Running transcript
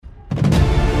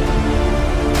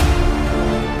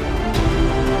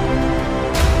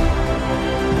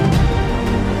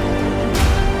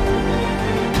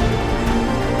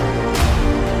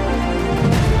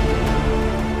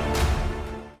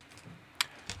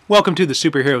Welcome to the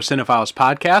Superhero Cinephiles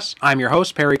podcast. I'm your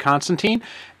host, Perry Constantine,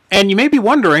 and you may be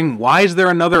wondering, why is there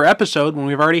another episode when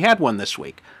we've already had one this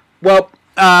week? Well,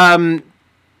 one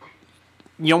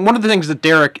of the things that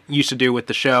Derek used to do with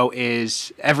the show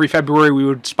is every February we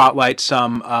would spotlight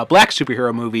some black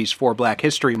superhero movies for Black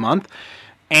History Month,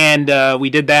 and we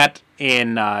did that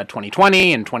in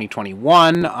 2020 and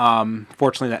 2021.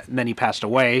 Fortunately, then he passed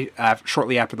away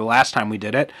shortly after the last time we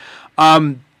did it.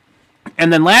 And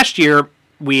then last year,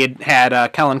 we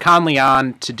had Kellen Conley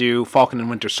on to do Falcon and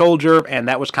Winter Soldier, and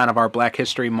that was kind of our Black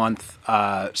History Month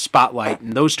spotlight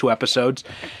in those two episodes.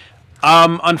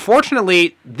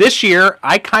 Unfortunately, this year,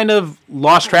 I kind of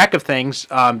lost track of things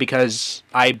because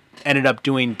I ended up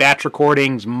doing batch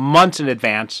recordings months in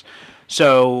advance.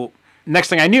 So next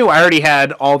thing I knew, I already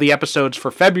had all the episodes for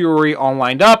February all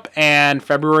lined up, and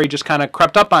February just kind of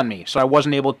crept up on me. So I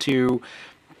wasn't able to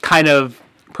kind of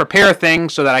prepare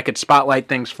things so that I could spotlight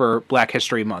things for Black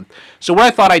History Month. So what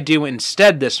I thought I'd do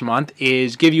instead this month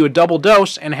is give you a double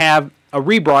dose and have a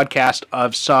rebroadcast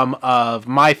of some of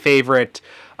my favorite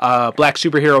black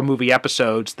superhero movie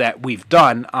episodes that we've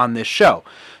done on this show.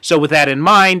 So with that in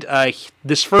mind,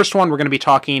 this first one we're going to be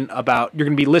talking about, you're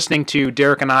going to be listening to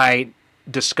Derek and I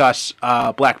discuss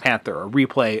Black Panther, a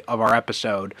replay of our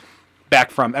episode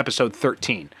back from episode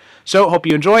 13. So hope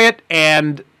you enjoy it,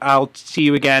 and I'll see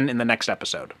you again in the next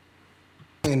episode.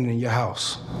 In your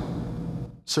house,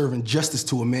 serving justice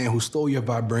to a man who stole your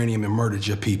vibranium and murdered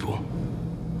your people.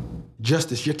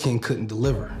 Justice your king couldn't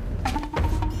deliver.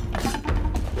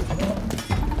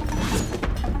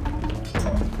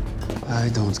 I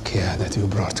don't care that you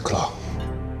brought Claw.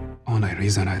 Only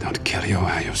reason I don't kill you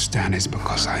where you stand is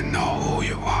because I know who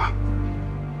you are.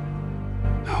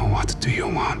 Now what do you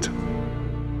want?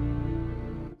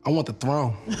 I want the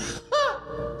throne.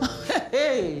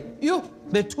 Hey, you,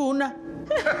 the tuna.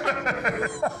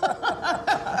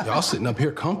 Y'all sitting up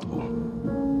here comfortable.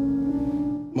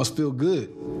 Must feel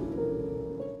good.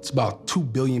 It's about 2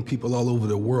 billion people all over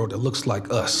the world that looks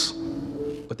like us,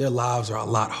 but their lives are a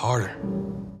lot harder.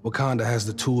 Wakanda has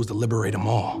the tools to liberate them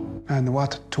all. And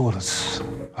what tools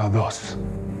are those?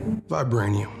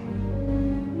 Vibranium.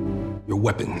 Your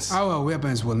weapons. Our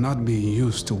weapons will not be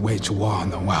used to wage war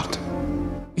on the world.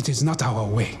 It is not our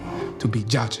way to be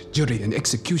judge, jury, and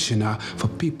executioner for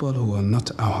people who are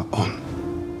not our own.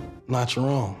 Not your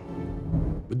own.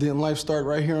 But didn't life start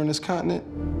right here on this continent?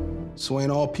 So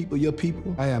ain't all people your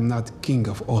people? I am not king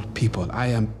of all people. I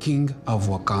am king of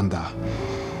Wakanda.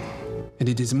 And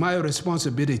it is my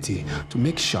responsibility to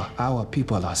make sure our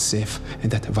people are safe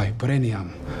and that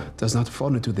vibranium does not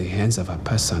fall into the hands of a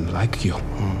person like you.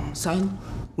 Son,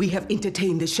 we have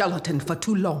entertained the charlatan for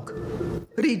too long.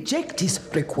 Reject his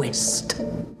request.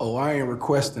 Oh, I ain't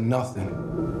requesting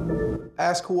nothing.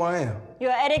 Ask who I am.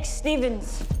 You're Eric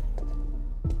Stevens,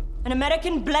 an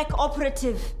American black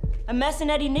operative, a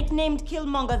mercenary nicknamed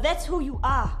Killmonger. That's who you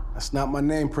are. That's not my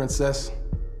name, princess.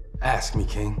 Ask me,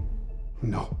 king.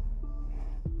 No.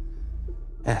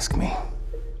 Ask me.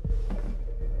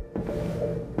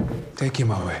 Take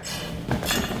him away.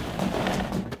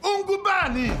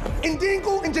 Ungubani,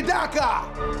 Indingu Njadaka,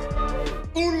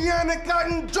 Unyanaka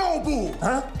Njobu.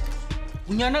 Huh?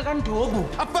 Unyana Ndobu.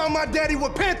 I found my daddy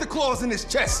with panther claws in his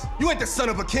chest. You ain't the son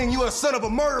of a king, you are the son of a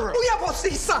murderer.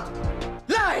 Uyabosisa.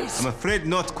 Lies. I'm afraid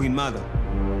not, Queen Mother.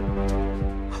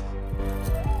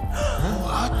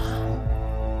 What?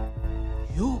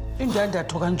 You indanda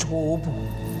toka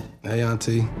Njobu. Hey,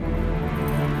 auntie.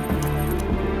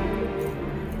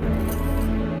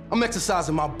 I'm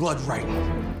exercising my blood right.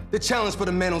 The challenge for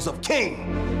the mantles of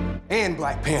King and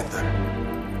Black Panther.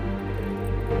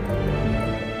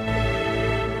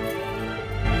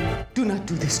 Do not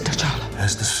do this, T'Challa.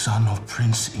 As the son of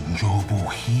Prince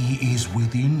Njobu, he is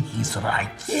within his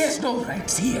rights. He has no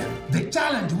rights here. The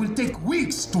challenge will take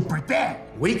weeks to prepare.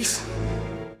 Weeks?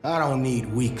 I don't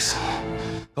need weeks.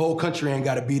 The whole country ain't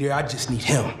gotta be there. I just need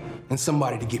him and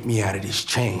somebody to get me out of these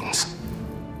chains.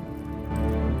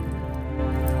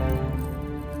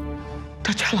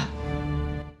 T'Challa,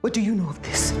 what do you know of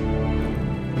this?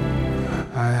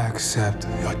 I accept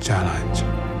your challenge.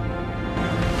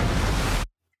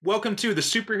 Welcome to the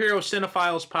Superhero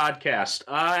Cinephiles podcast.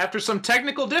 After some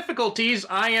technical difficulties,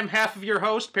 I am half of your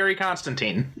host, Perry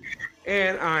Constantine.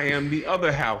 And I am the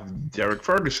other half, Derek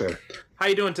Ferguson. How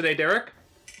you doing today, Derek?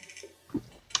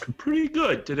 Pretty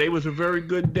good. Today was a very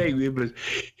good day.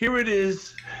 Here it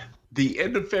is, the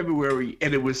end of February,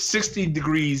 and it was 60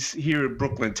 degrees here in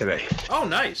Brooklyn today. Oh,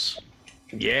 nice.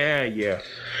 Yeah.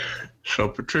 So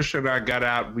Patricia and I got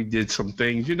out. We did some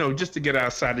things, just to get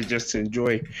outside and just to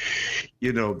enjoy,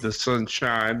 the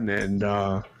sunshine. And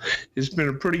it's been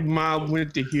a pretty mild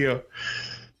winter here.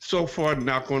 so far,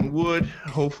 knock on wood,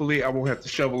 hopefully I won't have to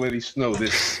shovel any snow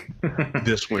this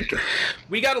winter.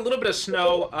 We got a little bit of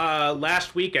snow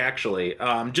last week, actually.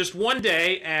 Just one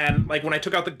day, and like when I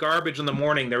took out the garbage in the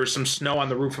morning, there was some snow on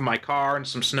the roof of my car and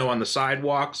some snow on the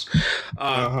sidewalks.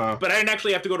 But I didn't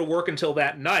actually have to go to work until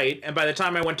that night, and by the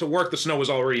time I went to work, the snow was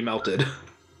already melted.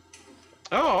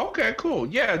 Oh, okay, cool.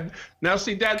 Yeah. Now,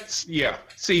 see,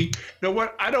 See, you know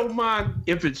what? I don't mind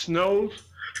if it snows,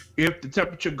 if the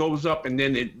temperature goes up and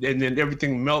then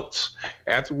everything melts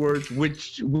afterwards,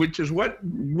 which is what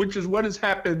has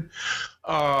happened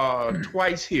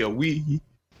twice here. We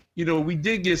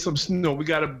did get some snow. We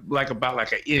got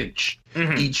about an inch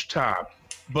each time,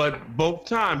 but both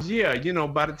times,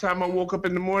 by the time I woke up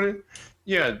in the morning,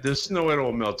 the snow had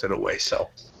all melted away. So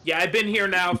yeah, I've been here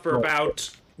now for about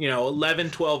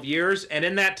 11, 12 years, and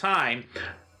in that time,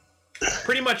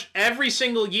 pretty much every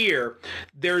single year,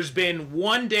 there's been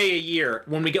one day a year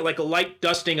when we get like a light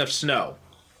dusting of snow,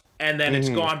 and then it's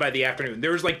gone by the afternoon.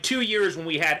 There was like 2 years when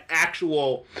we had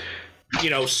actual,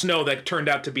 snow that turned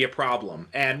out to be a problem,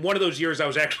 and one of those years I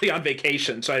was actually on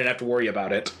vacation, so I didn't have to worry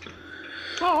about it.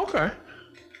 Oh, okay.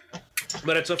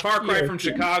 But it's a far cry from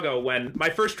Chicago. When my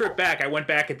first trip back, I went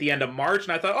back at the end of March,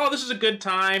 and I thought, oh, this is a good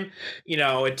time.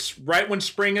 It's right when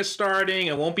spring is starting.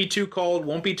 It won't be too cold,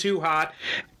 won't be too hot.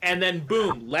 And then,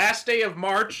 boom, last day of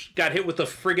March, got hit with a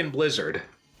friggin' blizzard.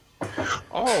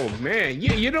 Oh, man.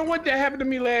 Yeah, you know what? That happened to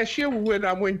me last year when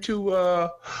I went to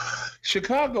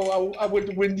Chicago. I went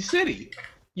to Windy City,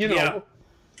 Yeah.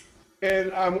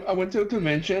 And I went to a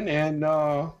convention, and...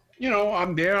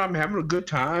 I'm there, I'm having a good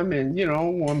time, and,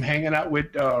 I'm hanging out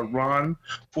with Ron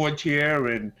Fortier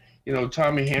and,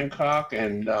 Tommy Hancock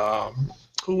and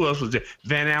who else was there?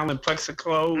 Van Allen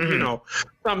Plexico,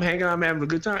 I'm hanging out, I'm having a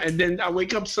good time. And then I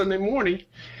wake up Sunday morning,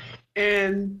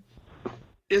 and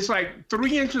it's like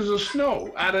 3 inches of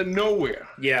snow out of nowhere.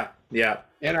 Yeah.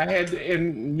 And I had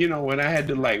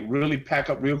to like really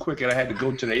pack up real quick, and I had to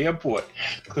go to the airport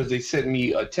because they sent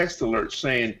me a text alert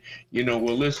saying,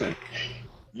 well, listen,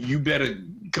 you better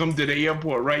come to the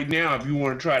airport right now if you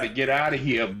want to try to get out of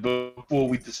here before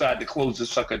we decide to close the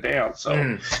sucker down.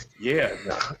 So,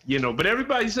 but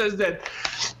everybody says that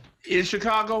in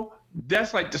Chicago,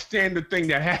 that's like the standard thing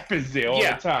that happens there all the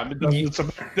time. It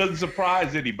doesn't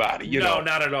surprise anybody. No,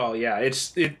 not at all. Yeah,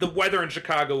 the weather in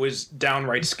Chicago is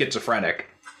downright schizophrenic.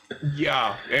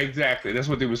 Yeah, exactly. That's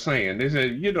what they were saying. They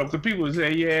said, the people would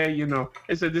say,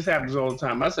 they said this happens all the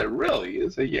time. I said, really? They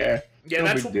said, yeah.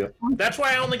 Yeah, that's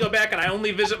why I only go back and I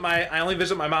only visit my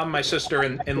mom and my sister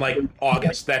in like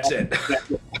August. That's it.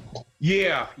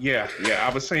 Yeah.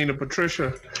 I was saying to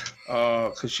Patricia,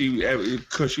 because she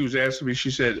was asking me.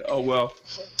 She said, "Oh well,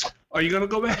 are you gonna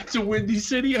go back to Windy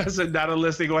City?" I said, "Not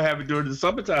unless they're gonna have it during the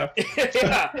summertime."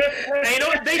 Yeah,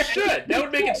 and they should. That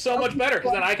would make it so much better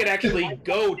because then I could actually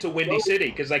go to Windy City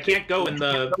because I can't go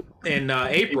in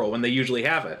April when they usually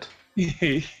have it.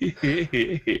 Yeah,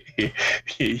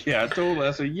 I told her.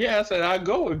 I said, I'll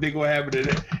go if they're gonna have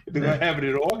it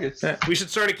in August. We should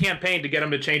start a campaign to get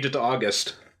them to change it to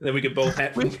August. Then we could both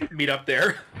meet up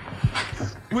there.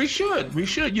 We should.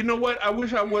 You know what? I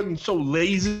wish I wasn't so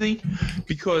lazy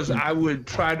because I would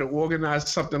try to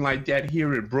organize something like that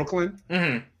here in Brooklyn.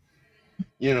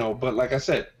 Mm-hmm. But like I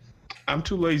said, I'm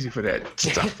too lazy for that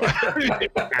stuff.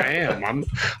 I am.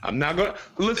 I'm not gonna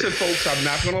listen, folks. I'm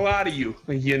not gonna lie to you.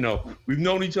 We've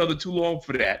known each other too long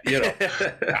for that.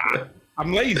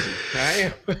 I'm lazy.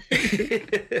 I am.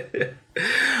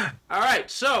 All right.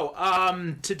 So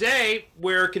today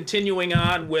we're continuing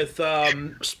on with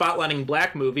spotlighting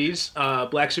black movies,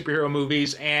 black superhero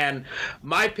movies, and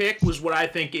my pick was what I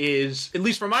think is, at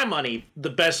least for my money, the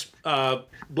best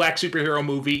black superhero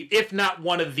movie, if not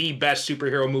one of the best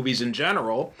superhero movies in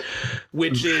general,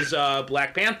 which is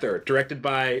Black Panther, directed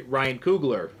by Ryan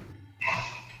Coogler.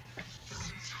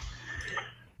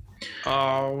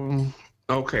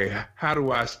 Okay, how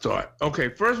do I start? Okay,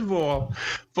 first of all,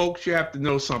 folks, you have to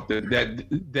know something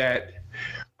that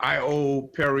I owe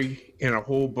Perry and a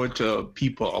whole bunch of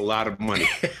people a lot of money.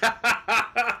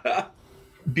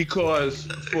 Because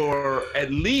for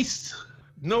at least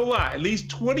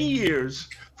 20 years,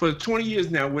 for 20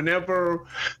 years now, whenever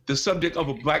the subject of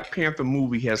a Black Panther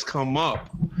movie has come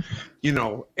up,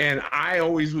 and I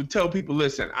always would tell people,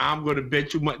 listen, I'm going to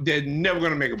bet you money, they're never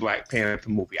going to make a Black Panther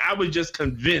movie. I was just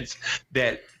convinced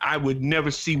that I would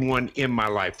never see one in my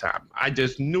lifetime. I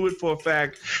just knew it for a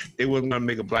fact they weren't going to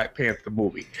make a Black Panther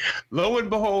movie. Lo and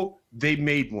behold, they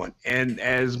made one. And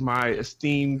as my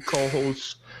esteemed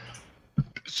co-host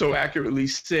so accurately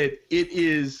said, it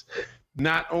is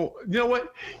not, you know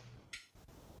what?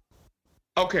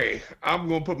 Okay, I'm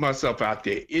going to put myself out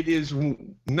there. It is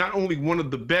not only one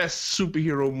of the best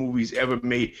superhero movies ever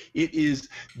made, it is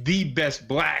the best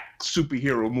black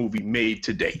superhero movie made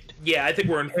to date. Yeah, I think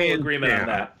we're in full agreement on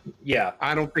that. Yeah.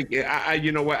 I don't think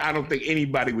you know what? I don't think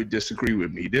anybody would disagree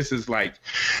with me. This is like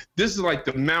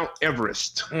the Mount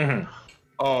Everest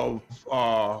of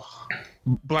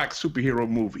black superhero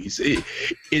movies.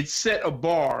 It set a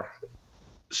bar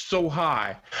so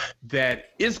high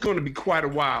that it's going to be quite a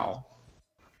while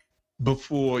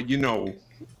before, you know,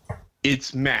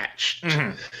 it's matched.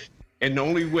 And the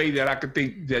only way that I could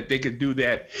think that they could do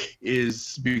that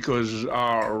is because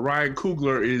Ryan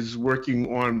Coogler is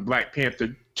working on Black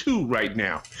Panther 2 right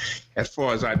now, as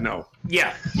far as I know.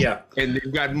 Yeah. And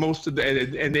they've got most of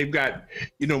they've got,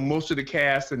 you know, most of the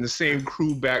cast and the same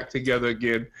crew back together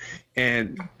again.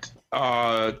 And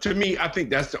to me, I think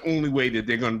that's the only way that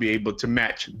they're going to be able to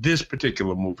match this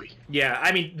particular movie. Yeah,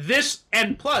 I mean, this,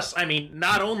 and plus, I mean,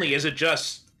 not only is it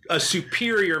just a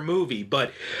superior movie,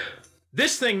 but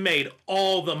this thing made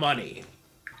all the money,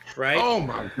 right? Oh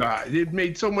my God, it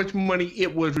made so much money,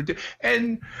 it was ridiculous.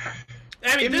 And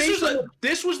I mean,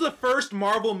 this was the first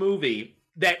Marvel movie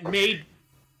that made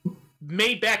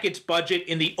back its budget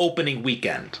in the opening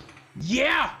weekend.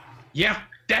 Yeah.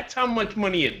 That's how much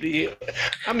money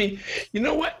I mean, you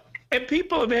know what? And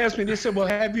people have asked me, they said, well,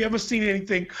 have you ever seen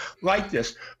anything like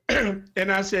this? And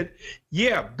I said,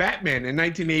 yeah, Batman in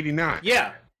 1989.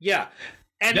 Yeah.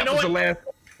 And that you know was what? The last.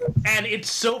 And it's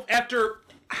so, after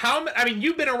I mean,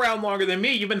 you've been around longer than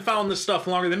me. You've been following this stuff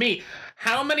longer than me.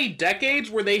 How many decades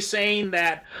were they saying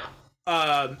that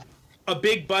a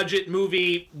big budget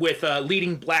movie with a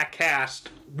leading black cast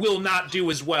will not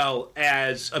do as well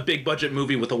as a big budget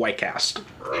movie with a white cast?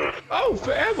 Oh,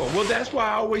 forever. Well, that's why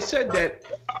I always said that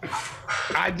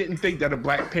I didn't think that a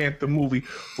Black Panther movie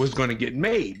was going to get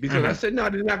made, because I said, no,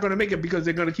 they're not going to make it, because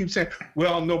they're going to keep saying,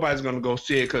 well, nobody's going to go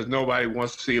see it because nobody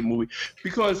wants to see a movie.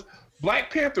 Because Black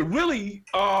Panther really,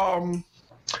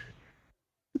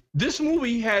 this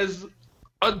movie has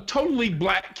a totally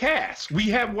black cast. We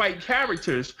have white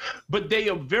characters, but they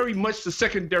are very much the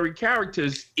secondary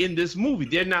characters in this movie.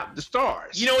 They're not the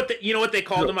stars. You know what they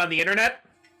called them on the internet?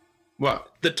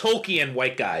 What? The Tolkien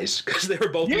white guys, because they were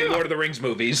both in the Lord of the Rings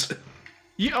movies.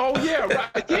 Yeah, oh yeah,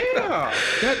 right.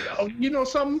 Yeah. You know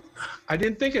something? I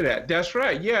didn't think of that. That's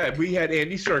right. Yeah, we had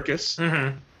Andy Serkis,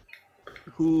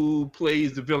 who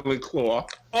plays the villain Claw.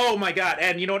 Oh my God!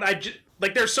 And you know what?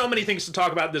 There's so many things to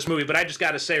talk about in this movie, but I just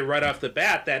got to say right off the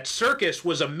bat that Serkis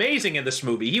was amazing in this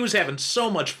movie. He was having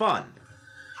so much fun.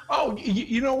 Oh,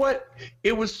 you know what?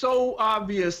 It was so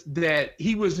obvious that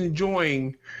he was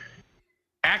enjoying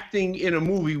acting in a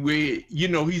movie where, you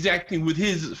know, he's acting with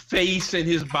his face and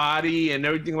his body and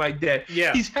everything like that.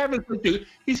 Yeah. He's having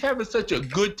such a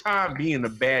good time being a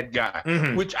bad guy,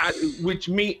 which I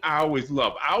always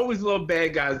love. I always love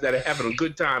bad guys that are having a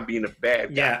good time being a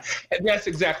bad guy. Yeah. And that's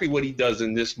exactly what he does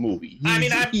in this movie.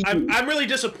 I'm really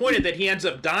disappointed that he ends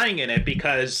up dying in it,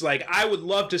 because I would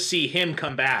love to see him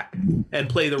come back and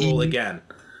play the role again.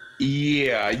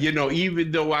 Yeah, you know,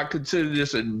 even though I consider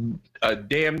this a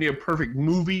damn near perfect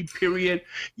movie, period,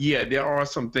 yeah, there are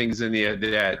some things in there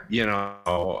that, you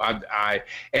know, I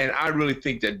really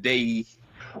think that they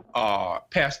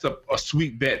passed up a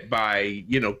sweet bet by,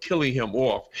 you know, killing him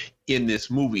off in this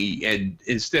movie, and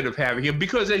instead of having him,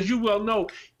 because as you well know,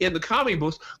 in the comic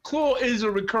books, Claw is a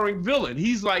recurring villain.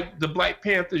 He's like the Black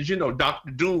Panthers, you know,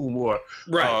 Dr. Doom or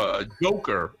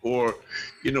Joker or,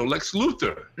 you know, Lex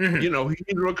Luthor. You know,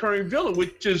 he's a recurring villain,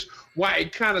 which is why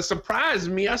it kind of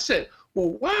surprised me. I said,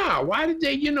 well, wow, why did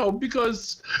they, you know,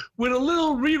 because with a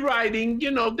little rewriting,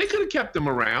 you know, they could have kept him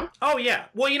around. Oh yeah,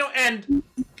 well, you know, and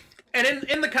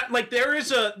in the there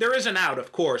is an out,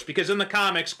 of course, because in the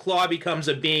comics, Claw becomes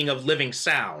a being of living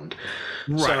sound.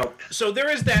 Right. So there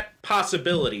is that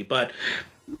possibility, but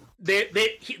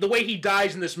the way he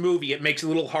dies in this movie, it makes it a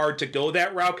little hard to go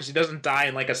that route, because he doesn't die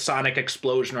in like a sonic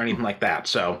explosion or anything like that.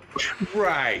 So.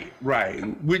 Right.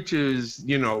 Which is,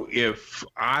 you know, if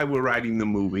I were writing the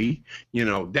movie, you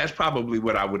know, that's probably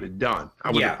what I would have done. I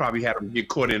would have probably had him get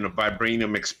caught in a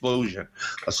vibranium explosion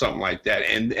or something like that,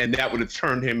 and that would have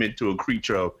turned him into a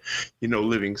creature of, you know,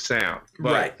 living sound.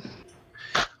 But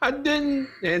I didn't,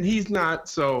 and he's not,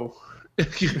 so.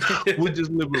 We'll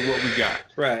just live with what we got.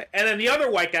 Right. And then the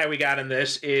other white guy we got in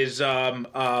this is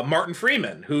Martin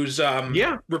Freeman, who's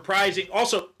reprising,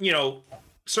 also, you know,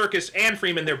 Serkis and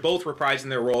Freeman, they're both reprising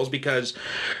their roles, because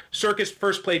Serkis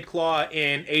first played Claw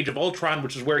in Age of Ultron,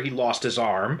 which is where he lost his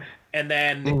arm. And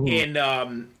then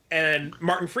and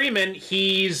Martin Freeman,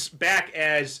 he's back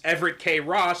as Everett K.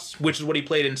 Ross, which is what he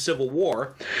played in Civil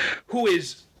War, who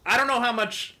is I don't know how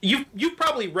much you've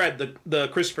probably read the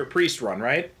Christopher Priest run,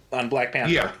 right? On Black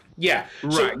Panther. Yeah. Yeah.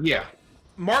 Right, So yeah.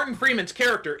 Martin Freeman's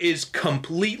character is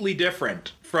completely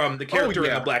different from the character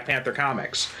in the Black Panther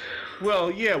comics.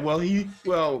 Well, yeah,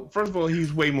 first of all,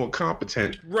 he's way more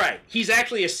competent. Right. He's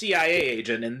actually a CIA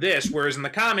agent in this, whereas in the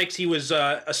comics, he was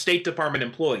a State Department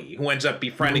employee who ends up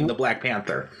befriending the Black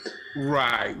Panther.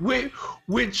 Right.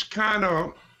 Which kind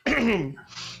of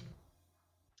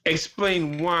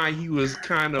explain why he was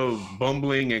kind of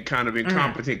bumbling and kind of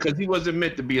incompetent, because he wasn't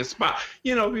meant to be a spy.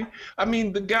 You know, I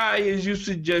mean, the guy is used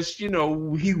to just, you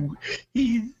know, he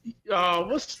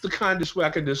what's the kindest way I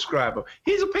can describe him?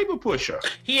 He's a paper pusher.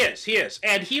 He is.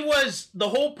 And he was the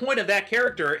whole point of that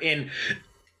character in,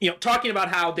 you know, talking about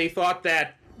how they thought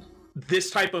that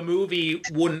this type of movie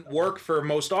wouldn't work for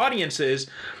most audiences.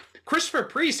 Christopher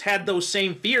Priest had those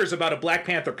same fears about a Black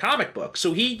Panther comic book,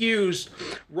 so he used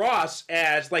Ross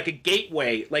as like a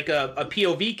gateway, like a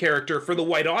POV character for the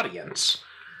white audience.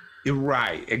 You're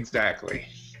right, exactly.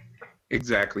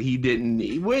 He didn't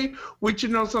need, which, you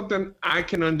know, something I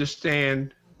can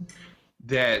understand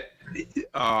that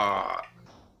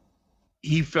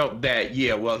he felt that,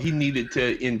 he needed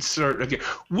to insert,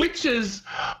 which is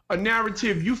a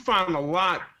narrative you find a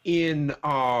lot in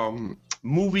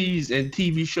movies and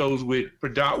TV shows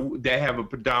that have a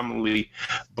predominantly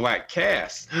Black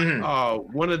cast.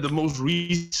 One of the most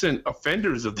recent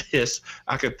offenders of this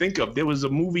I could think of, there was a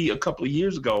movie a couple of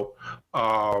years ago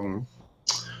about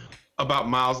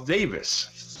Miles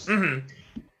Davis. And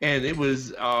it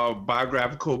was a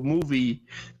biographical movie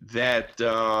that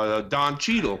Don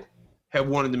Cheadle had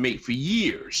wanted to make for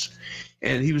years.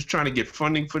 And he was trying to get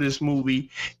funding for this movie,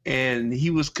 and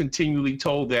he was continually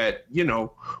told that, you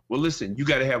know, well, listen, you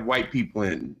got to have white people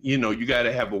in, you know, you got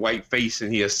to have a white face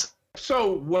in here.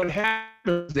 So what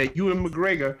happened is that Ewan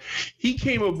McGregor, he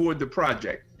came aboard the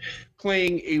project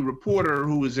playing a reporter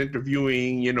who was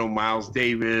interviewing, you know, Miles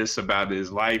Davis about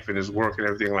his life and his work and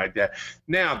everything like that.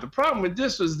 Now, the problem with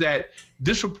this was that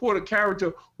this reporter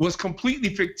character was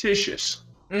completely fictitious.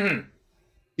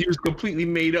 He was completely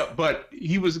made up, but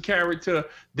he was a character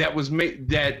that was made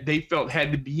that they felt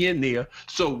had to be in there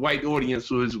so white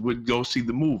audiences would go see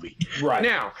the movie. Right.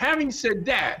 Now, having said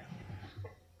that,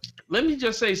 let me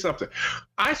just say something.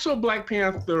 I saw Black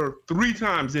Panther 3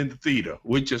 times in the theater,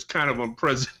 which is kind of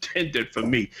unprecedented for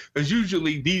me. Because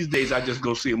usually these days I just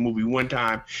go see a movie one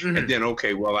time and then,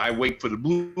 I wait for the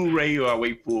Blu-ray or I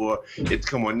wait for it to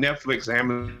come on Netflix,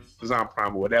 Amazon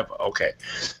Prime, or whatever. Okay.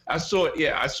 I saw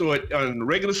it on the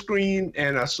regular screen,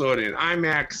 and I saw it in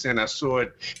IMAX, and I saw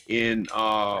it in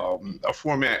a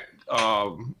format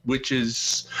which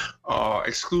is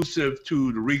exclusive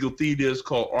to the Regal Theaters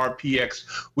called RPX,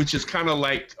 which is kind of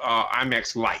like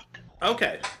IMAX Lite.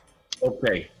 Okay.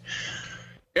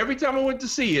 Every time I went to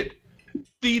see it,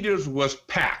 theaters was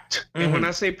packed. And when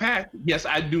I say packed, yes,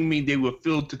 I do mean they were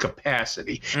filled to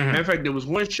capacity. Matter of fact, there was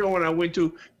one showing I went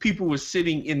to, people were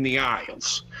sitting in the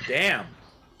aisles. Damn.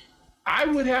 I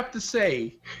would have to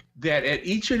say that at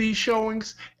each of these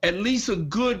showings, at least a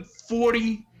good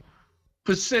 40%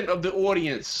 of the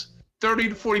audience, 30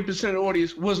 to 40% of the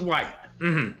audience was white.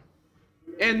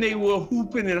 And they were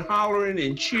hooping and hollering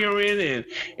and cheering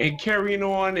and carrying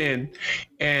on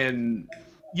and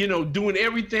you know, doing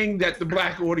everything that the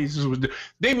Black audiences was doing.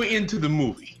 They were into the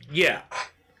movie. Yeah.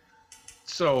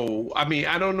 So, I mean,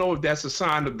 I don't know if that's a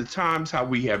sign of the times, how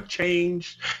we have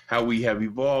changed, how we have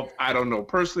evolved. I don't know.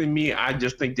 Personally, me, I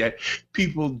just think that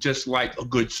people just like a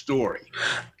good story.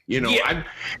 You know,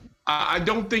 I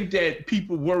don't think that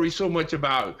people worry so much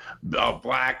about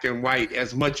black and white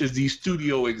as much as these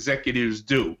studio executives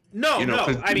do. No, you know,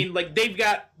 no. I mean, like they've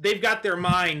got their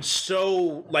minds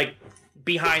so like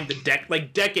behind the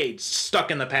decades stuck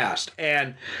in the past,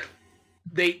 and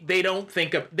they don't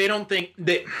think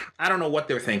that I don't know what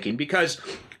they're thinking, because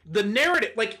the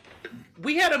narrative, like,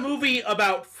 we had a movie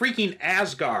about freaking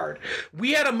Asgard.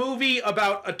 We had a movie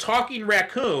about a talking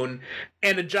raccoon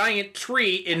and a giant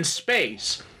tree in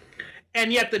space.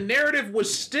 And yet the narrative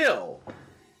was still,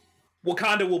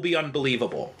 Wakanda will be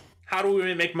unbelievable. How do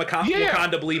we make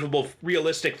Wakanda believable,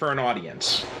 realistic for an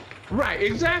audience? Right,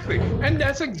 exactly. And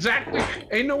that's exactly,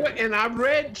 and you know what? And I've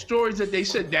read stories that they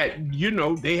said that, you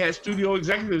know, they had studio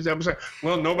executives that were saying,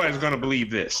 well, nobody's going to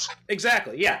believe this.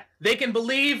 Exactly, yeah. They can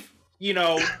believe, you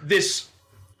know, this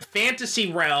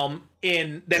fantasy realm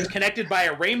that's connected by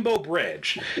a rainbow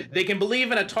bridge. They can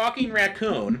believe in a talking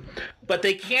raccoon, but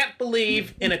they can't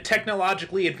believe in a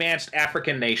technologically advanced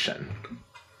African nation.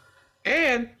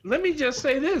 And let me just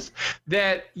say this,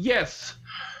 that yes,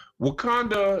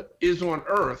 Wakanda is on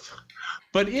Earth,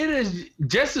 but it is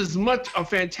just as much a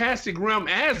fantastic realm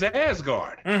as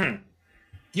Asgard.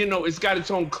 You know, it's got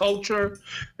its own culture.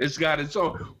 It's got its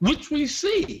own, which we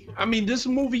see. I mean, this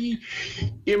movie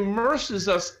immerses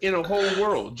us in a whole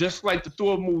world, just like the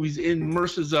Thor movies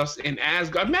immerses us in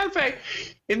Asgard. Matter of fact,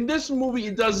 in this movie,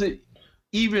 it does it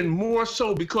even more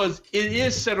so because it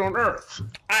is set on Earth.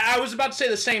 I was about to say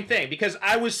the same thing because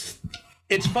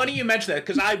it's funny you mentioned that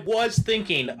because I was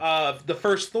thinking of the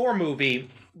first Thor movie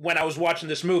when I was watching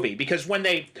this movie, because when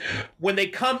they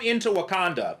come into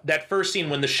Wakanda, that first scene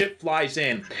when the ship flies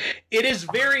in, it is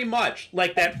very much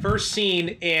like that first scene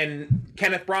in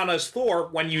Kenneth Branagh's Thor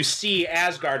when you see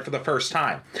Asgard for the first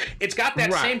time. It's got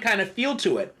that same kind of feel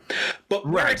to it. But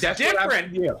where it's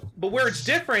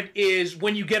different is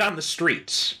when you get on the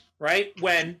streets, right?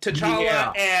 When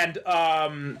T'Challa and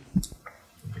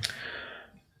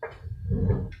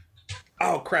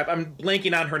oh crap, I'm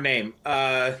blanking on her name.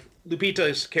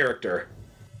 Lupita's character.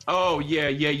 Oh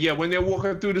yeah. When they're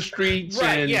walking through the streets,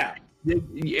 and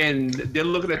they're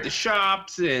looking at the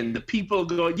shops and the people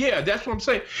going. Yeah, that's what I'm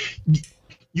saying.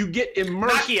 You get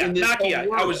immersed in this whole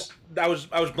world. I was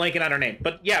blanking on her name,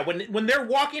 but yeah, when they're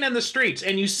walking on the streets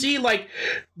and you see like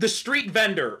the street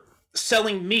vendor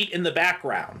selling meat in the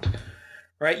background,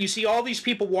 right? You see all these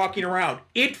people walking around.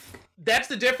 That's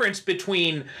the difference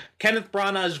between Kenneth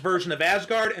Branagh's version of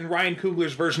Asgard and Ryan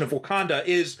Coogler's version of Wakanda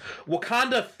is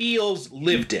Wakanda feels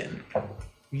lived in.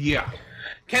 Yeah.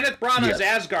 Kenneth Branagh's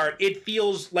Asgard, it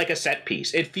feels like a set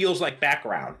piece. It feels like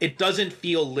background. It doesn't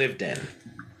feel lived in.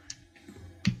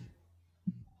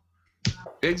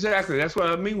 Exactly. That's what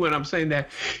I mean when I'm saying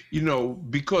that, you know,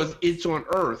 because it's on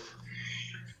Earth,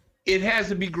 it has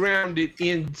to be grounded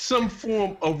in some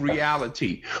form of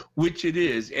reality, which it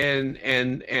is.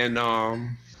 And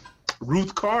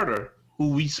Ruth Carter, who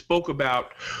we spoke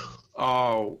about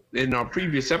in our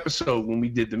previous episode when we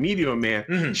did the Meteor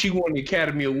Man, she won the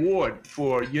Academy Award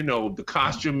for, you know, the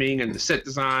costuming and the set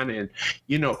design. And,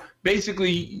 you know,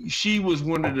 basically she was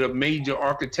one of the major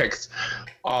architects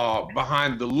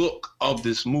behind the look of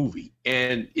this movie.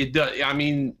 And it does, I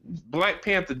mean, Black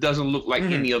Panther doesn't look like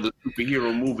any other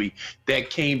superhero movie that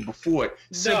came before it,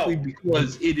 simply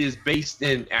because it is based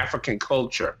in African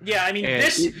culture. Yeah, I mean,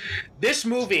 this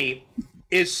movie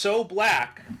is so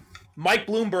black, Mike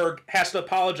Bloomberg has to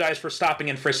apologize for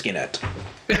stopping and frisking it.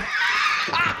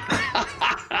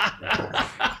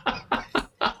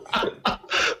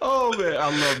 Oh, man, I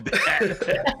love that.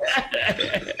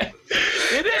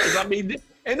 It is. I mean,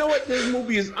 you know what? This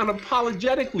movie is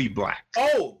unapologetically black.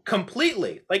 Oh,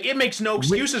 completely. Like, it makes no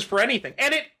excuses for anything.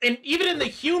 And even in the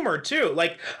humor, too.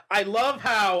 Like, I love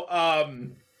how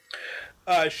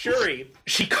Shuri,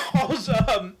 she calls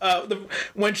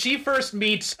when she first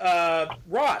meets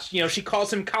Ross, you know, she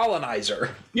calls him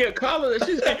colonizer. Yeah,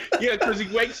 colonizer. Yeah, because he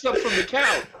wakes up from the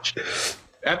couch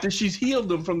after she's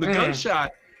healed him from the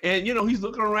gunshot. And, you know, he's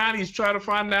looking around, he's trying to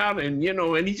find out, and, you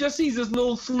know, and he just sees this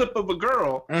little slip of a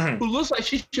girl who looks like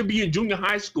she should be in junior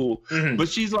high school, but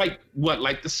she's like,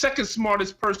 like the second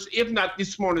smartest person, if not the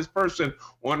smartest person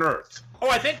on Earth.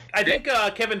 Oh, I think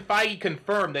Kevin Feige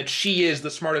confirmed that she is the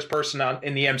smartest person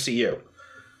in the MCU.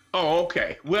 Oh,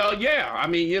 okay. Well, yeah. I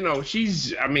mean, you know,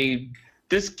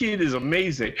 this kid is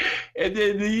amazing. And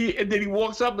then he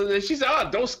walks up and then she said, "Oh,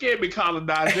 don't scare me,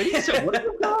 colonizer." He said, "What did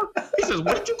you call me?" He says,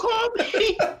 "What did you call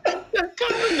me?"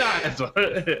 Colonizer.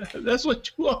 That's what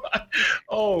you are.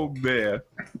 Oh, man.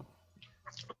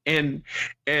 And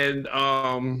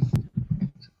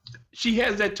she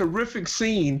has that terrific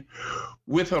scene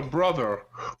with her brother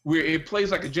where it plays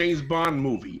like a James Bond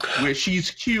movie where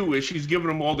she's Q and she's giving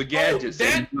him all the gadgets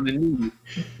that he's gonna need.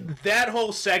 That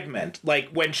whole segment, like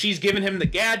when she's giving him the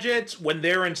gadgets, when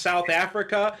they're in South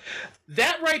Africa,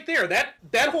 that right there, that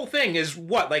whole thing is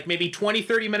what, like maybe 20,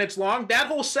 30 minutes long? That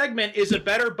whole segment is a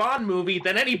better Bond movie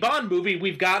than any Bond movie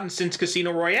we've gotten since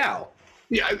Casino Royale.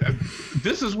 Yeah,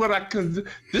 this is what I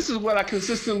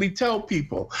consistently tell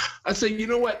people. I say, you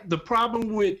know what? The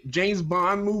problem with James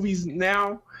Bond movies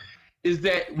now is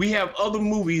that we have other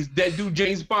movies that do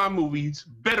James Bond movies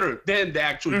better than the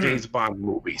actual James Bond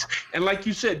movies. And like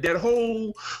you said, that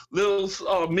whole little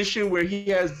mission where he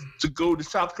has to go to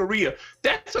South Korea,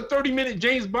 that's a 30-minute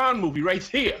James Bond movie right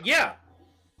there. Yeah.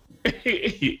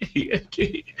 It's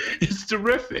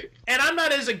terrific. And I'm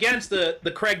not as against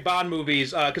the Craig Bond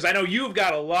movies because I know you've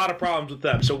got a lot of problems with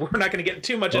them, so we're not going to get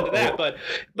too much into that. But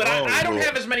I don't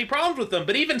have as many problems with them.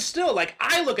 But even still, like,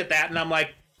 I look at that and I'm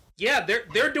like, yeah,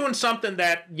 they're doing something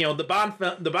that, you know, the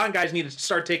Bond guys need to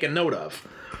start taking note of.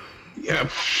 Yeah,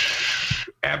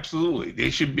 absolutely.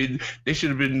 They should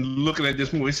have been looking at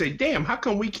this movie and say, "Damn, how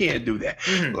come we can't do that?"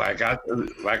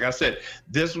 Like I said,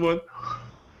 this one.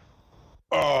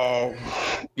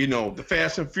 the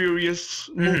Fast and Furious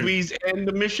movies and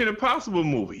the Mission Impossible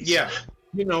movies. Yeah.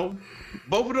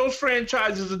 Both of those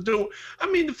franchises are doing. I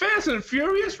mean, the Fast and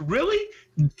Furious really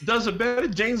does a better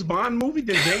James Bond movie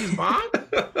than James Bond.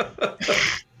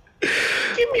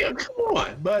 Come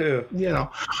on, but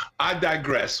I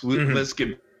digress. Let's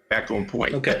get back on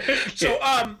point. Okay. So,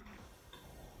 I'm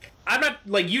not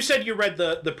like you said. You read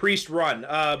the Priest run,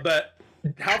 but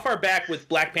how far back with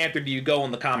Black Panther do you go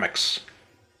in the comics?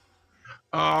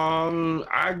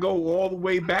 I go all the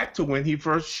way back to when he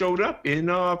first showed up in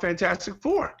Fantastic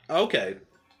Four. Okay.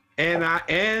 And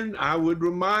I would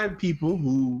remind people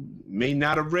who may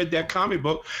not have read that comic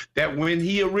book that when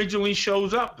he originally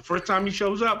shows up, the first time he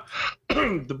shows up,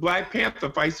 the Black Panther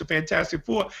fights the Fantastic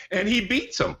Four, and he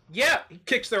beats them. Yeah, he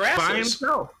kicks their asses. By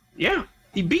himself. Yeah,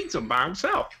 he beats them by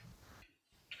himself.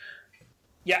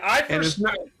 Yeah, I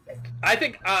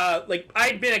think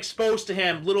I'd been exposed to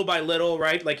him little by little,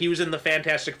 right? Like he was in the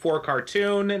Fantastic Four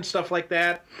cartoon and stuff like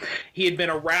that. He had been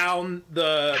around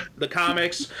the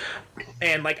comics,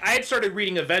 and like I had started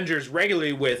reading Avengers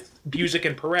regularly with Busiek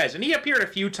and Perez, and he appeared a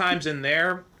few times in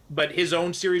there. But his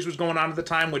own series was going on at the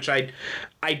time, which I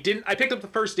picked up the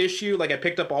first issue. Like I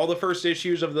picked up all the first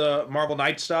issues of the Marvel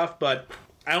Knights stuff, but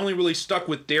I only really stuck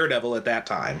with Daredevil at that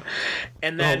time.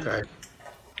 And then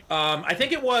I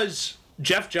think it was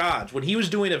Jeff Johns when he was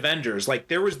doing Avengers. Like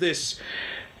there was this,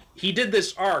 he did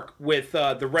this arc with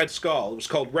the Red Skull. It was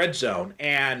called Red Zone,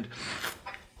 and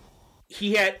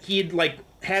he had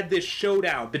this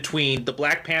showdown between the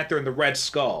Black Panther and the Red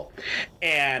Skull,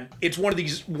 and it's one of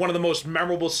the most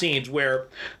memorable scenes where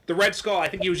the Red Skull, I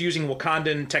think he was using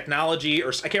Wakandan technology, or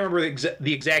I can't remember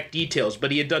the exact details,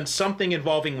 but he had done something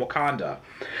involving Wakanda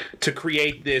to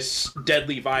create this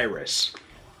deadly virus.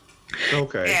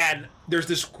 Okay. And there's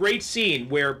this great scene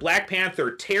where Black Panther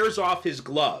tears off his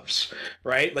gloves,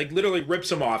 right? Like literally rips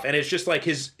them off, and it's just like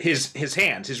his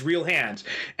hands, his real hands.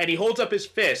 And he holds up his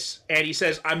fists and he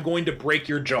says, "I'm going to break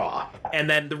your jaw." And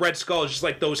then the Red Skull is just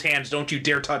like, "Those hands, don't you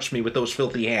dare touch me with those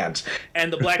filthy hands."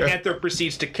 And the Black Panther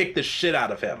proceeds to kick the shit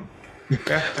out of him.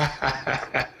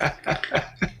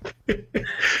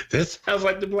 This sounds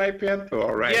like the Black Panther,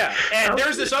 all right. Yeah, and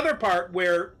there's this other part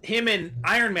where him and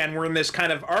Iron Man were in this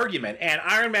kind of argument, and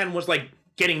Iron Man was like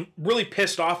getting really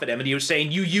pissed off at him, and he was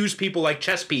saying, "You use people like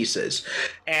chess pieces,"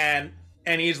 and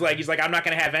he's like, "I'm not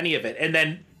going to have any of it." And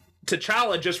then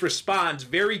T'Challa just responds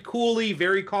very coolly,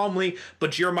 very calmly,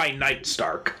 "But you're my Knight,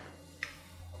 Stark."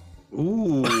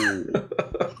 Ooh.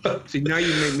 See, now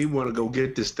you make me want to go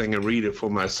get this thing and read it for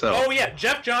myself. Oh yeah,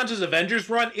 Jeff Johns' Avengers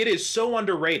run, it is so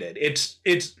underrated. It's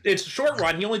a short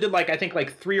run. He only did I think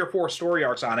 3 or 4 story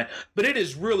arcs on it, but it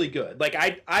is really good. Like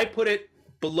I put it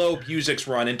below Busiek's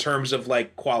run in terms of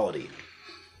quality.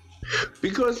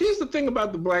 Because here's the thing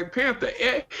about the Black Panther.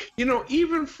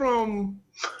 Even from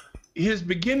his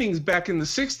beginnings back in the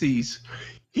 60s,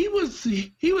 he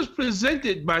was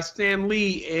presented by Stan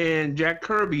Lee and Jack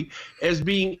Kirby as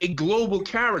being a global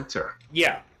character.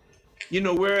 Yeah.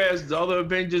 Whereas the other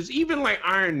Avengers, even like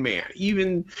Iron Man,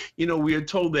 even, we are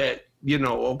told that,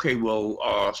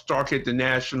 Stark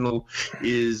International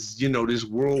is, this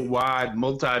worldwide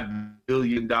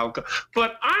multi-billion-dollar.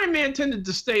 But Iron Man tended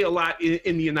to stay a lot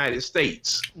in the United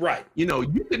States. Right.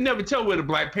 You could never tell where the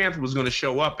Black Panther was going to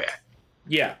show up at.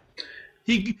 Yeah.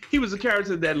 He was a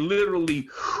character that literally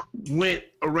went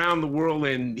around the world,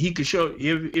 and he could show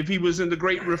if he was in the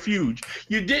Great Refuge.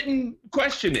 You didn't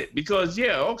question it because,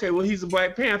 he's a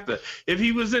Black Panther. If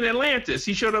he was in Atlantis,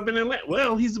 he showed up in Atlantis.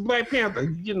 Well, he's a Black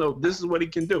Panther. This is what he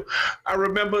can do. I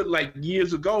remember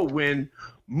years ago when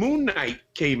Moon Knight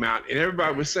came out, and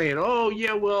everybody was saying, "Oh,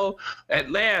 yeah, well,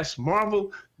 at last,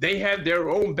 Marvel, they have their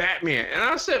own Batman." And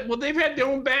I said, well, they've had their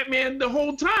own Batman the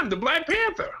whole time, the Black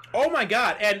Panther. Oh my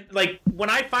God. And when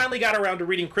I finally got around to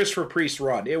reading Christopher Priest's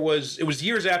run, it was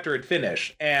years after it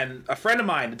finished. And a friend of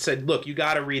mine had said, "Look, you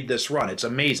got to read this run. It's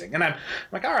amazing." And I'm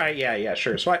like, all right, yeah,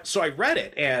 sure. So I read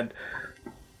it, and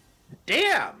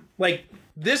damn,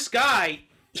 this guy,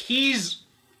 he's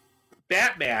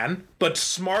Batman, but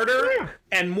smarter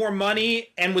and more money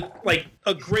and with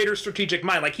a greater strategic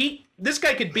mind. This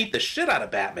guy could beat the shit out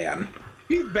of Batman.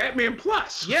 He's Batman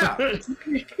Plus. Yeah.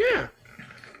 Yeah.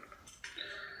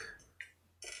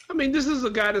 I mean, this is a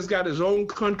guy that's got his own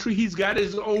country. He's got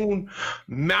his own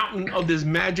mountain of this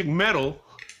magic metal.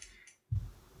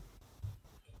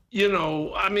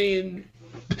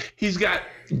 He's got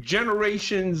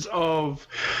generations of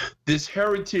this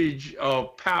heritage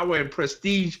of power and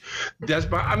prestige.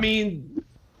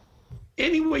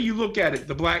 Any way you look at it,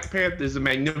 the Black Panther is a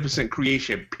magnificent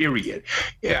creation, period.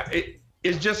 Yeah,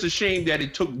 it's just a shame that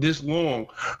it took this long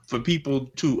for people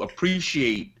to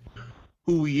appreciate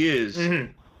who he is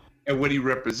and what he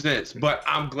represents. But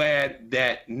I'm glad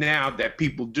that now that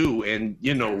people do, and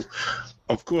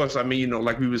of course, I mean,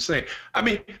 like we were saying, I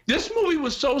mean, this movie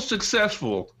was so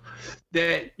successful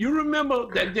that you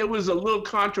remember that there was a little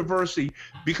controversy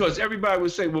because everybody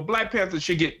would say, well, Black Panther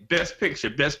should get Best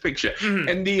Picture.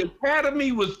 And the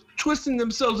Academy was twisting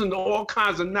themselves into all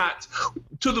kinds of knots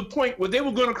to the point where they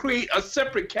were going to create a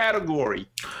separate category.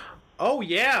 Oh,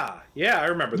 yeah. Yeah, I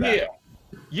remember that.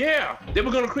 Yeah, they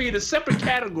were going to create a separate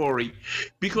category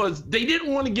because they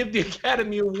didn't want to give the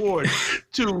Academy Award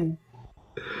to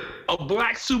a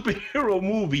black superhero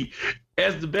movie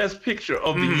as the Best Picture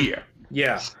of the year.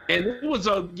 Yeah. And it was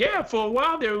for a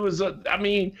while there was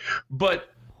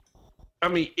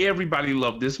everybody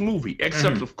loved this movie,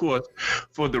 except of course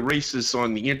for the racists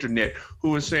on the internet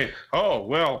who were saying, oh,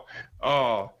 well,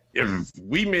 if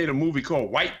we made a movie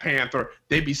called White Panther,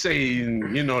 they'd be saying,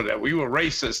 that we were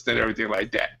racist and everything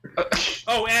like that.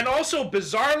 Oh, and also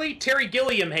bizarrely, Terry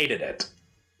Gilliam hated it.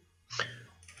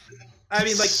 I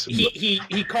mean, like,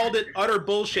 he called it utter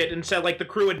bullshit and said, like, the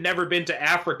crew had never been to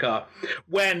Africa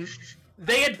when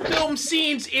they had filmed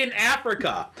scenes in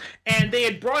Africa, and they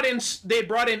had brought in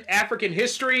African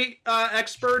history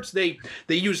experts. They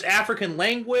used African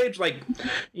language, like,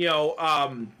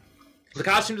 the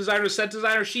costume designer, set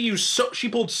designer. She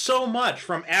pulled so much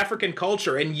from African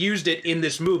culture and used it in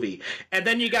this movie. And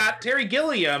then you got Terry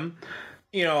Gilliam,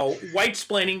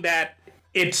 white-splaining that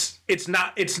it's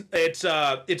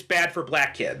bad for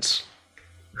black kids.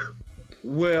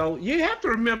 Well, you have to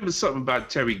remember something about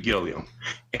Terry Gilliam.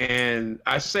 And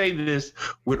I say this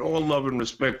with all love and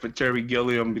respect for Terry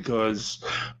Gilliam because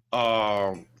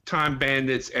Time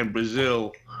Bandits and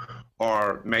Brazil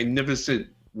are magnificent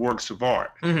works of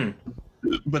art.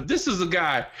 But this is a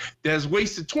guy that has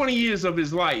wasted 20 years of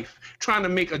his life trying to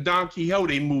make a Don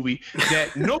Quixote movie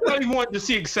that nobody wanted to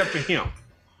see except for him.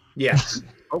 Yeah.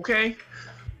 Okay?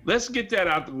 Let's get that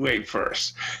out the way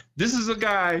first. This is a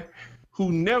guy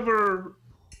who never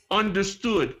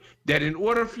understood that in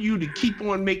order for you to keep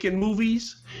on making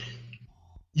movies,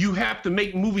 you have to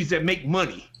make movies that make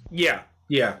money. Yeah.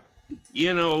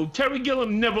 Terry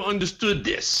Gilliam never understood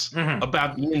this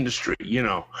about the industry,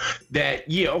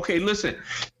 listen,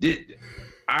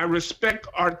 I respect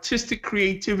artistic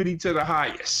creativity to the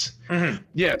highest.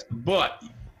 Yes, but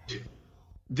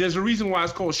there's a reason why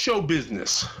it's called show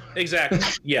business. Exactly,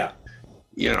 yeah.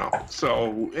 Let's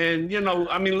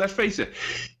face it,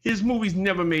 his movies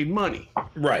never made money.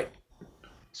 Right.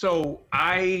 So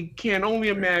I can only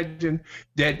imagine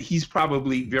that he's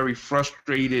probably very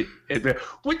frustrated.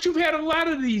 Which you've had a lot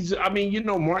of these. I mean,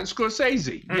 Martin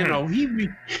Scorsese.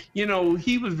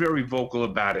 He was very vocal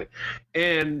about it.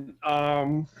 And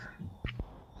well,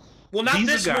 not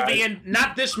this movie, and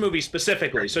not this movie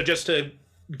specifically. So just to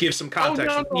give some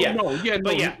context.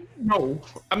 No.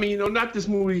 I mean, not this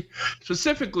movie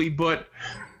specifically, but.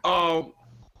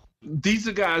 These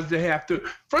are guys that have to.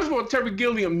 First of all, Terry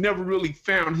Gilliam never really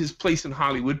found his place in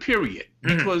Hollywood, period.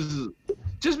 Because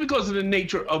of the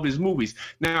nature of his movies.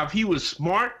 Now, if he was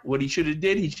smart, what he should have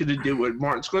did what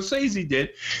Martin Scorsese did,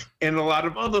 and a lot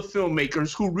of other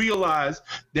filmmakers who realized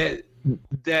that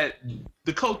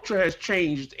the culture has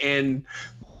changed and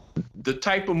the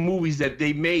type of movies that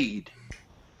they made.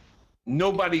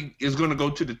 Nobody is going to go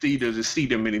to the theater to see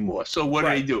them anymore. So what do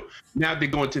they do? Now they're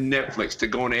going to Netflix. They're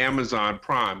going to Amazon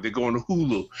Prime. They're going to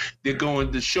Hulu. They're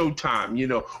going to Showtime.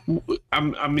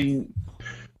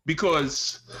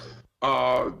 Because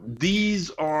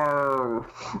these are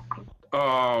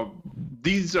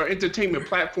entertainment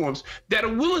platforms that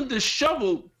are willing to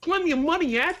shovel plenty of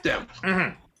money at them.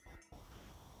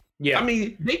 Yeah. I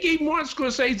mean, they gave Martin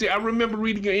Scorsese, I remember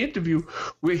reading an interview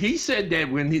where he said that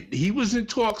when he was in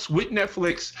talks with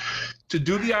Netflix to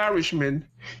do The Irishman,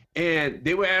 and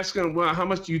they were asking him, well, how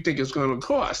much do you think it's going to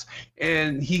cost?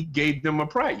 And he gave them a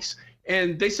price.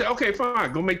 And they said, okay,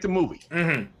 fine, go make the movie.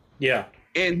 Yeah.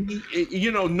 And,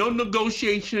 no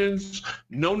negotiations,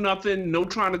 no nothing, no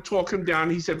trying to talk him down.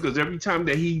 He said, because every time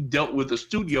that he dealt with a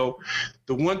studio,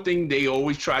 the one thing they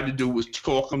always tried to do was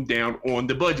talk him down on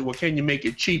the budget. Well, can you make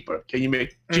it cheaper? Can you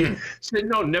make it cheaper? He said,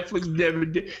 no, Netflix never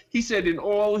did. He said in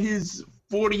all his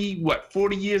 40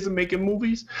 years of making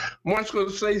movies, Martin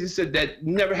Scorsese said that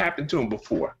never happened to him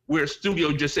before, where a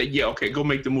studio just said, yeah, okay, go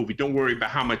make the movie. Don't worry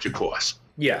about how much it costs.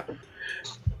 Yeah.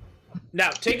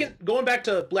 Now, going back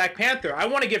to Black Panther, I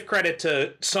want to give credit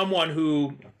to someone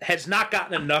who has not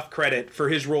gotten enough credit for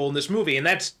his role in this movie, and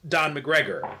that's Don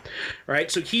McGregor.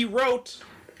 Right? So he wrote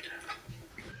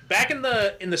back in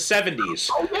the 70s.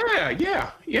 Oh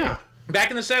yeah. Back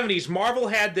in the 70s, Marvel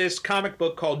had this comic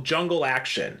book called Jungle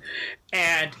Action,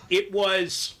 and it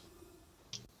was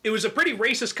it was a pretty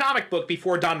racist comic book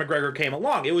before Don McGregor came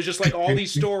along. It was just like all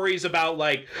these stories about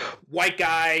like white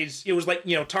guys. It was like,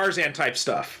 you know, Tarzan type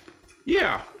stuff.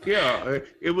 Yeah.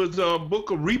 It was a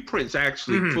book of reprints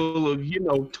actually, full of, you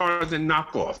know, Tarzan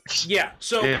knockoffs. Yeah.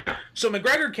 So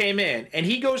McGregor came in and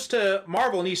he goes to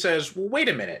Marvel and he says, well, wait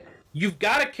a minute. You've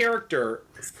got a character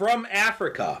from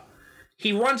Africa.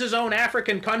 He runs his own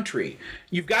African country.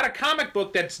 You've got a comic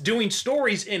book that's doing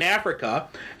stories in Africa,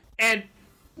 and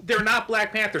they're not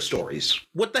Black Panther stories.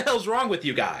 What the hell's wrong with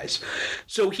you guys?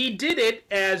 So he did it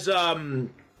as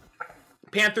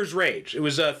Panther's Rage. It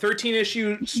was a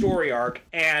 13-issue story arc,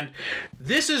 and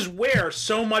this is where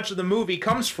so much of the movie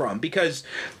comes from, because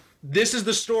this is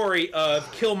the story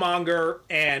of Killmonger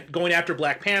and going after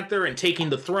Black Panther and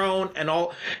taking the throne and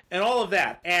all of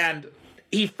that. And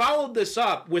he followed this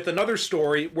up with another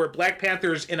story where Black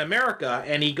Panther's in America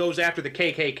and he goes after the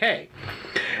KKK.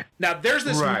 Now there's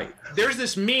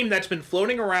this meme that's been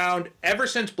floating around ever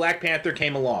since Black Panther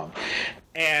came along.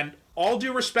 And all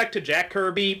due respect to Jack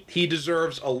Kirby, he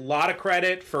deserves a lot of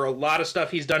credit for a lot of stuff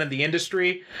he's done in the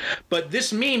industry. But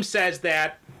this meme says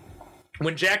that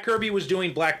when Jack Kirby was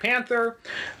doing Black Panther,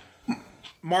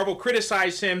 Marvel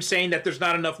criticized him, saying that there's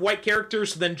not enough white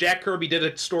characters, so then Jack Kirby did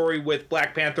a story with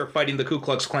Black Panther fighting the Ku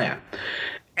Klux Klan.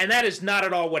 And that is not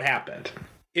at all what happened.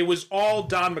 It was all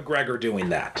Don McGregor doing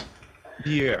that.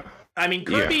 Yeah. I mean,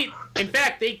 Kirby, in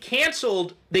fact, they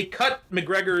cut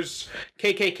McGregor's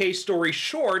KKK story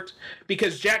short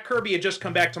because Jack Kirby had just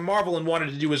come back to Marvel and wanted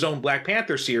to do his own Black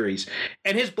Panther series.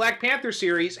 And his Black Panther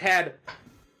series had,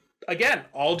 again,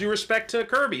 all due respect to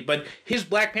Kirby, but his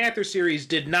Black Panther series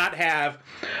did not have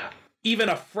even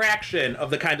a fraction of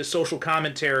the kind of social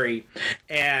commentary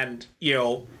and, you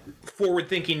know,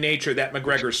 forward-thinking nature that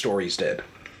McGregor's stories did.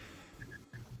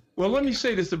 Well, let me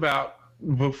say this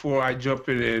before I jump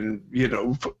in and, you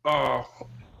know,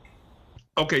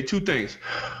 okay, two things.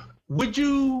 Would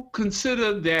you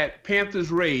consider that Panther's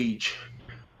Rage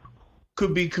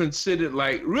could be considered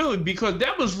like, really, because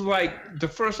that was like the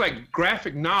first like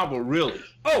graphic novel, really?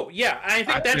 Oh yeah, I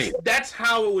think that's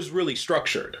how it was really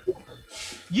structured.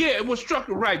 Yeah, it was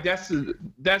structured right.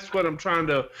 That's what I'm trying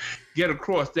to get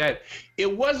across, that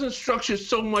it wasn't structured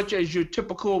so much as your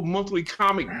typical monthly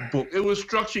comic book. It was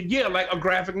structured, yeah, like a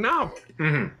graphic novel.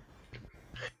 Mm-hmm.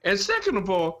 And second of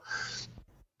all,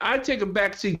 I take a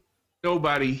backseat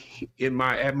nobody in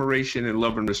my admiration and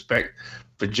love and respect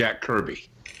for Jack Kirby.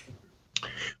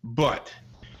 But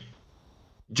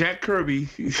Jack Kirby,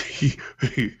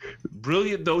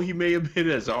 brilliant though he may have been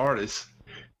as an artist,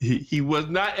 he was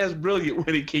not as brilliant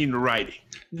when it came to writing.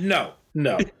 No.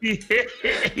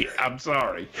 I'm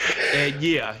sorry. And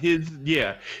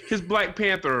his Black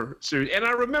Panther series. And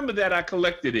I remember that I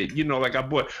collected it, you know, like I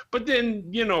bought. But then,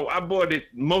 you know, I bought it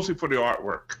mostly for the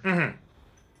artwork. Mm-hmm.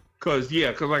 Because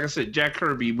like I said, Jack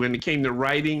Kirby, when it came to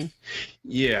writing,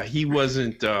 he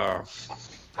wasn't, I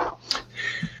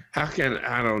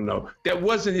don't know. That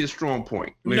wasn't his strong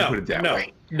point. Let me put it that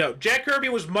way. No, Jack Kirby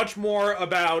was much more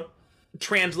about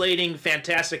translating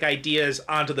fantastic ideas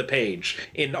onto the page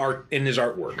in his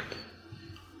artwork.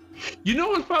 You know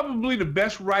what's probably the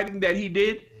best writing that he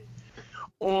did?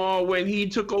 Or when he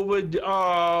took over,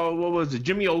 what was it,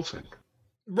 Jimmy Olsen?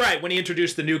 Right, when he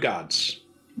introduced the New Gods.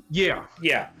 Yeah.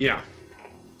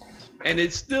 And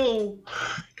it still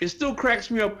cracks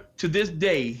me up to this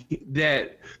day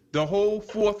that the whole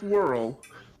fourth world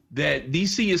that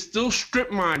DC is still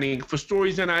strip mining for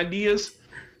stories and ideas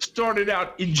started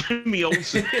out in Jimmy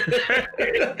Olsen.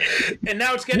 and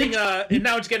now it's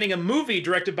getting a movie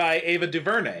directed by Ava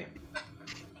DuVernay.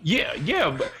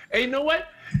 Yeah, but hey, you know what?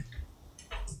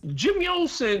 Jimmy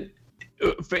Olsen,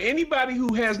 for anybody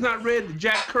who has not read the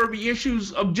Jack Kirby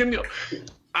issues of Jimmy,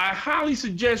 I highly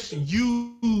suggest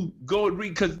you go and read,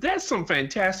 because there's some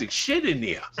fantastic shit in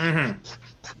there. Mm-hmm.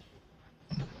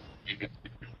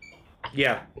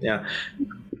 Yeah.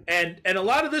 And a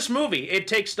lot of this movie, it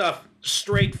takes stuff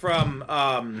straight from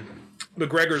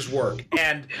McGregor's work,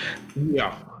 and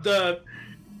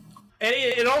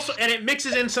it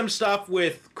mixes in some stuff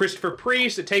with Christopher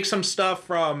Priest. It takes some stuff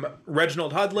from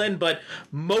Reginald Hudlin, but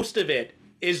most of it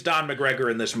is Don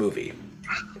McGregor in this movie.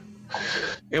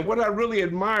 And what I really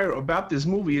admire about this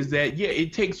movie is that,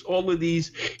 it takes all of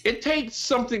these, it takes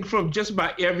something from just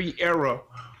about every era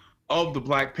of the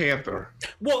Black Panther.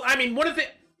 Well, I mean, one of the,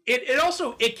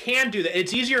 it can do that.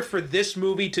 It's easier for this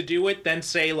movie to do it than,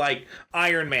 say, like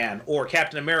Iron Man or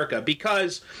Captain America,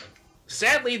 because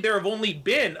sadly there have only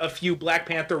been a few Black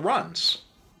Panther runs.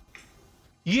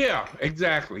 Yeah,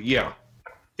 exactly. Yeah.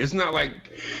 It's not like,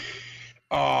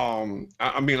 I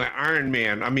mean, like Iron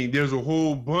Man. I mean, there's a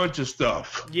whole bunch of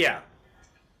stuff. Yeah.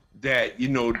 that, you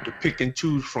know, to pick and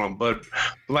choose from. But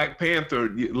Black Panther,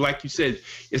 like you said,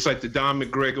 it's like the Don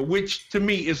McGregor, which to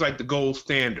me is like the gold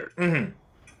standard. Mm-hmm.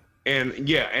 And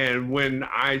yeah, and when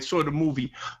I saw the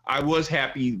movie, I was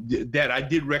happy that I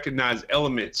did recognize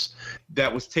elements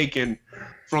that was taken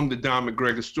from the Don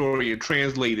McGregor story and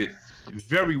translated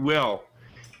very well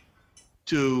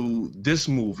to this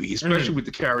movie, especially with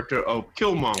the character of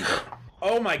Killmonger.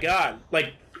 Oh my God.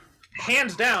 Like,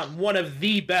 hands down, one of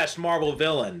the best Marvel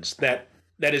villains that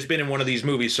has been in one of these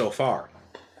movies so far.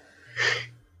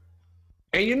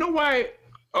 And you know why?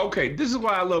 Okay, this is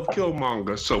why I love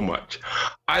Killmonger so much.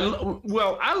 I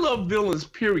love villains,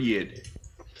 period.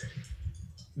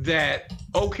 That,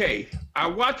 okay, I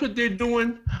watch what they're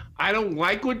doing. I don't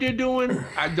like what they're doing.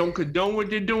 I don't condone what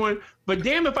they're doing. But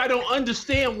damn if I don't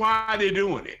understand why they're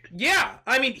doing it. Yeah,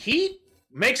 I mean, he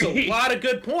makes a lot of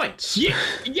good points. Yeah,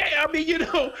 I mean,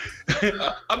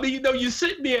 you're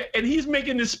sitting there and he's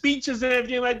making the speeches and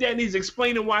everything like that, and he's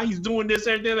explaining why he's doing this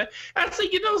and everything like that. I say,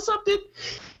 you know something?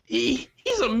 He's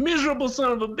a miserable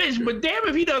son of a bitch, but damn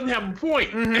if he doesn't have a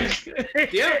point.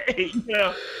 Mm-hmm.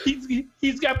 Yeah.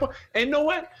 He's got point. And you know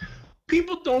what?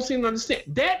 People don't seem to understand.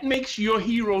 That makes your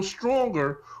hero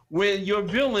stronger when your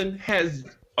villain has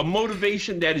a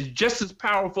motivation that is just as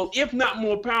powerful, if not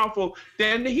more powerful,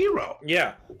 than the hero.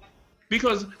 Yeah.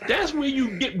 Because that's where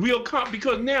you get real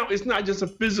because now it's not just a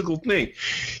physical thing.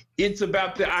 It's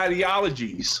about the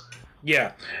ideologies.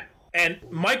 Yeah. And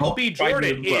Michael B.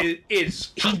 Jordan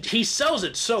he sells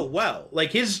it so well.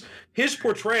 Like his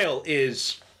portrayal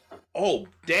is, oh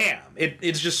damn,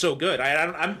 it's just so good.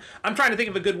 I'm trying to think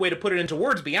of a good way to put it into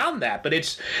words beyond that, but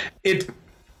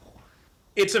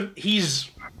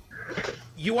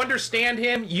you understand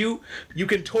him. You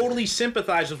can totally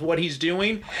sympathize with what he's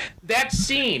doing. That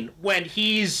scene when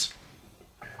he's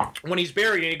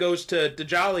buried and he goes to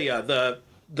Dajalia,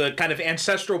 the kind of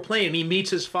ancestral plane, and he meets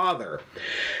his father.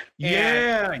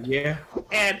 Yeah.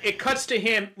 And it cuts to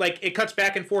him, like it cuts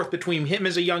back and forth between him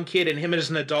as a young kid and him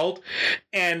as an adult.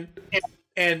 And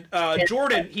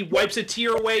Jordan, he wipes a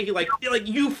tear away. He like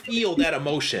you feel that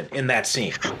emotion in that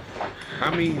scene.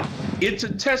 I mean, it's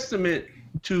a testament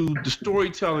to the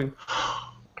storytelling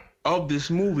of this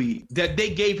movie that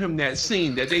they gave him that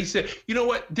scene, that they said, you know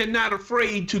what, they're not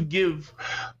afraid to give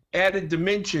added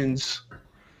dimensions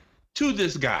to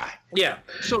this guy. Yeah.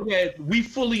 So that we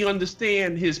fully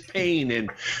understand his pain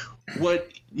and what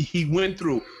he went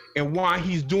through and why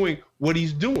he's doing what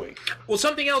he's doing. Well,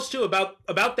 something else too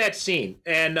about that scene,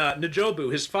 and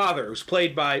N'Jobu, his father, was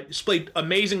played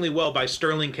amazingly well by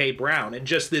Sterling K. Brown, in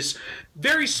just this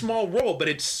very small role, but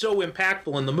it's so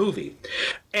impactful in the movie.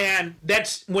 And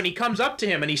that's when he comes up to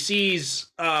him and he sees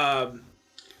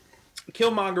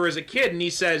Killmonger as a kid, and he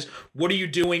says, "What are you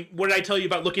doing? What did I tell you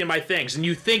about looking at my things?" And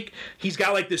you think he's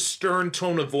got like this stern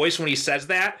tone of voice when he says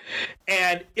that,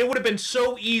 and it would have been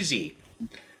so easy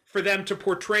for them to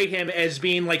portray him as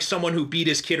being like someone who beat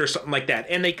his kid or something like that.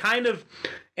 And they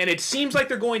and it seems like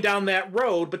they're going down that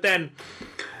road, but then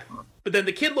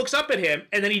the kid looks up at him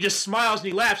and then he just smiles and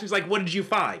he laughs. And he's like, "What did you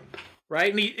find?"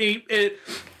 Right? And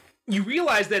you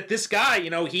realize that this guy,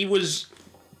 he was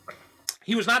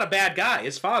not a bad guy,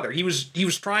 his father. He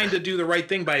was trying to do the right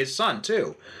thing by his son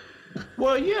too.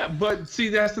 Well, yeah, but see,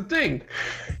 that's the thing.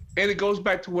 And it goes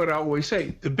back to what I always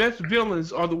say. The best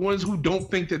villains are the ones who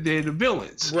don't think that they're the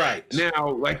villains. Right. Now,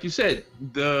 like you said,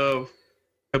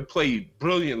 played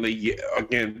brilliantly,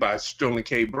 again, by Sterling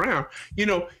K. Brown.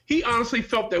 He honestly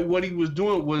felt that what he was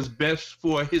doing was best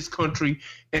for his country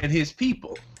and his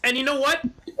people. And you know what?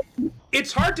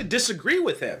 It's hard to disagree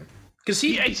with him. Because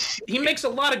he makes a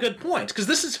lot of good points. Because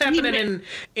this is happening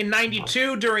in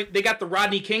 92 during, they got the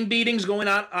Rodney King beatings going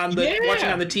on watching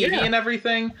on the TV and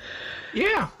everything.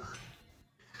 Yeah.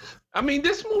 I mean,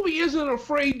 this movie isn't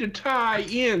afraid to tie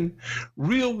in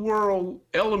real world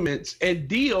elements and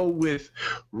deal with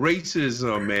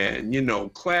racism and,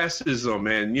 classism.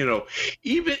 And,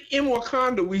 even in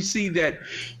Wakanda, we see that,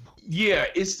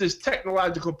 it's this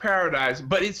technological paradise,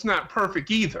 but it's not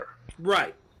perfect either.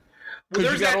 Right.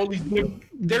 Because you got all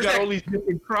these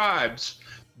different tribes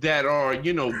that are,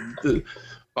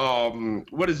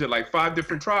 what is it, like 5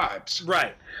 different tribes?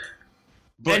 Right.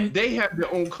 But they have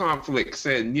their own conflicts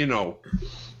and,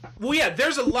 Well, yeah,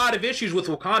 there's a lot of issues with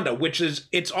Wakanda, which is,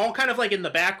 it's all kind of like in the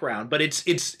background, but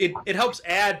it helps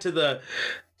add to the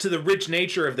rich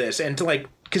nature of this, and to like,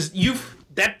 because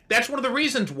that's one of the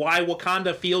reasons why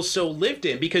Wakanda feels so lived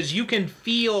in, because you can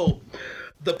feel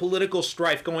the political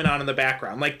strife going on in the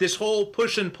background, like this whole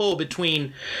push and pull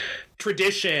between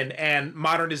tradition and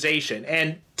modernization,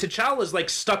 and T'Challa's like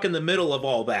stuck in the middle of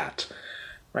all that,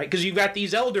 right? Because you've got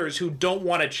these elders who don't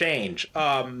want to change,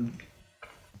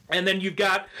 And then you've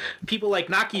got people like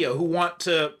Nakia who want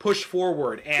to push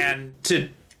forward and to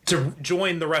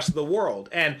join the rest of the world.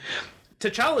 And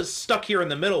T'Challa's stuck here in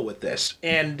the middle with this.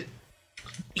 And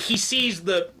he sees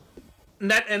and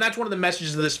that's one of the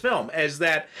messages of this film, is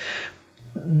that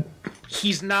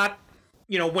he's not,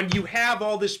 when you have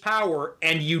all this power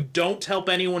and you don't help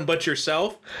anyone but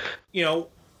yourself,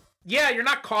 you're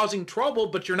not causing trouble,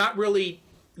 but you're not really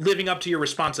living up to your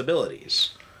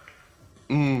responsibilities.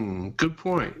 Good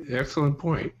point. Excellent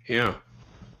point. Yeah.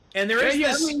 And there is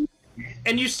this,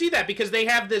 and you see that because they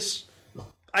have this,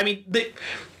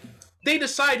 they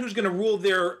decide who's going to rule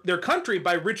their country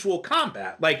by ritual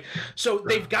combat. So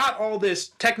they've got all this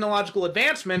technological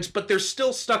advancements, but they're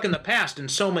still stuck in the past in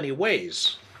so many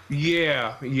ways.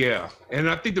 Yeah. And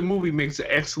I think the movie makes an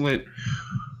excellent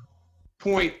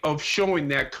point of showing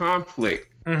that conflict.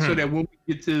 So that when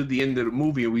we get to the end of the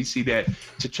movie and we see that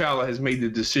T'Challa has made the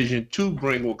decision to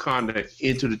bring Wakanda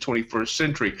into the 21st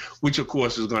century, which of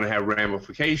course is going to have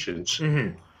ramifications,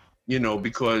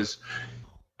 because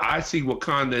I see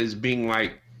Wakanda as being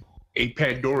like a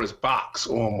Pandora's box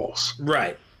almost.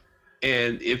 Right.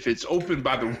 And if it's opened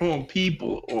by the wrong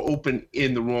people or open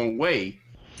in the wrong way,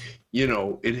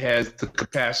 it has the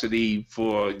capacity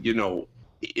for,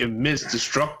 immense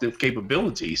destructive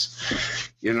capabilities,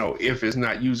 if it's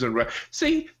not used right.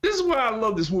 See, this is why I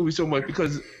love this movie so much,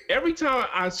 because every time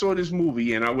I saw this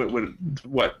movie, and I went with,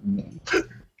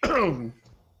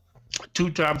 2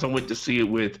 times I went to see it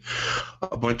with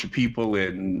a bunch of people,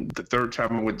 and the 3rd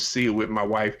time I went to see it with my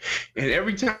wife. And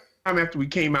every time after we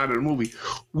came out of the movie,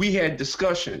 we had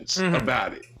discussions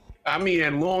about it.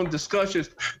 And long discussions,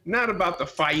 not about the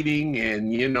fighting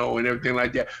and, and everything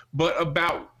like that, but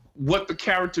about what the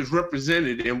characters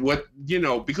represented and what,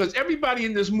 because everybody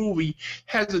in this movie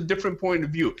has a different point of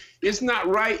view. It's not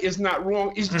right, it's not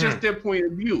wrong, it's just their point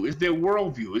of view, it's their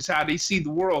worldview, it's how they see the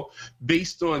world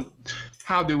based on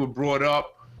how they were brought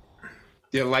up,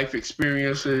 their life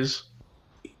experiences,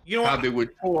 how they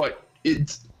were taught.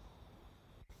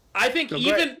 I think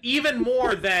even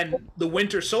more than The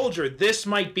Winter Soldier, this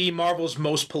might be Marvel's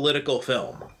most political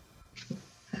film.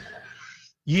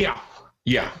 Yeah.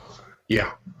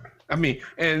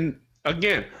 And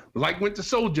again, like Winter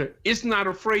Soldier, it's not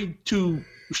afraid to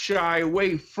shy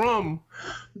away from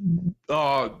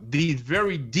these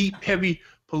very deep, heavy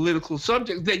political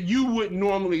subjects that you wouldn't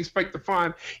normally expect to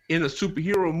find in a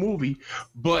superhero movie,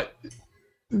 but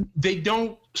they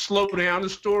don't slow down the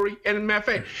story. And as a matter of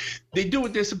fact, they do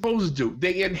what they're supposed to do.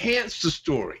 They enhance the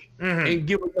story and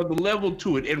give another level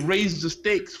to it and raise the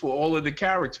stakes for all of the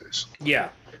characters. Yeah.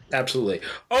 Absolutely.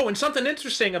 Oh, and something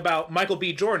interesting about Michael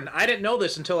B. Jordan. I didn't know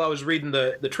this until I was reading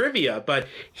the trivia, but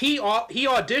he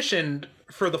auditioned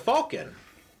for the Falcon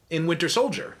in Winter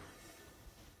Soldier.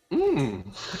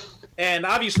 And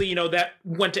obviously, that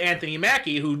went to Anthony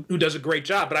Mackie, who does a great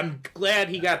job. But I'm glad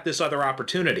he got this other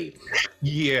opportunity.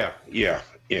 Yeah. If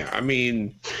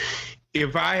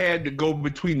I had to go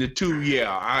between the two,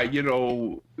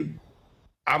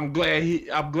 I'm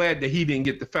glad that he didn't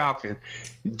get the Falcon,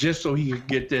 just so he could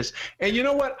get this. And you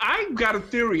know what? I've got a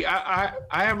theory. I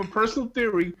have a personal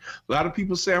theory. A lot of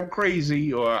people say I'm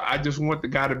crazy, or I just want the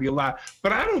guy to be alive.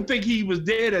 But I don't think he was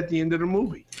dead at the end of the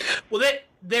movie. Well,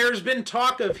 there's been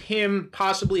talk of him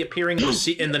possibly appearing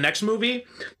in the next movie,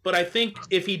 but I think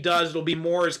if he does, it'll be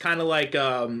more as kind of like,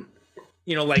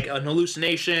 like an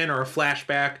hallucination or a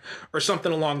flashback or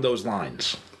something along those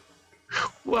lines.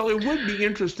 Well, it would be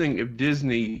interesting if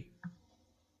Disney,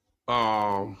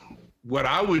 what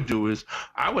I would do is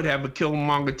I would have a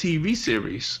Killmonger TV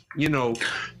series,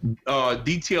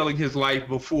 detailing his life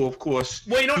before, of course,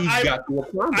 got to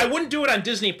Wakanda. I wouldn't do it on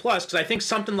Disney Plus because I think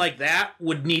something like that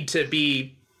would need to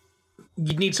be,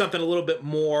 you'd need something a little bit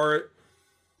more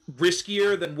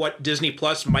riskier than what Disney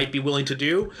Plus might be willing to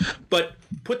do. But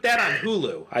put that on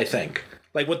Hulu, I think,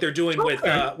 like what they're doing with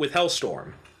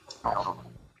Hellstorm.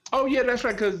 Oh, yeah, that's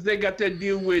right, because they got that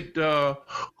deal with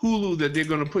Hulu that they're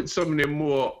going to put some of their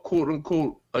more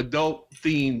quote-unquote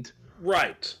adult-themed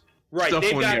right. stuff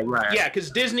They've on got, there, right? Yeah,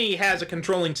 because Disney has a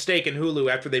controlling stake in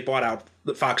Hulu after they bought out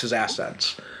Fox's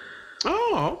assets.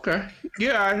 Oh, okay.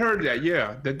 Yeah, I heard that,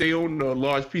 that they own a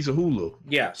large piece of Hulu.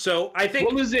 Yeah, so I think...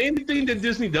 Well, is there anything that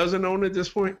Disney doesn't own at this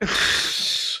point?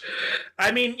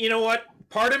 I mean, you know what?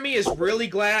 Part of me is really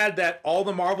glad that all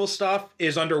the Marvel stuff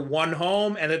is under one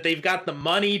home and that they've got the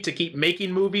money to keep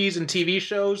making movies and TV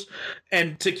shows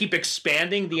and to keep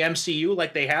expanding the MCU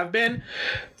like they have been.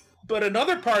 But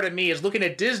another part of me is looking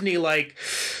at Disney like,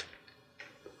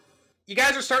 you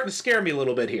guys are starting to scare me a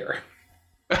little bit here.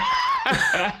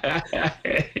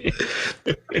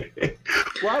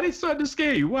 Why are they starting to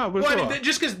scare you? Why?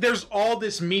 Just because there's all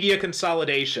this media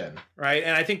consolidation, right?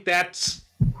 And I think that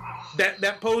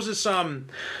poses some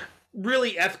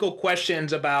really ethical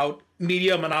questions about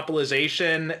media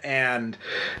monopolization, and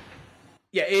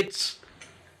there's.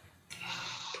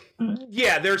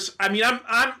 I mean,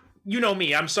 I'm you know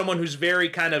me. I'm someone who's very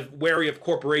kind of wary of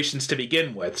corporations to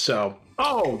begin with. So.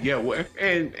 Oh yeah,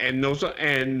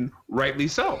 and rightly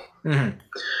so. Mm-hmm.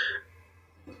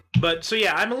 But so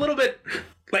yeah, I'm a little bit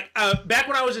like back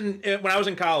when I was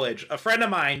in college. A friend of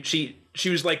mine, she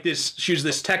was like this. She was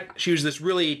this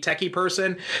really techie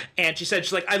person, and she's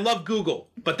like, I love Google,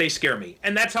 but they scare me,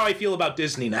 and that's how I feel about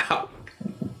Disney now.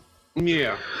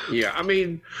 Yeah. I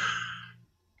mean,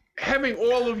 having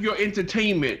all of your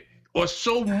entertainment or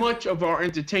so much of our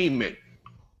entertainment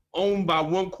owned by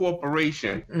one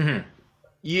corporation. Mm-hmm.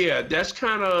 Yeah, that's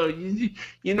kind of, you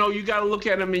got to look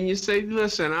at them and you say,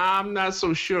 listen, I'm not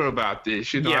so sure about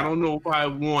this. I don't know if I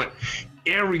want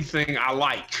everything I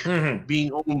like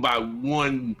being owned by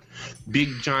one big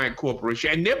giant corporation.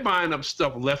 And they're buying up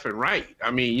stuff left and right. I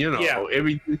mean,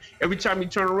 every time you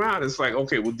turn around, it's like,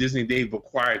 okay, well, Disney, they've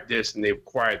acquired this and they've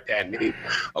acquired that and they've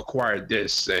acquired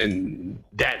this and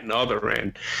that and other.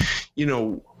 And,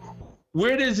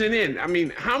 where does it end? I mean,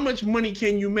 how much money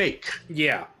can you make?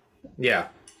 Yeah.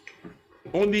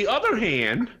 On the other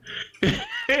hand,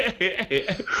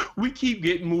 we keep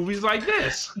getting movies like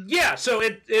this. Yeah, so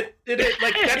it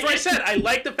like that's what I said. I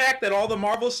like the fact that all the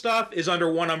Marvel stuff is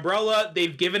under one umbrella.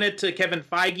 They've given it to Kevin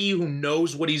Feige, who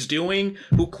knows what he's doing,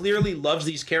 who clearly loves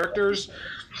these characters.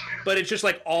 But it's just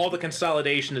like all the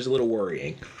consolidation is a little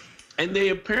worrying. And they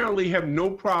apparently have no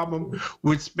problem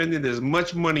with spending as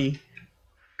much money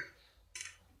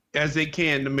as they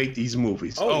can to make these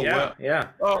movies. Yeah.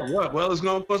 Oh, well, it's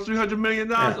going to cost $300 million.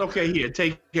 Yeah. Okay, here,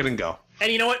 take it and go. And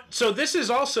you know what? So this is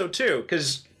also, too,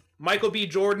 because Michael B.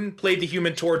 Jordan played the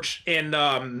Human Torch in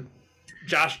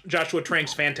Joshua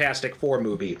Trank's Fantastic Four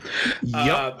movie.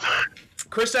 Yep.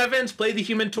 Chris Evans played the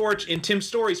Human Torch in Tim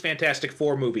Story's Fantastic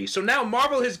Four movie. So now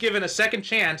Marvel has given a second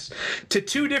chance to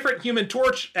two different Human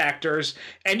Torch actors,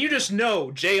 and you just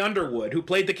know Jay Underwood, who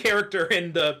played the character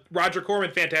in the Roger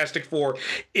Corman Fantastic Four,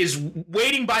 is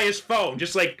waiting by his phone,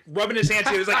 just like rubbing his hands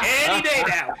together. He's like, any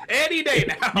day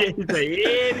now. Yeah, he's like,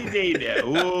 any day now.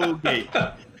 Okay.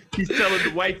 He's telling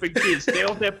the wife and kids, stay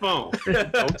off that phone.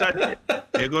 Don't touch it.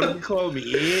 They're going to be calling me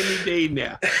any day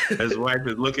now. His wife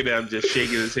is looking at him, just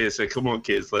shaking his head, saying, come on,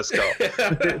 kids, let's go.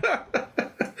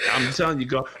 I'm telling you,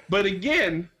 go. But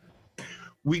again,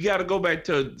 we got to go back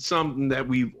to something that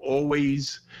we've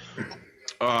always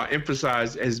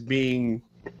emphasized as being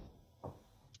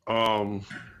the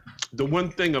one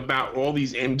thing about all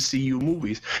these MCU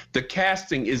movies. The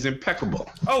casting is impeccable.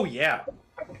 Oh, yeah.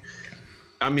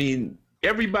 I mean,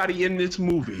 everybody in this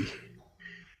movie,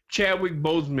 Chadwick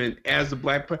Boseman as the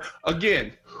Black Panther,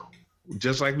 again,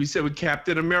 just like we said with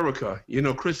Captain America,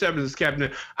 Chris Evans is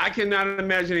Captain. I cannot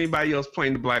imagine anybody else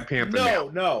playing the Black Panther now.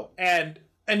 No. And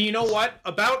you know what?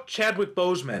 About Chadwick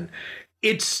Boseman,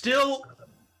 it still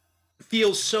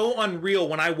feels so unreal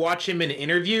when I watch him in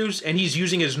interviews and he's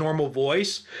using his normal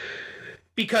voice,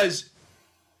 because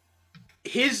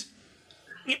his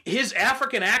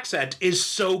African accent is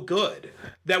so good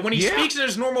that when he speaks in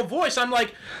his normal voice, I'm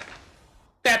like,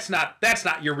 that's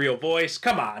not your real voice.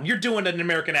 Come on, you're doing an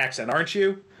American accent, aren't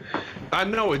you? I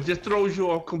know, it just throws you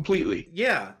off completely.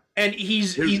 Yeah, and he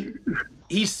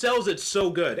sells it so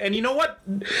good. And you know what?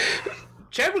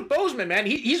 Chadwick Boseman, man,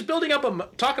 he's building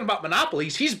up talking about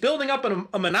monopolies. He's building up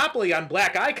a monopoly on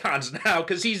black icons now,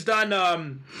 because he's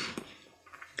done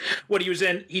what he was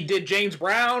in. He did James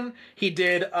Brown. He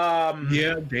did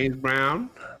James Brown.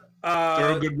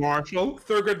 Thurgood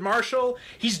Marshall.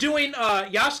 He's doing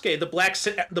Yasuke,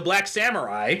 the Black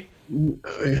Samurai.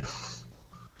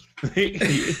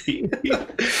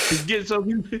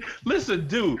 Listen,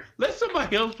 dude, let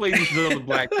somebody else play these other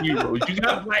black heroes. You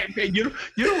got you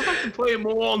don't have to play them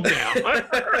all now.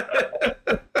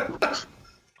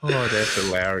 Oh, that's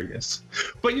hilarious.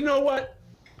 But you know what?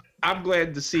 I'm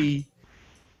glad to see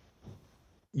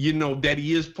that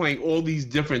he is playing all these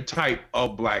different type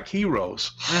of black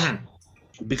heroes,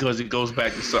 because it goes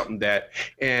back to something that,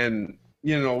 and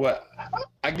you know what,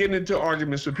 I get into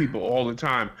arguments with people all the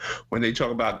time when they talk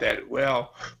about that.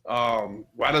 Well,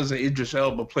 why doesn't Idris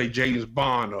Elba play James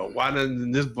Bond, or why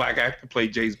doesn't this black actor play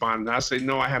James Bond? And I say,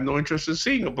 no, I have no interest in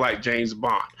seeing a black James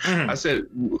Bond. I said,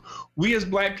 we as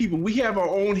black people, we have our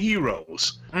own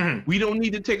heroes. We don't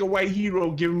need to take a white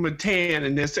hero, give him a tan,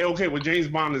 and then say, okay, well, James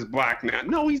Bond is black now.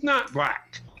 No, he's not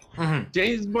black.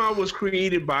 James Bond was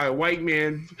created by a white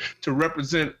man to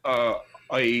represent a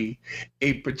a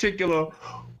particular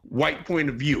white point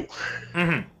of view.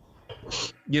 Mm-hmm.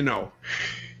 You know,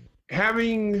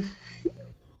 having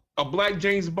a black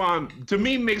James Bond, to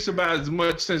me, makes about as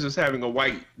much sense as having a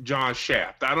white John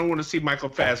Shaft. I don't want to see Michael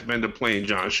Fassbender playing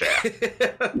John Shaft.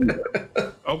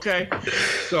 Okay?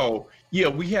 So, yeah,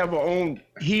 we have our own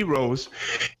heroes,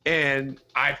 and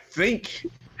I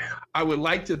would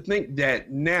like to think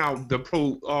that now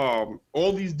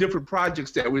all these different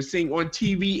projects that we're seeing on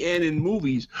TV and in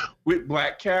movies with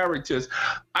black characters,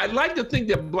 I'd like to think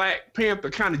that Black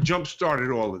Panther kind of jump-started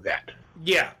all of that.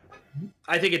 Yeah,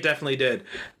 I think it definitely did.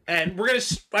 And we're going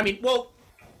to,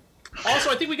 also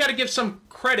I think we got to give some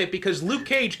credit because Luke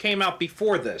Cage came out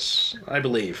before this, I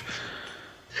believe.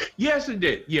 Yes, it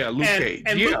did. Yeah, Luke Cage.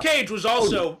 And Luke Cage was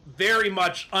also very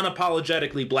much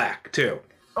unapologetically black, too.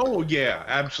 Oh, yeah,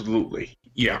 absolutely.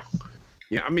 Yeah.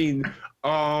 Yeah, I mean,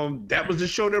 that was the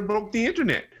show that broke the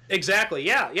internet. Exactly,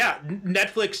 yeah.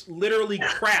 Netflix literally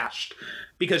crashed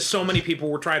because so many people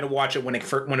were trying to watch it when it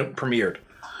premiered.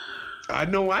 I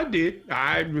know I did.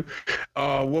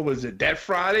 What was it? That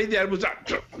Friday, I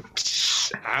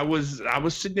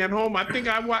was sitting at home. I think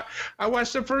I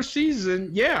watched the first season.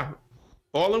 Yeah,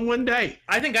 all in one day.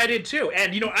 I think I did too.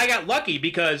 And I got lucky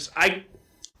because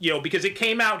because it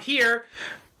came out here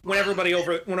when everybody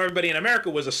in America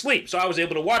was asleep. So I was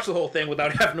able to watch the whole thing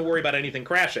without having to worry about anything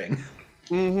crashing.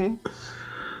 Mm-hmm.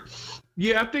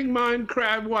 Yeah, I think mine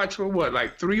I watched for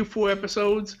like 3 or 4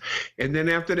 episodes, and then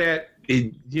after that,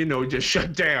 it just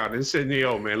shut down and said,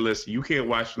 "Yo, man, listen, you can't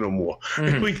watch no more."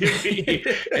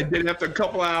 Mm-hmm. And then after a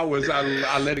couple of hours,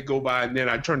 I let it go by, and then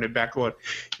I turned it back on,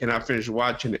 and I finished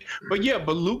watching it. But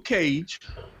Luke Cage,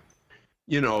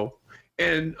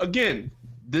 and again,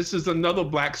 this is another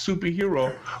black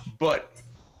superhero, but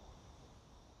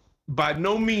by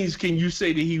no means can you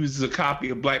say that he was a copy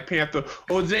of Black Panther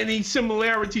or is there any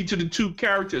similarity to the two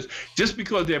characters. Just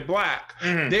because they're black,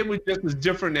 they were just as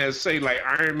different as, say, like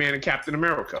Iron Man and Captain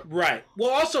America. Right.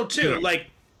 Well, also, too,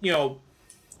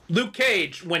 Luke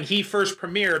Cage, when he first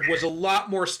premiered, was a lot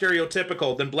more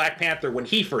stereotypical than Black Panther when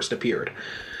he first appeared.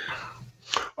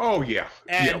 Oh, yeah.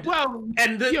 And,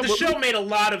 the show made a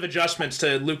lot of adjustments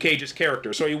to Luke Cage's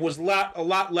character, so he was a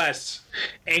lot less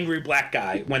angry black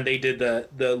guy when they did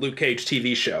the Luke Cage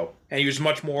TV show. And he was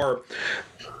much more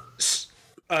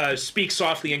speak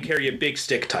softly and carry a big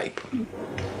stick type.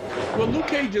 Well, Luke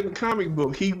Cage in the comic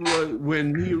book,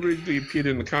 when he originally appeared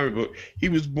in the comic book, he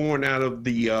was born out of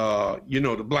the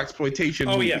the blaxploitation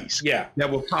movies that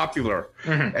were popular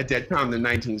at that time in the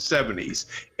 1970s.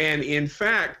 And in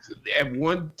fact, at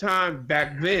one time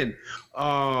back then,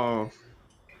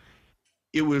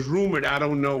 it was rumored, I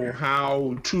don't know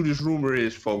how true this rumor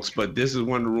is, folks, but this is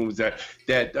one of the rumors that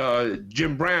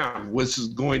Jim Brown was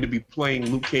going to be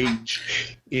playing Luke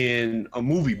Cage in a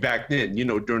movie back then,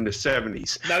 during the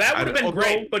 70s. Now, that would have been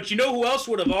great, but who else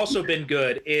would have also been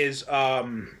good is...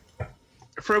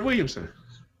 Fred Williamson.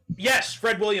 Yes,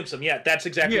 Fred Williamson. Yeah, that's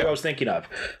exactly what I was thinking of.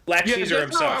 Black Caesar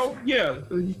himself.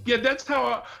 That's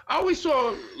how I always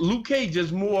saw Luke Cage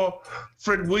as more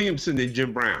Fred Williamson than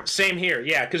Jim Brown. Same here,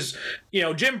 yeah, because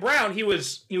Jim Brown, he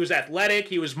was athletic.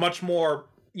 He was much more,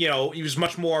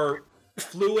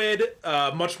 fluid,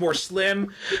 much more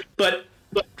slim. But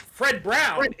Fred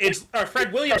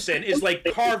Williamson is like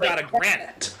carved out of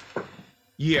granite.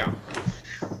 Yeah,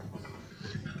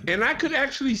 and I could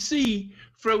actually see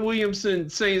Fred Williamson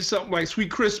saying something like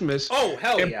 "Sweet Christmas." Oh,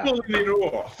 hell and yeah. pulling it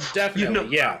off.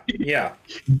 Definitely, yeah.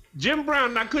 Jim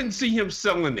Brown, I couldn't see him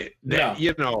selling it.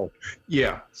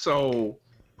 So,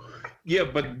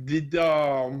 but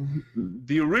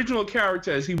the original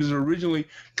character, as he was originally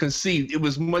conceived, it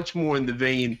was much more in the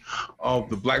vein of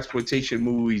the blaxploitation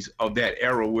movies of that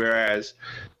era, whereas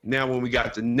now when we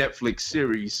got the Netflix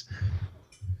series,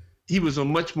 he was a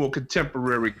much more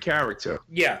contemporary character.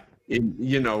 Yeah.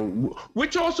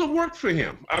 Which also worked for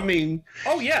him. I mean...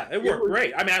 Oh, yeah, it worked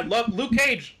great. I mean, I love Luke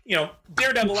Cage.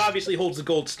 Daredevil obviously holds the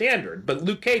gold standard, but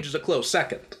Luke Cage is a close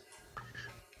second.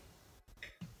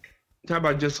 How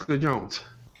about Jessica Jones?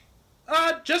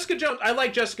 Jessica Jones. I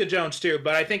like Jessica Jones, too,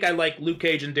 but I think I like Luke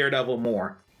Cage and Daredevil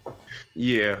more.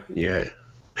 Yeah.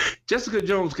 Jessica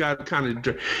Jones is kind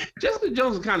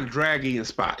of draggy in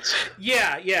spots.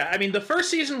 Yeah. I mean, the first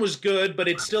season was good, but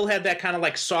it still had that kind of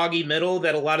like soggy middle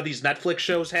that a lot of these Netflix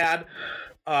shows had.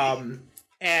 And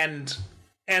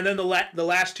then the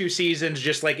last 2 seasons,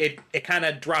 just like it kind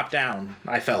of dropped down,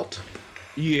 I felt.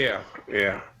 Yeah.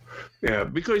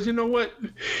 Because you know what?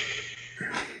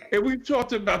 And we've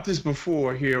talked about this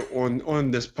before here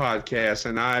on this podcast,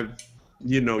 and I've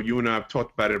You and I have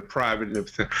talked about it in private and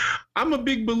everything. I'm a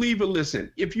big believer.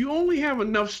 Listen, if you only have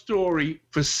enough story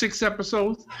for 6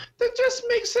 episodes, then just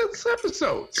make 6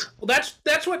 episodes. Well,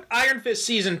 that's what Iron Fist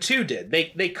season 2 did.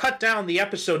 They cut down the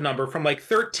episode number from like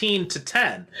 13 to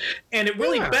 10, and it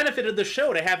really benefited the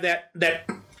show to have that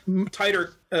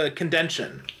tighter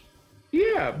condension.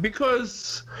 Yeah,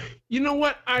 because you know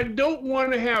what? I don't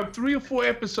want to have 3 or 4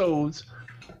 episodes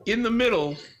in the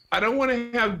middle. I don't want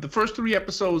to have the first 3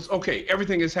 episodes, okay,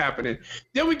 everything is happening.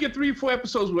 Then we get 3 or 4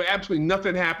 episodes where absolutely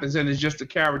nothing happens and it's just the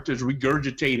characters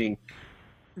regurgitating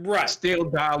stale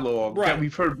dialogue that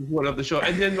we've heard before on the show.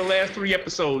 And then the last 3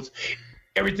 episodes,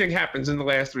 everything happens in the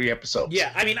last 3 episodes.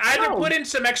 Yeah, I mean, either put in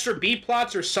some extra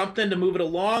B-plots or something to move it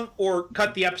along, or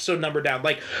cut the episode number down.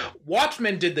 Like,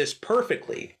 Watchmen did this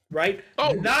perfectly, right?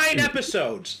 9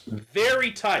 episodes,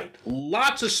 very tight,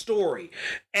 lots of story,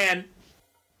 and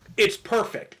it's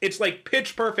perfect. It's like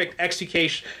pitch perfect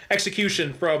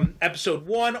execution from episode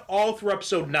 1 all through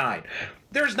episode 9.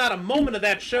 There's not a moment of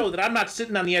that show that I'm not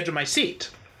sitting on the edge of my seat.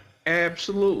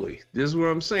 Absolutely. This is what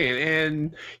I'm saying.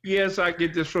 And yes, I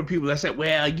get this from people that say,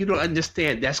 well, you don't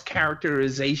understand. That's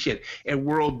characterization and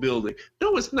world building.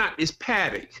 No, it's not. It's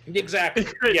padding. Exactly.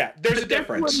 Yeah, there's a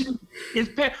difference.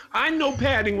 I know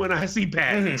padding when I see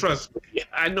padding. Trust me.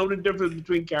 I know the difference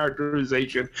between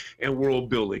characterization and world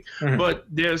building. But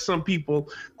there's some people,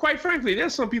 quite frankly,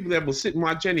 there's some people that will sit and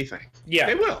watch anything. Yeah.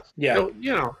 They will. Yeah.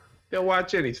 They'll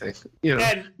watch anything.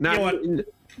 And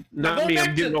Not me,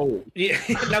 I'm getting old. Yeah,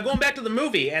 now going back to the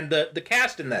movie and the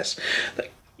cast in this,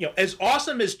 as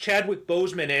awesome as Chadwick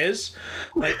Boseman is,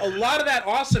 like a lot of that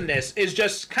awesomeness is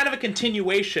just kind of a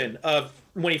continuation of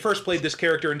when he first played this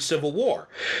character in Civil War.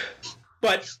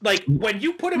 But like when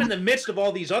you put him in the midst of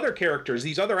all these other characters,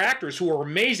 these other actors who are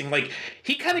amazing, like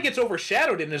he kind of gets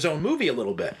overshadowed in his own movie a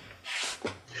little bit.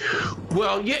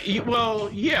 Well,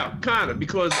 yeah, kind of,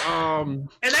 because and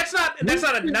that's not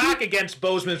a knock against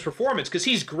Boseman's performance, because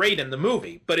he's great in the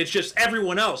movie, but it's just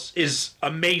everyone else is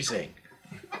amazing.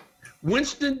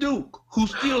 Winston Duke, who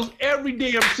steals every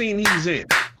damn scene he's in.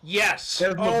 Yes.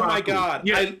 Oh my God.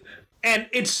 Yeah. And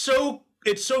it's so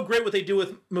great what they do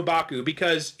with M'Baku,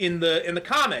 because in the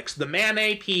comics, the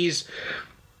Man-Ape, he's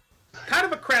kind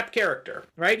of a crap character,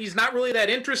 right? He's not really that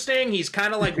interesting. He's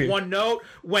kind of like one note.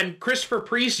 When Christopher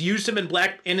Priest used him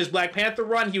in his Black Panther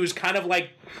run, he was kind of like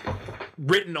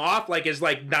written off, like as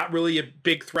like not really a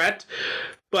big threat.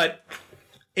 But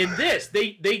in this,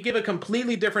 they give a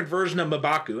completely different version of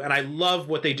M'Baku, and I love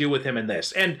what they do with him in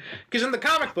this. And because in the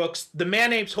comic books, the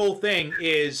Man-Ape's whole thing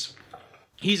is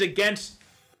he's against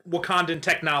Wakandan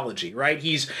technology, right?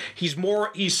 He's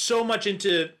so much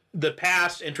into the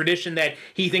past and tradition that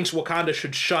he thinks Wakanda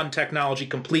should shun technology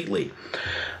completely.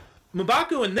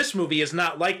 M'Baku in this movie is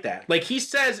not like that. Like he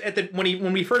says when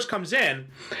he first comes in,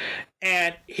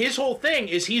 and his whole thing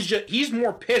is he's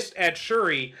more pissed at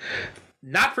Shuri,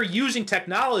 not for using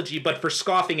technology, but for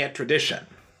scoffing at tradition.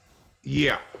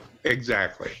 Yeah,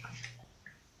 exactly.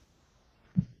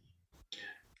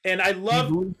 And I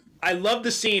love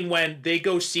the scene when they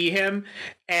go see him,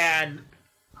 and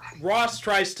Ross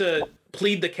tries to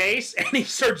plead the case, and he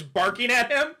starts barking at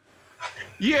him.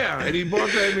 Yeah, and he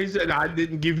barks at him. He said, "I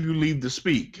didn't give you leave to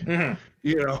speak." And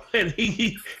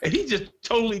he just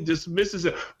totally dismisses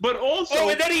it. But also,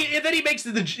 and then he makes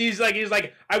he's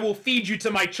like, "I will feed you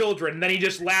to my children." And then he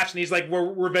just laughs and he's like,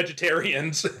 "We're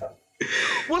vegetarians."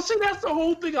 Well, see, that's the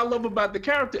whole thing I love about the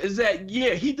character is that,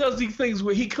 he does these things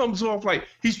where he comes off like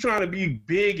he's trying to be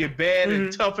big and bad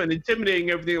and tough and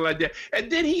intimidating and everything like that.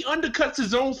 And then he undercuts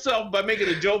his own self by making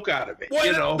a joke out of it.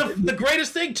 Well, the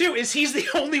greatest thing, too, is he's the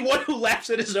only one who laughs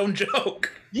at his own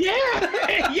joke.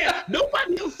 Yeah.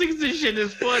 Nobody else thinks this shit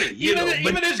is funny. Even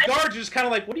his guards is kind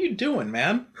of like, what are you doing,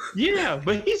 man? Yeah,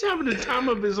 but he's having the time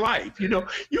of his life. You kind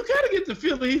of get the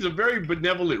feeling he's a very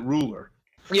benevolent ruler.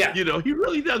 Yeah. He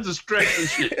really doesn't stretch the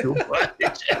shit too much.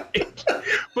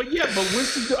 But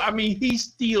Winston, he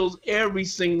steals every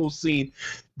single scene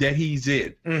that he's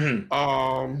in. Who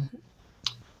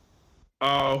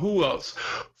else?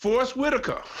 Forrest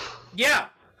Whitaker. Yeah.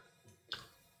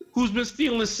 Who's been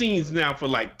stealing scenes now for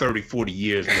like 30, 40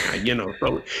 years now,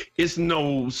 so it's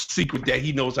no secret that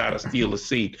he knows how to steal a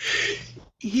scene.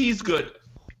 He's good.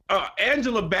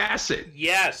 Angela Bassett.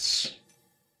 Yes.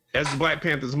 As Black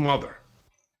Panther's mother.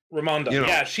 Ramonda.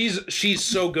 Yeah, she's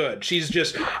so good. She's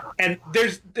just, and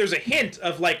there's a hint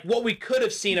of like what we could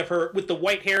have seen of her with the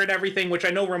white hair and everything, which I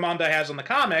know Ramonda has on the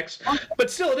comics,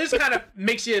 but still it is kind of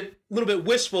makes you a little bit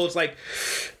wistful. It's like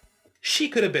she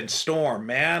could have been Storm,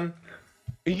 man.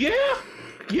 Yeah,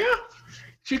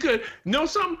 she could. Know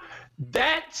something?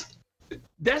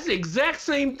 That's the exact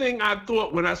same thing I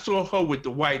thought when I saw her with the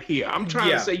white hair. I'm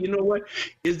trying to say, you know what?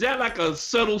 Is that like a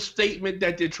subtle statement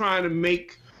that they're trying to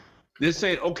make? They're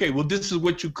saying, okay, well, this is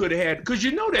what you could have had. Because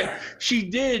you know that she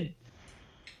did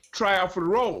try out for the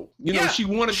role. You know, she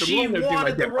wanted the role. She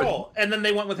wanted the role. And then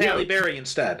they went with Halle Berry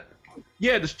instead.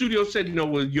 Yeah, the studio said, you know,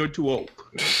 well, you're too old.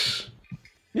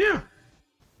 Yeah.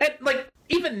 And, like,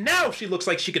 even now she looks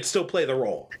like she could still play the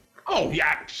role. Oh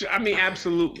yeah, I mean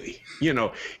absolutely. You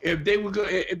know, if they were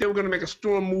going to make a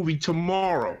Storm movie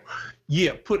tomorrow,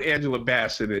 yeah, put Angela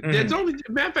Bassett in it. There's only,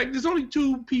 matter of fact, there's only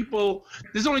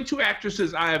two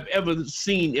actresses I have ever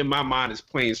seen in my mind as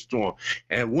playing Storm,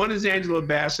 and one is Angela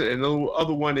Bassett, and the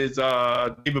other one is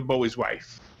David Bowie's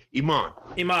wife, Iman.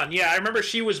 Iman, yeah, I remember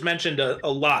she was mentioned a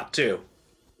lot too.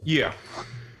 Yeah.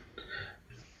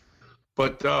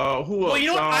 But who else? Well, you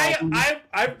know what?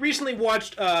 I recently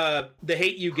watched The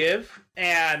Hate U Give,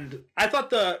 and I thought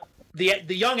the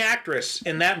young actress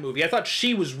in that movie, I thought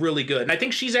she was really good, and I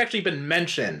think she's actually been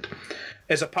mentioned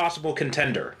as a possible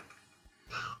contender.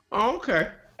 Oh, okay.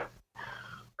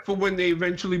 For when they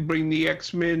eventually bring the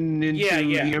X-Men into the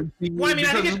MCU. Well, I mean,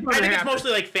 I think it's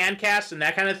mostly like fan cast and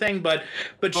that kind of thing, but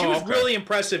she was really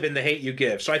impressive in The Hate U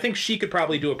Give, so I think she could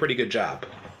probably do a pretty good job.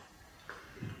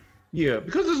 Yeah,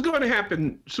 because it's going to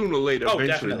happen sooner or later. Oh,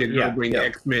 eventually, definitely. they're going to bring the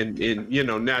X-Men in. You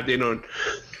know, now they don't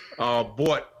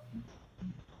bought.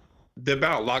 They're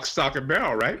about lock, stock, and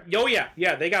barrel, right? Oh yeah,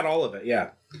 they got all of it.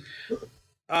 Yeah.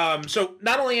 So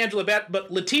not only Angela Bassett,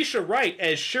 but Letitia Wright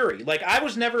as Shuri. Like, I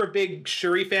was never a big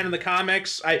Shuri fan in the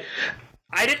comics. I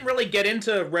didn't really get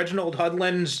into Reginald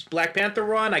Hudlin's Black Panther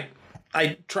run.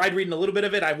 I tried reading a little bit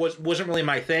of it. I wasn't really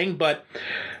my thing,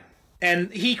 and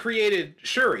he created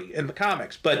Shuri in the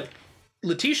comics, but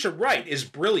Letitia Wright is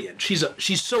brilliant.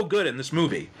 She's so good in this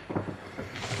movie.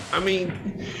 I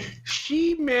mean,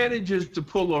 she manages to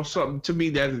pull off something to me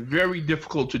that's very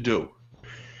difficult to do.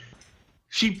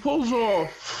 She pulls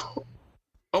off.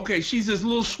 Okay, she's this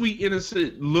little sweet,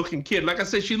 innocent-looking kid. Like I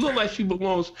said, she looks like she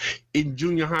belongs in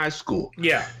junior high school.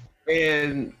 Yeah,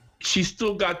 and she's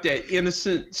still got that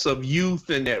innocence of youth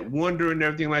and that wonder and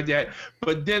everything like that.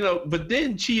 But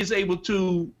then she is able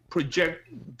to project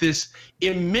this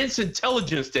immense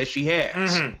intelligence that she has.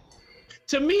 Mm-hmm.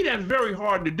 To me, that's very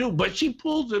hard to do, but she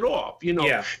pulls it off. You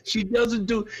know, she doesn't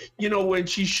do, you know, when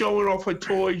she's showing off her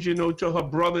toys, you know, to her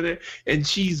brother, and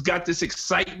she's got this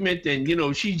excitement, and, you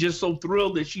know, she's just so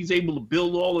thrilled that she's able to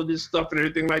build all of this stuff and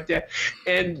everything like that.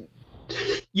 And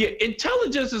yeah,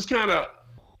 intelligence is kind of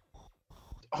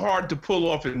hard to pull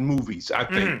off in movies, I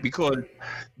think, because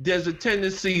there's a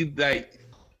tendency that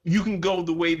you can go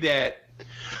the way that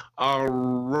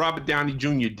Robert Downey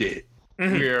Jr. did,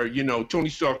 where, you know, Tony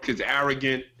Stark is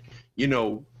arrogant, you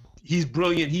know, he's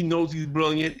brilliant, he knows he's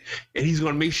brilliant, and he's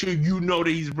going to make sure you know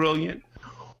that he's brilliant.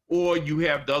 Or you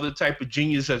have the other type of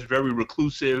genius that's very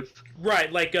reclusive.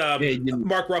 Right, like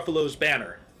Mark Ruffalo's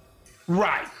Banner.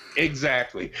 Right,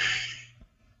 exactly.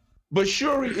 But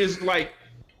Shuri is like,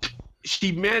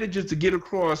 she manages to get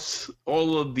across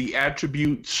all of the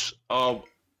attributes of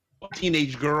a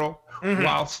teenage girl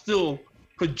while still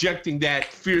projecting that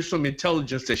fearsome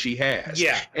intelligence that she has.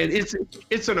 Yeah. And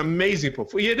it's an amazing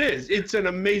performance. It is. It's an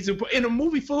amazing, in a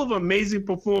movie full of amazing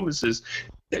performances.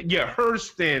 Yeah, hers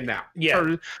stand out.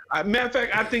 Yeah. Matter of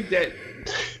fact, I think that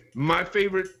my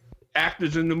favorite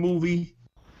actors in the movie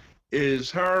is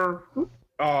her,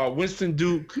 Winston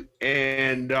Duke,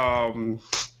 and I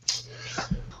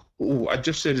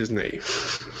just said his name.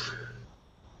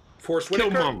 Forrest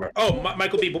Whitaker? Killmonger. Oh,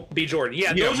 Michael B. Jordan.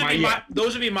 Yeah,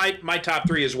 those would be my top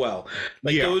three as well.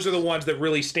 Like, those are the ones that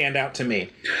really stand out to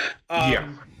me.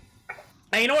 And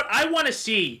you know what? I want to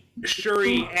see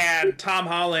Shuri and Tom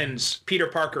Holland's Peter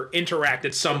Parker interact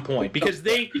at some point, because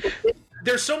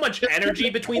there's so much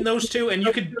energy between those two, and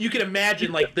you could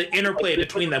imagine, like, the interplay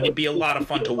between them would be a lot of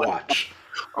fun to watch.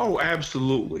 Oh,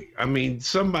 absolutely. I mean,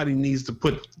 somebody needs to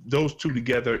put those two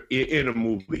together in a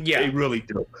movie. Yeah. They really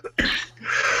do.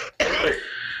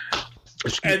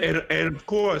 And of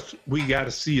course, we got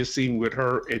to see a scene with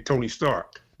her and Tony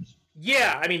Stark.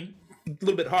 Yeah, I mean, a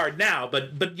little bit hard now,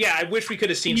 but yeah, I wish we could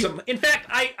have seen something. In fact,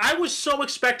 I was so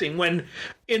expecting when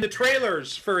in the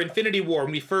trailers for Infinity War,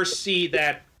 when we first see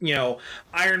that, you know,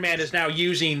 Iron Man is now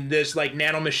using this like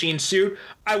nanomachine suit,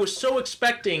 I was so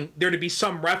expecting there to be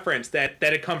some reference that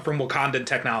had come from Wakandan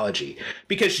technology,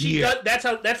 because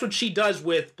that's what she does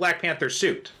with Black Panther's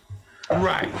suit.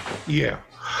 Right. Yeah.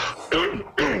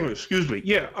 Excuse me.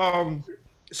 Yeah.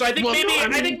 So I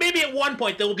think maybe at one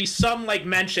point there will be some like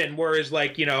mention, whereas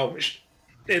like, you know,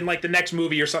 in like the next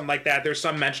movie or something like that, there's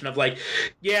some mention of like,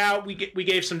 yeah, we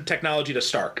gave some technology to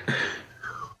Stark.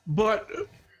 But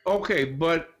okay,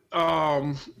 but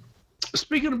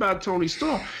speaking about Tony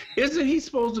Stark, isn't he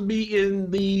supposed to be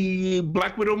in the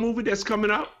Black Widow movie that's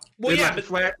coming up? Well, yeah,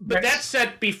 but that's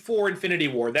set before Infinity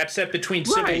War. That's set between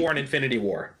Civil War and Infinity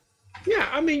War. Yeah,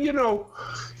 I mean,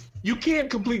 you can't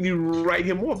completely write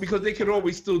him off because they could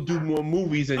always still do more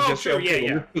movies and just sure,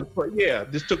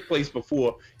 this took place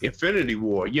before Infinity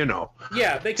War, Yeah,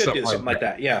 they could do something like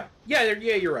that. Yeah,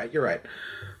 you're right.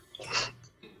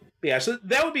 Yeah, so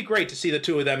that would be great to see the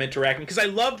two of them interacting because I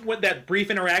loved what that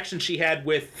brief interaction she had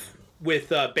with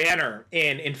Banner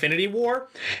in Infinity War,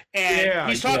 and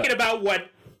he's talking about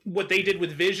what they did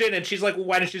with Vision, and she's like, well,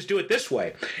 why didn't you just do it this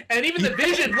way? And even the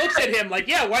Vision looks at him like,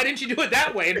 yeah, why didn't you do it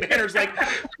that way? And Banner's like,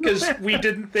 because we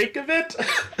didn't think of it.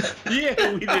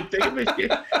 Yeah, we didn't think of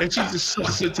it. And she just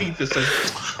sucks her teeth and says,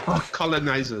 oh,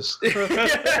 colonizers. She's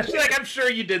like, I'm sure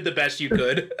you did the best you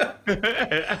could.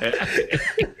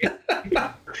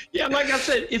 Yeah, like I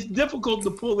said, it's difficult to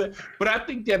pull that, but I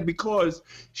think that because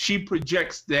she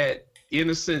projects that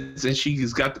innocence and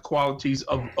she's got the qualities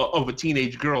of a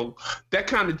teenage girl, that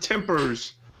kind of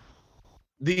tempers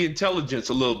the intelligence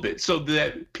a little bit so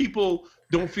that people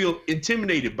don't feel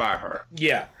intimidated by her.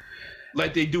 Yeah.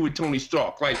 Like they do with Tony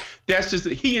Stark. Like that's just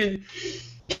and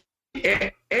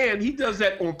he does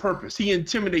that on purpose. He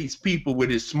intimidates people with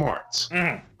his smarts.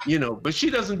 But she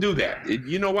doesn't do that.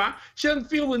 You know why? She doesn't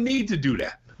feel the need to do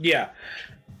that. Yeah.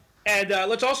 And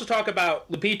let's also talk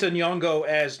about Lupita Nyong'o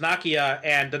as Nakia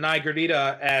and Danai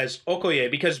Gurira as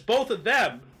Okoye, because both of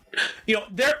them,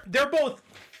 they're both,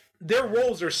 their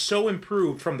roles are so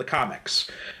improved from the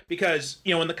comics. Because,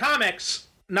 in the comics,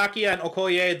 Nakia and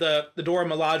Okoye, the Dora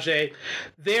Milaje,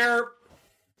 they're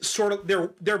sort of,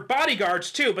 they're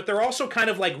bodyguards too, but they're also kind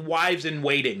of like wives in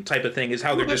waiting type of thing is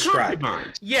how they're described.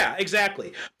 Yeah,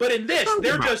 exactly. But in this,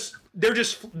 they're just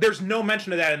there's no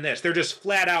mention of that in this. They're just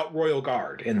flat out royal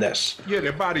guard in this. Yeah,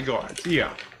 they're bodyguards.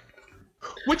 Yeah.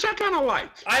 Which I kind of like.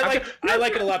 I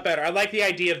like it a lot better. I like the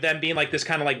idea of them being like this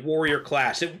kind of like warrior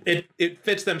class. It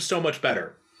fits them so much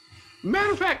better.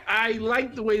 Matter of fact, I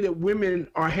like the way that women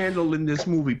are handled in this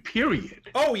movie, period.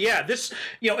 Oh yeah, this,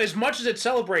 as much as it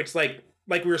celebrates like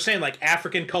we were saying, like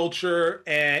African culture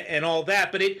and all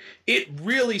that, but it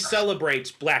really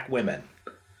celebrates Black women.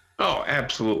 Oh,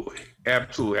 absolutely.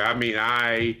 Absolutely. I mean,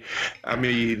 I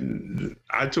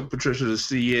took Patricia to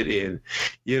see it, and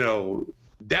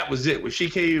that was it. When she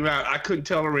came out, I couldn't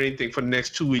tell her anything for the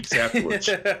next 2 weeks afterwards.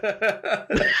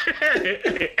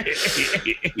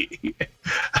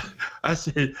 I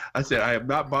said, I am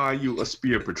not buying you a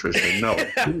spear, Patricia. No,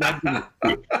 you're not doing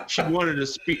it. She wanted a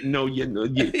spear. No,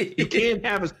 you can't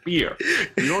have a spear.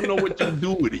 You don't know what you'll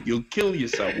do with it. You'll kill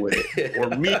yourself with it,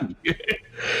 or me.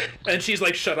 And she's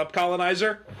like, "Shut up,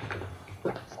 colonizer."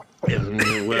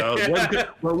 Well,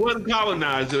 one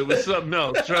colonizer was something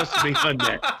else. Trust me on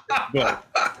that.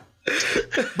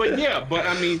 But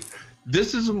I mean,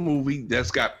 this is a movie that's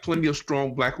got plenty of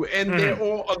strong Black women, and they're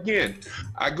all, again,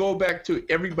 I go back to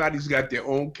everybody's got their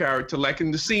own character. Like in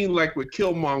the scene, like with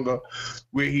Killmonger,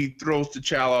 where he throws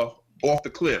T'Challa off the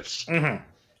cliffs.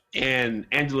 And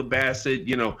Angela Bassett,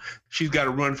 she's got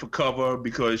to run for cover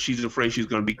because she's afraid she's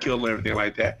going to be killed and everything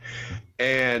like that.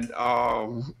 And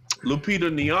Lupita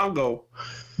Nyong'o,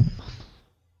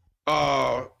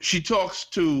 she talks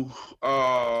to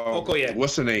Okoye.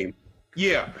 What's her name?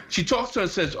 Yeah, she talks to her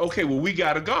and says, okay, well, we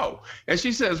got to go. And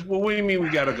she says, well, what do you mean we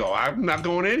got to go? I'm not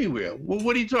going anywhere. Well,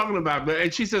 what are you talking about?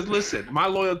 And she says, listen, my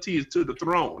loyalty is to the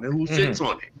throne and who sits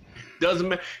on it. Doesn't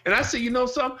matter. And I said,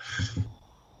 something?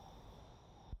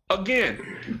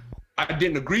 Again, I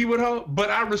didn't agree with her, but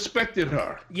I respected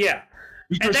her. Yeah.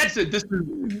 Because she said, this is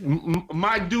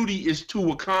my duty is to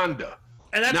Wakanda.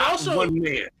 And that's not also one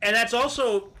man. And that's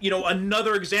also,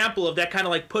 another example of that kind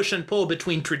of like push and pull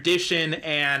between tradition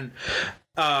and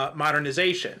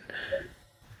modernization.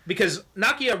 Because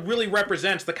Nakia really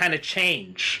represents the kind of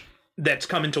change that's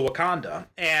come into Wakanda.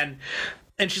 And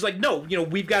she's like, no,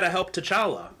 we've got to help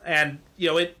T'Challa. And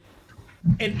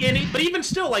but even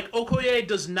still, like, Okoye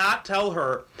does not tell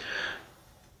her,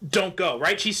 don't go,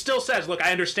 right? She still says, look,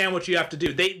 I understand what you have to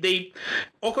do.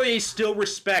 Okoye still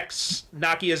respects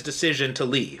Nakia's decision to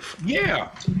leave. Yeah.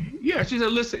 Yeah. She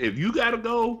said, listen, if you got to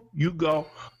go, you go.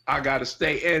 I got to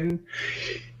stay. And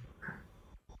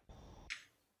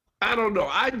I don't know.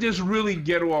 I just really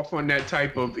get off on that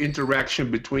type of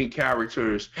interaction between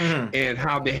characters and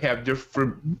how they have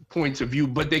different points of view,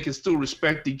 but they can still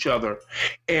respect each other.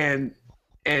 And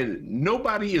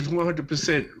nobody is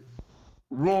 100%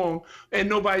 wrong and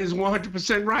nobody is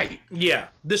 100% right. Yeah.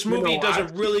 This movie does a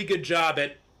really good job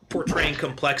at portraying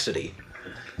complexity.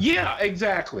 Yeah,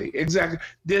 exactly.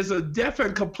 There's a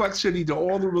definite complexity to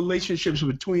all the relationships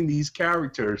between these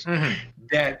characters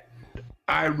that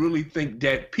I really think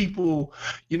that people,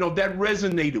 that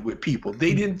resonated with people.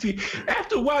 They didn't feel,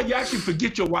 after a while, you actually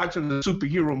forget you're watching a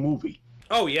superhero movie.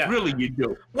 Oh, yeah. Really, you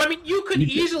do. Well, I mean, you could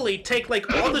easily take, like,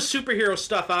 all the superhero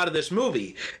stuff out of this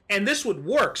movie, and this would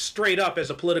work straight up as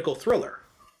a political thriller.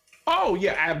 Oh,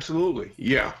 yeah, absolutely.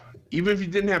 Yeah. Even if you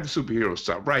didn't have the superhero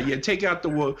stuff, right? Yeah, take out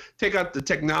the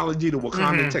technology, the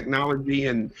Wakanda technology,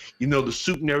 and, the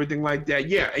suit and everything like that.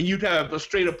 Yeah, and you'd have a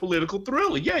straight-up political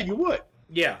thriller. Yeah, you would.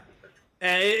 Yeah.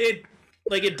 And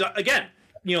again,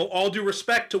 all due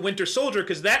respect to Winter Soldier,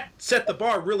 because that set the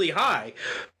bar really high,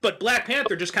 but Black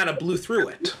Panther just kind of blew through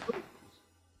it.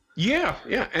 Yeah,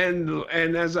 and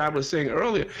as I was saying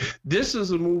earlier, this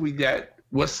is a movie that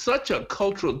was such a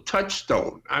cultural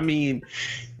touchstone. I mean,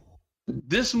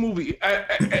 this movie,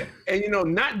 and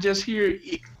not just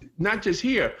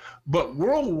here, but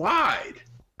worldwide.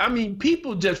 I mean,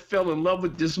 people just fell in love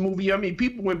with this movie. I mean,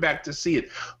 people went back to see it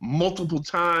multiple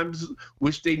times,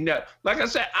 which they never. Like I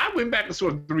said, I went back and saw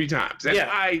it 3 times. And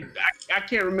I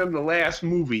can't remember the last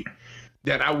movie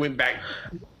that I went back,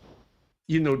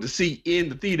 to see in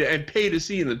the theater and pay to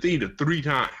see in the theater 3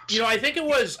 times. I think it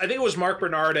was Mark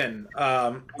Bernardin,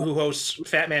 who hosts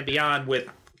Fat Man Beyond with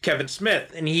Kevin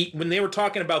Smith, and when they were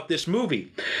talking about this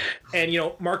movie, and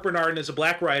Mark Bernardin is a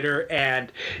black writer,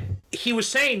 and he was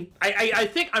saying,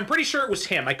 I'm pretty sure it was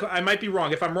him. I might be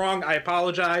wrong. If I'm wrong, I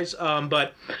apologize.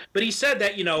 But he said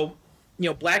that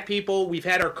black people, we've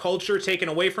had our culture taken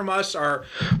away from us, our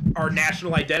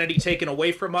national identity taken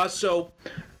away from us. So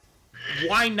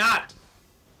why not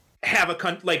have a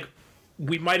country like?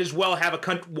 We might as well have a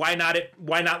country. Why not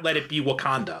let it be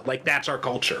Wakanda? Like, that's our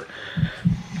culture.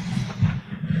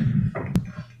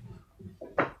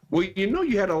 Well,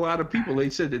 you had a lot of people. They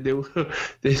said that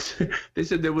they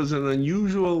said there was an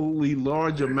unusually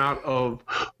large amount of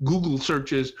Google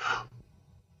searches.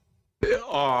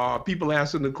 People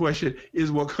asking the question,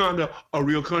 "Is Wakanda a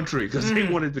real country?" Because they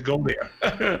wanted to go there.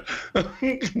 Well,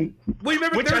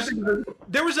 remember,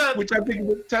 there was a which I think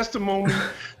is a testimony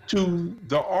to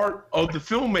the art of the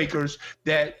filmmakers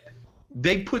that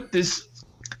they put this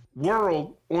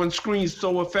world on screen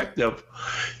so effective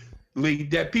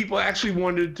that people actually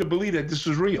wanted to believe that this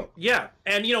was real. Yeah,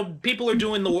 and people are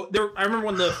doing I remember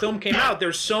when the film came out,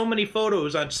 there's so many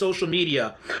photos on social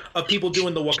media of people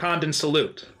doing the Wakandan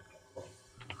salute.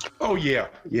 Oh yeah,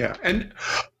 and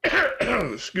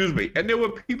excuse me, and there were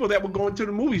people that were going to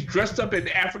the movies dressed up in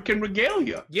African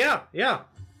regalia. Yeah.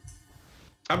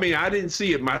 I mean, I didn't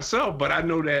see it myself, but I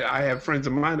know that I have friends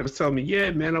of mine that was telling me,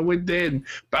 yeah, man, I went there and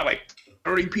about like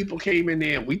 30 people came in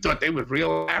there and we thought they were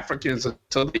real Africans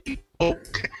until they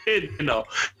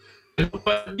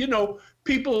But,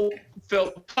 people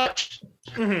felt touched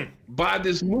by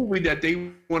this movie that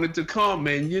they wanted to come,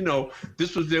 and,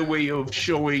 this was their way of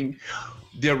showing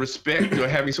their respect or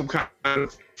having some kind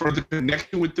of further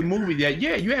connection with the movie. That,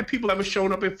 you had people that were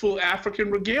showing up in full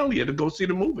African regalia to go see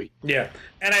the movie. Yeah,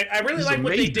 and I really like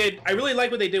what they did. I really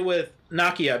like what they did with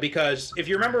Nakia, because if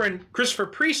you remember in Christopher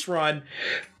Priest's run,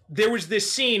 there was this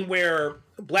scene where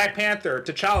Black Panther,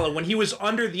 T'Challa, when he was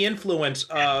under the influence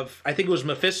of, I think it was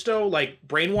Mephisto, like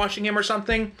brainwashing him or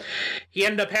something, he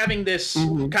ended up having this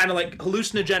kind of like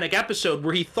hallucinogenic episode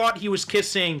where he thought he was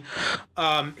kissing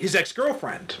his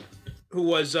ex-girlfriend, who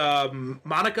was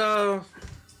Monica...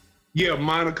 Yeah,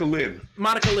 Monica Lynn.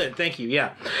 Monica Lynn, thank you,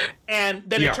 yeah. And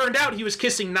then it turned out he was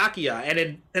kissing Nakia,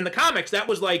 and in the comics, that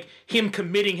was like him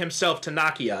committing himself to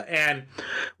Nakia. And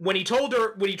when he tried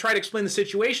to explain the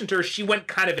situation to her, she went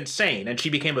kind of insane, and she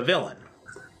became a villain.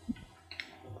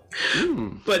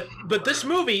 But this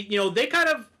movie, they kind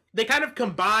of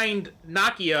combined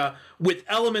Nakia with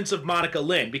elements of Monica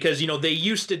Lynn, because, they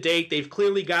used to date, they've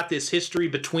clearly got this history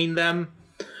between them.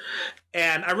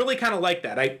 And I really kind of like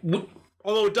that.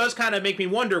 Although it does kind of make me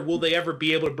wonder, will they ever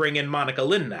be able to bring in Monica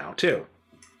Lynn now, too?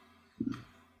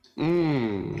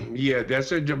 Yeah,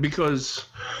 that's it. Because,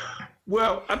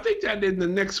 well, I think that in the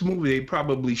next movie, they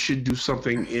probably should do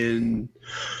something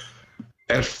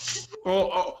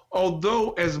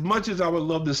although as much as I would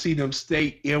love to see them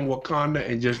stay in Wakanda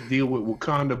and just deal with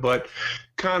Wakanda, but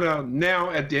kind of now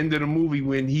at the end of the movie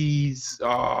when he's...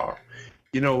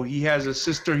 he has a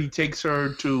sister. He takes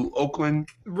her to Oakland,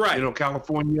 right?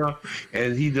 California,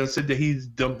 and he just said that he's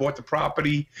done bought the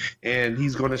property and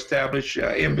he's going to establish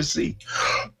an embassy.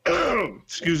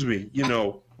 Excuse me,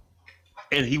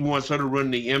 and he wants her to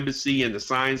run the embassy and the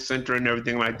science center and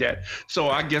everything like that. So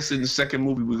I guess in the second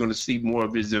movie we're going to see more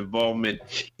of his involvement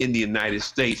in the United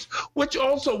States, which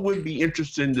also would be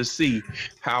interesting to see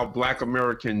how Black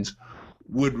Americans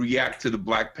would react to the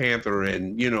Black Panther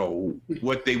and, you know,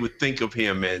 what they would think of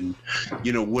him and,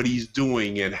 you know, what he's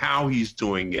doing and how he's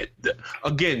doing it.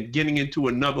 Again, getting into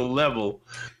another level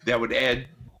that would add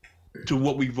to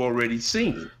what we've already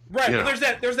seen. Right. You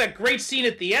know? There's that great scene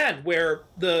at the end where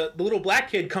the little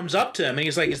black kid comes up to him and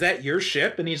he's like, "Is that your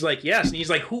ship?" And he's like, "Yes." And he's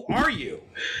like, "Who are you?"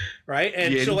 Right.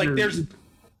 And so like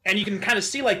and you can kind of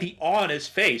see like the awe in his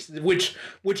face, which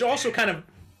also kind of,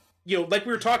 you know, like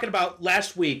we were talking about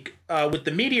last week with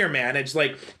the Meteor Man, it's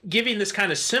like giving this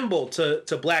kind of symbol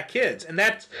to black kids. And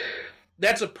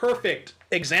that's a perfect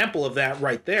example of that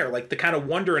right there. Like the kind of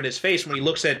wonder in his face when he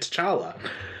looks at T'Challa.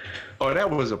 Oh,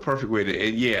 that was a perfect way to,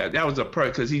 and yeah, that was a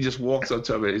perfect, because he just walks up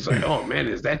to him and he's like, "Oh man,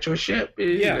 is that your ship?"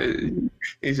 Yeah.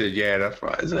 He said, "Yeah, that's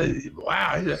right." He's like,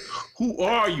 "Wow." He said, "Who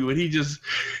are you?" And he just,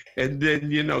 and then,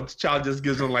 you know, T'Challa just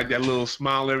gives him like that little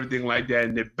smile, everything like that,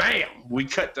 and then bam, we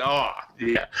cut to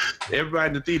yeah. Everybody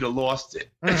in the theater lost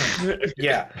it.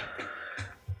 Yeah.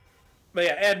 But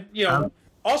yeah, and you know,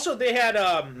 also they had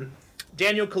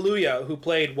Daniel Kaluuya, who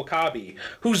played W'Kabi,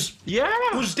 who's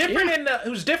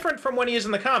different from when he is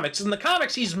in the comics. In the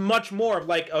comics, he's much more of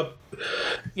like a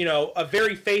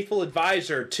very faithful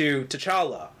advisor to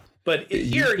T'Challa. But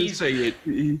here he's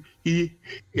he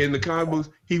in the comic books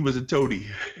he was a toady.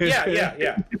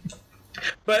 Yeah.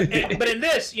 But in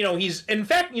this, you know, he's, in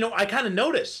fact, you know, I kind of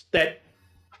noticed that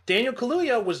Daniel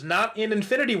Kaluuya was not in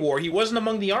Infinity War. He wasn't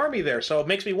among the army there, so it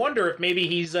makes me wonder if maybe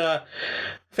he's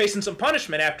facing some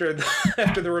punishment after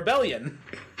the rebellion.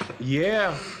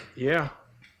 Yeah.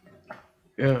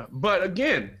 But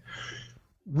again,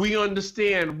 we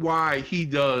understand why he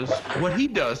does what he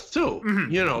does too.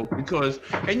 Mm-hmm. You know, because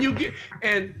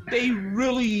and they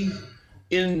really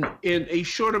in a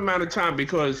short amount of time,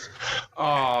 because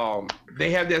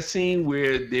they have that scene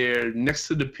where they're next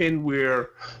to the pen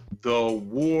where the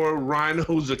war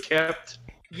rhinos are kept.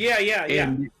 Yeah.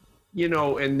 You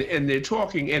know, and they're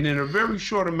talking, and in a very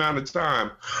short amount of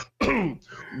time,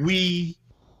 we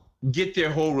get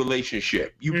their whole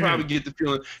relationship. You probably get the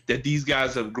feeling that these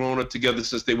guys have grown up together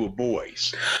since they were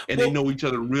boys, and they know each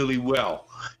other really well,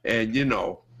 and, you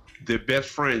know, they're best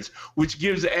friends, which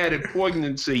gives added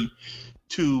poignancy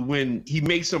to when he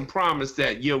makes some promise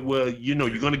that, yeah, well, you know,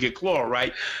 you're going to get Claw,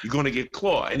 right? You're going to get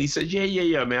Claw. And he says,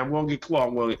 yeah, man, I'm going to get Claw.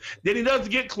 Then he does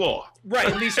get Claw. Right.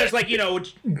 And he says, like, you know,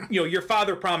 your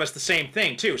father promised the same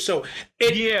thing, too. So,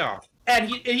 And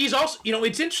he's also, you know,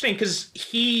 it's interesting because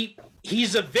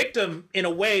he's a victim in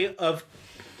a way of,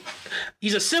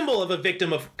 he's a symbol of a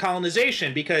victim of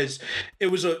colonization, because it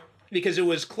was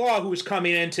Claw who was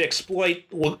coming in to exploit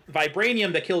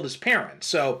vibranium that killed his parents.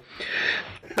 So,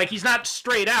 like, he's not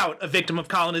straight out a victim of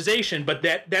colonization, but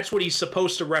that's what he's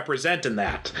supposed to represent in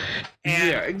that. And,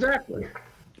 yeah, exactly.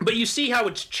 But you see how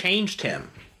it's changed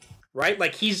him, right?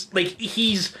 Like he's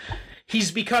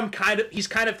become kind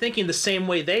of thinking the same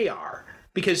way they are,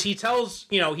 because he tells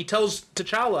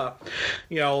T'Challa,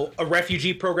 you know, a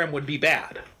refugee program would be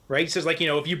bad. Right? He says, like, you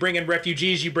know, if you bring in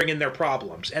refugees, you bring in their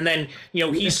problems. And then, you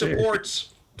know, he supports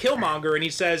Killmonger, and he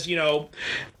says, you know,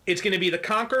 it's going to be the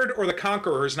conquered or the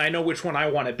conquerors, and I know which one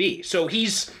I want to be. So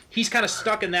he's kind of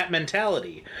stuck in that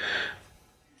mentality.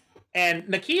 And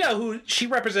Nakia, she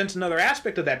represents another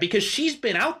aspect of that, because she's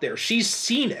been out there. She's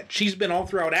seen it. She's been all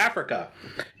throughout Africa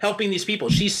helping these people.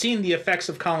 She's seen the effects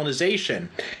of colonization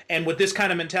and what this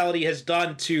kind of mentality has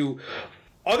done to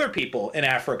other people in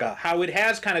Africa, how it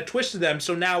has kind of twisted them.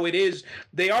 So now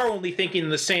they are only thinking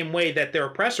the same way that their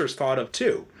oppressors thought of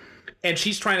too. And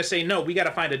she's trying to say, no, we got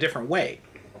to find a different way.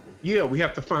 Yeah, we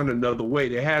have to find another way.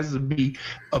 There has to be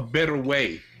a better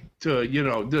way to, you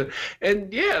know,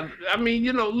 and yeah, I mean,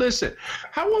 you know, listen,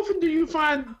 how often do you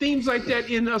find themes like that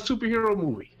in a superhero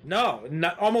movie? No,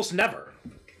 almost never.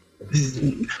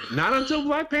 Not until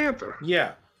Black Panther.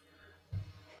 Yeah.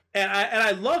 And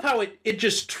I love how it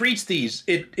just treats these.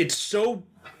 It's so,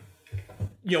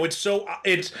 you know, it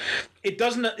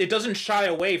doesn't shy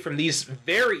away from these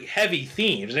very heavy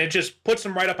themes, and it just puts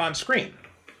them right up on screen.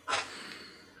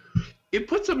 It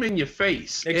puts them in your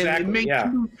face. Exactly.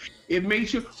 And it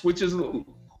makes you, which is,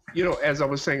 you know, as I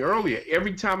was saying earlier,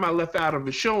 every time I left out of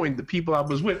a showing, the people I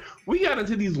was with, we got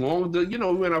into these long, you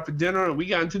know, we went out for dinner and we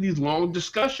got into these long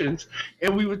discussions,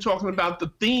 and we were talking about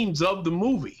the themes of the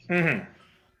movie. Mm-hmm.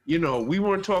 You know, we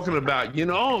weren't talking about, you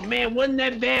know, oh man, wasn't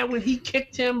that bad when he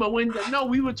kicked him? But no,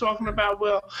 we were talking about,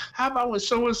 well, how about when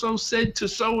so-and-so said to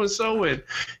so-and-so,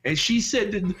 and she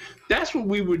said that's what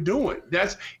we were doing.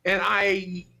 And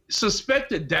I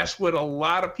suspected that's what a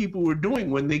lot of people were doing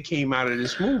when they came out of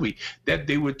this movie, that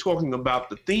they were talking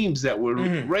about the themes that were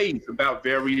raised about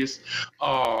various,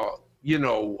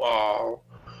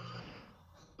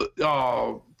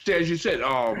 as you said,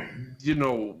 what am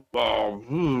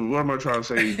I trying to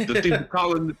say?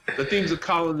 The themes of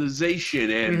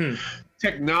colonization and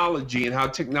technology, and how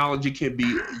technology can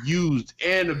be used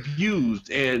and abused,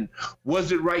 and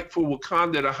was it right for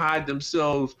Wakanda to hide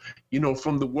themselves,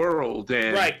 from the world,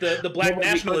 and right, the black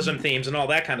nationalism themes and all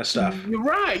that kind of stuff. You're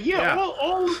right, yeah.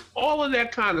 All of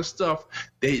that kind of stuff.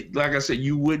 They, like I said,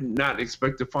 you would not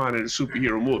expect to find in a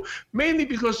superhero movie, mainly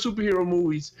because superhero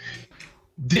movies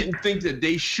didn't think that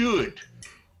they should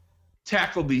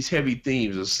tackle these heavy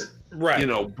themes, right?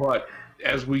 But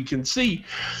as we can see,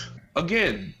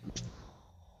 again,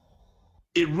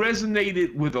 it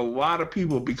resonated with a lot of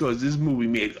people because this movie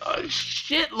made a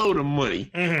shitload of money.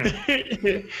 And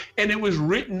it was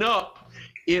written up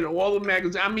in all the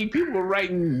magazines. I mean, people were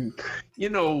writing,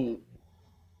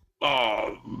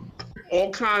 all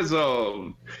kinds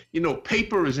of,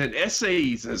 papers and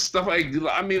essays and stuff like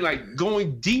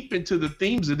going deep into the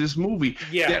themes of this movie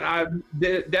that I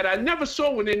never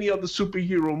saw in any other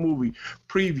superhero movie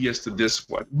previous to this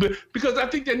one. But because I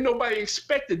think that nobody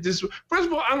expected this. First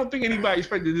of all, I don't think anybody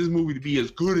expected this movie to be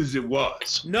as good as it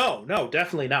was. No,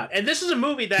 definitely not. And this is a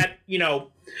movie that,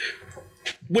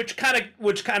 which kind of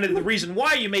the reason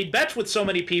why you made bets with so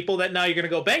many people that now you're going to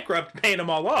go bankrupt paying them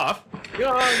all off.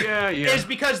 Yeah. Is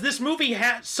because this movie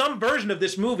some version of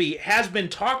this movie has been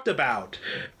talked about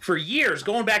for years,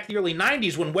 going back to the early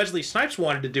 90s when Wesley Snipes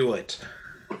wanted to do it.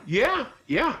 Yeah.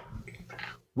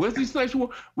 Wesley Snipes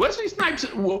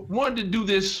wanted to do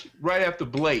this right after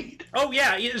Blade. Oh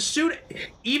yeah,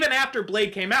 even after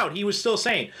Blade came out, he was still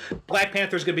saying Black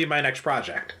Panther's going to be my next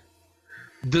project.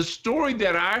 The story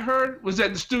that I heard was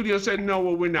that the studio said, no,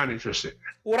 well, we're not interested.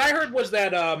 What I heard was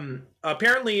that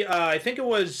apparently, I think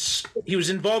he was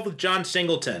involved with John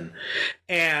Singleton.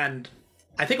 And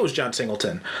I think it was John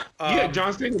Singleton.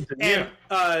 John Singleton,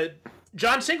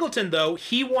 John Singleton, though,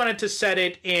 he wanted to set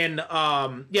it in,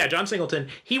 John Singleton,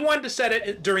 he wanted to set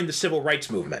it during the Civil Rights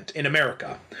Movement in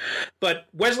America. But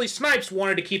Wesley Snipes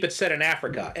wanted to keep it set in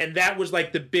Africa. And that was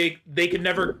like they could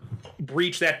never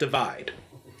breach that divide.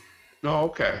 Oh,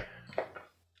 okay.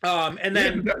 And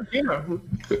then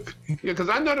because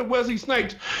I know that Wesley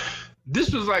Snipes,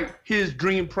 this was like his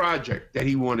dream project that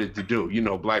he wanted to do.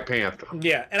 Black Panther.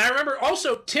 Yeah, and I remember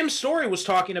also Tim Story was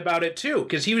talking about it too,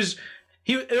 because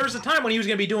there was a time when he was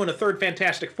going to be doing a third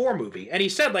Fantastic Four movie, and he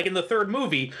said, like, in the third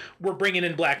movie, we're bringing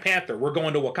in Black Panther, we're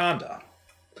going to Wakanda,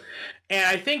 and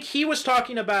I think he was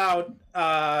talking about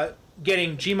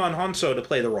getting Djimon Hounsou to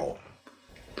play the role.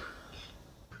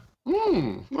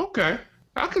 Okay.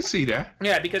 I can see that.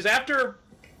 Yeah, because after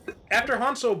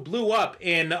Hounsou blew up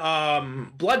in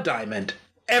Blood Diamond,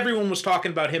 everyone was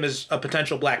talking about him as a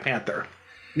potential Black Panther.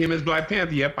 Him as Black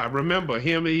Panther, yep, I remember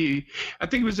him. I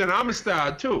think he was in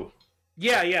Amistad, too.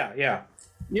 Yeah. Yeah,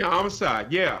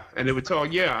 Amistad, yeah. And they were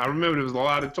told, I remember there was a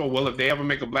lot of talk, well, if they ever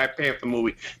make a Black Panther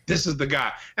movie, this is the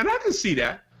guy. And I can see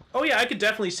that. Oh, yeah, I could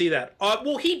definitely see that.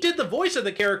 Well, he did the voice of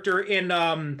the character in,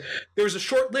 there was a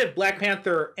short-lived Black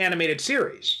Panther animated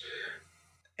series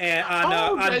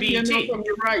on BET.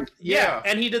 You're right. Yeah,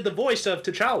 and he did the voice of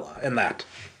T'Challa in that.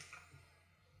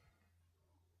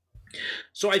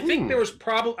 So I think there was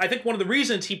I think one of the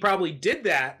reasons he probably did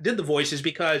the voice is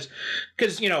because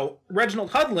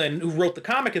Reginald Hudlin, who wrote the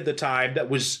comic at the time, that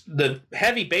was the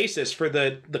heavy basis for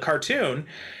the cartoon,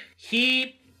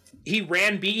 he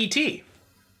ran BET.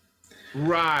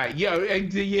 Right,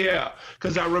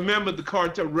 because I remember the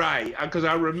cartoon, because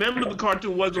I remember the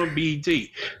cartoon was on BET.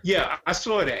 Yeah, I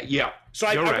saw that, yeah. So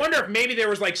I wonder if maybe there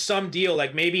was like some deal,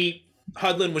 like maybe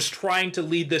Hudlin was trying to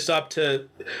lead this up to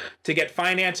get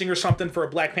financing or something for a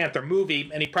Black Panther movie,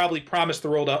 and he probably promised the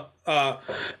role to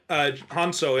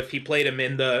Hounsou if he played him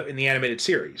in the animated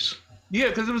series. Yeah,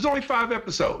 because it was only 5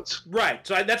 episodes. Right.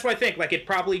 So that's what I think. Like, it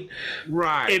probably...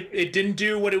 Right. It didn't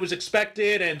do what it was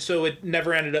expected, and so it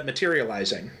never ended up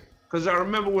materializing. Because I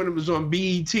remember when it was on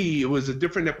BET, it was a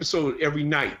different episode every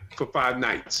night for 5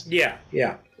 nights. Yeah.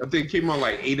 I think it came on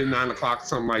like 8 or 9 o'clock,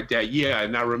 something like that. Yeah,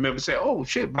 and I remember saying, oh,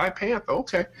 shit, Black Panther,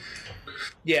 okay.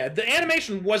 Yeah, the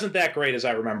animation wasn't that great, as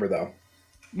I remember, though.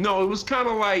 No, it was kind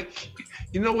of like...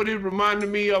 You know what it reminded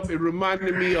me of? It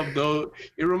reminded me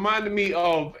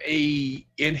of a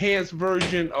enhanced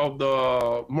version of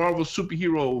the Marvel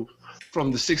superhero from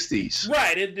the 60s.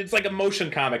 Right, it's like a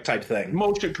motion comic type thing.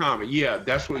 Motion comic,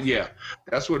 that's what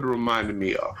it reminded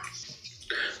me of.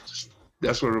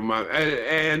 That's what it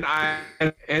reminded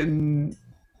and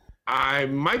I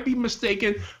might be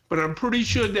mistaken, but I'm pretty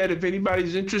sure that if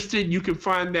anybody's interested, you can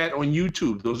find that on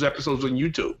YouTube, those episodes on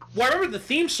YouTube. Well, I remember the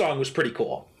theme song was pretty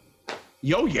cool.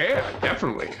 Yo, yeah,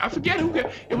 definitely. I forget who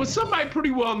it was. Somebody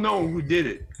pretty well known who did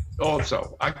it.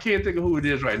 Also, I can't think of who it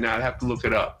is right now. I'd have to look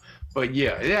it up. But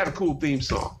yeah, it had a cool theme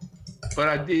song. But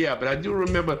I do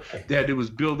remember that it was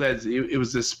billed as it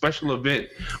was a special event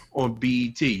on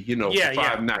BET. You know,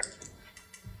 5 nights.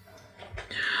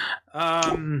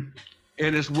 And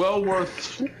it's well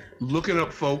worth looking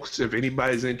up, folks, if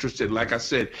anybody's interested. Like I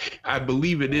said, I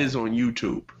believe it is on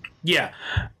YouTube. Yeah,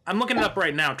 I'm looking it up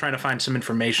right now, trying to find some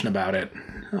information about it.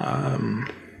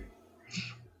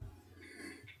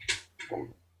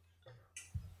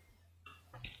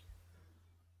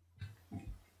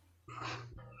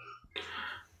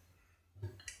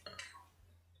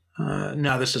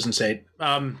 No, this doesn't say it.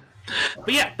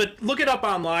 But look it up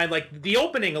online. Like, the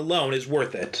opening alone is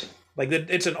worth it. Like,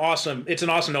 it's an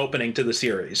awesome opening to the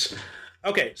series.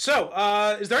 Okay, so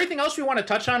is there anything else we want to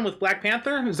touch on with Black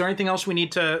Panther? Is there anything else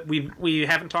we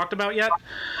haven't talked about yet?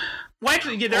 Well,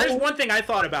 actually, yeah, there is one thing I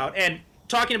thought about, and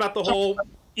talking about the whole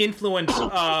influence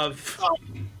of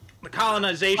the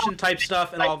colonization type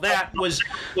stuff and all that was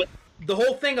the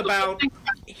whole thing about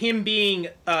him being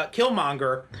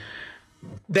Killmonger.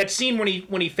 That scene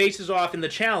when he faces off in the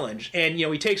challenge, and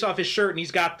he takes off his shirt and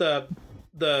he's got the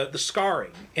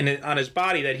scarring on his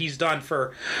body that he's done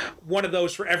for one of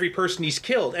those for every person he's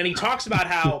killed, and he talks about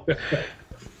how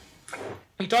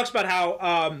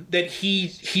that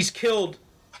he's killed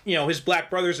his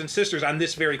black brothers and sisters on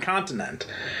this very continent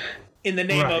in the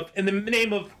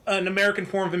name of an American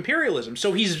form of imperialism.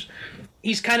 So he's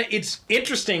kind of, it's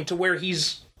interesting to where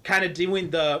he's kind of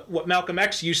doing what Malcolm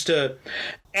X used to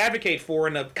advocate for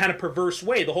in a kind of perverse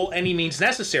way, the whole any means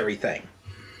necessary thing.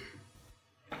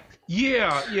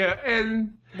 Yeah,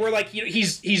 and where like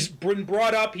he's been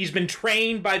brought up, he's been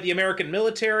trained by the American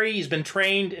military, he's been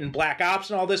trained in black ops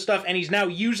and all this stuff, and he's now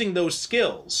using those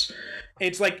skills.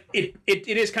 It's like it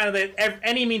is kind of that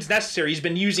any means necessary. He's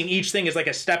been using each thing as like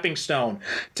a stepping stone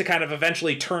to kind of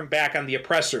eventually turn back on the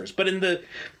oppressors. But in the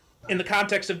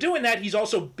context of doing that, he's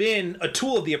also been a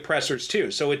tool of the oppressors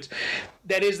too. So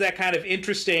that is that kind of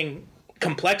interesting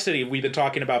complexity we've been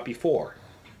talking about before.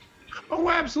 Oh,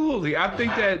 absolutely. I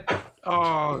think that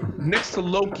next to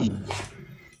Loki,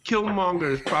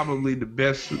 Killmonger is probably the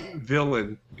best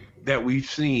villain that we've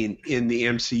seen in the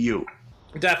MCU.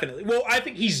 Definitely. Well, I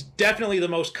think he's definitely the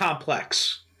most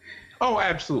complex. Oh,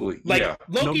 absolutely. Like, yeah.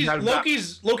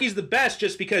 Loki's the best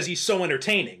just because he's so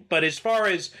entertaining. But as far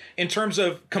as in terms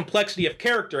of complexity of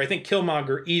character, I think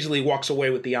Killmonger easily walks away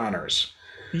with the honors.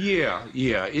 Yeah.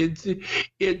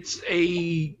 It's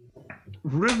a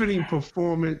riveting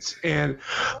performance, and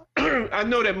I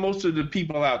know that most of the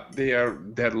people out there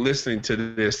that are listening to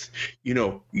this,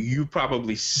 you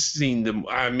probably seen them.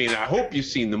 I mean, I hope you've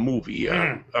seen the movie.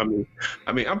 I mean,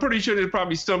 I'm pretty sure there's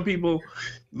probably some people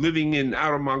living in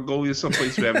outer Mongolia,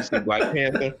 someplace who haven't seen Black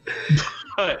Panther.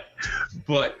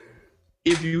 But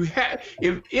if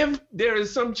there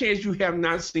is some chance you have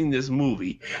not seen this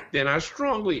movie, then I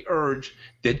strongly urge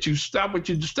that you stop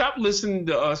listening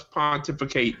to us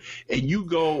pontificate, and you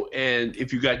go, and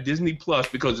if you got Disney Plus,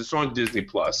 because it's on Disney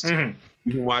Plus, you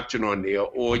can watch it on there,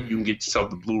 or you can get yourself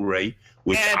the Blu-ray.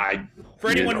 For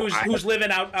anyone who's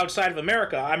living outside of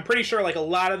America, I'm pretty sure like a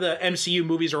lot of the MCU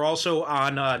movies are also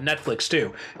on Netflix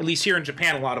too. At least here in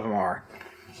Japan, a lot of them are.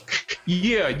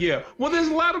 Yeah. Well, there's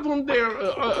a lot of them there.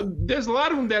 There's a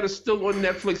lot of them that are still on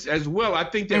Netflix as well. I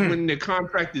think that when the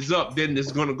contract is up, then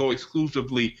it's going to go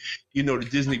exclusively, to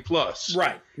Disney Plus.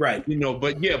 Right.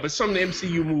 But some of the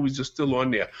MCU movies are still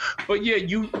on there. But yeah,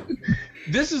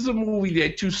 this is a movie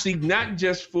that you see not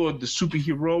just for the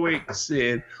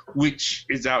superheroics, which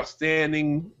is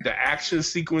outstanding, the action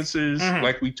sequences,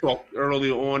 like we talked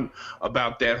earlier on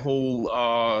about that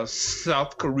whole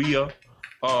South Korea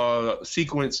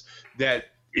sequence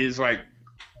that is like,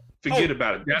 forget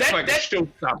about it. That's like a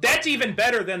showstopper. That's even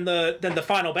better than the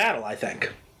final battle, I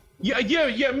think.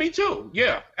 Yeah, me too.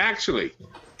 Yeah, actually,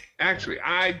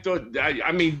 I thought.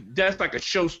 I mean, that's like a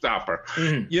showstopper,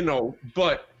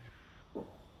 But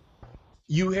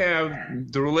you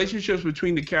have the relationships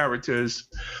between the characters,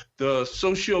 the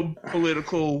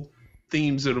socio-political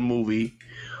themes of the movie.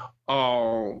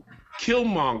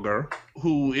 Killmonger,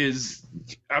 who is,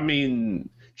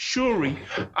 Shuri.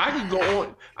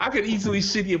 I could easily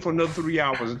sit here for another 3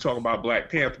 hours and talk about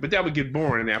Black Panther, but that would get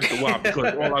boring after a while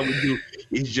because all I would do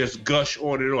is just gush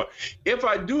on and on. If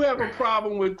I do have a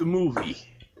problem with the movie,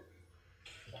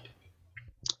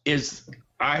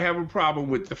 I have a problem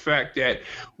with the fact that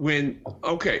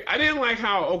I didn't like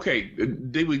how,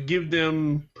 they would give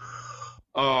them,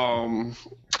 what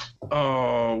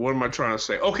am I trying to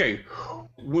say? Okay,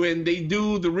 when they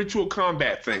do the ritual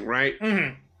combat thing, right?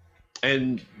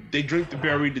 And they drink the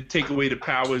berry to take away the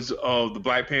powers of the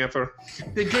Black Panther.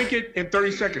 They drink it in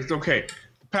 30 seconds. Okay,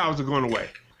 the powers are going away.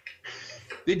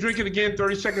 They drink it again,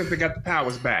 30 seconds, they got the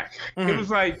powers back. It was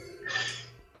like,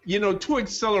 too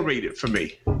accelerated for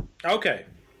me. Okay.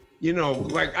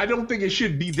 Like, I don't think it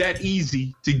should be that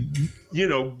easy to,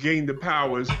 gain the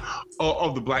powers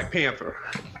of the Black Panther.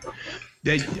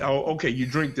 Okay, you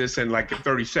drink this and like in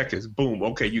 30 seconds, boom,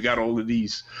 okay, you got all of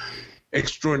these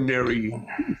extraordinary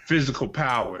physical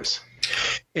powers.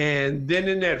 And then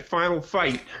in that final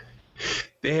fight,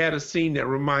 they had a scene that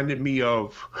reminded me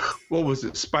of, what was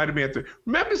it, Spider-Man 3.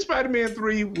 Remember Spider-Man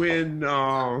 3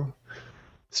 when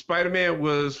Spider-Man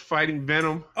was fighting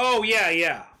Venom? Oh,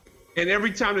 yeah. And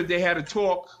every time that they had to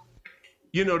talk,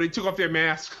 they took off their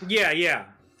mask. Yeah.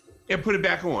 And put it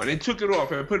back on, and took it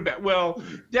off and put it back. Well,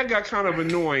 that got kind of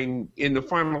annoying in the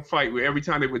final fight where every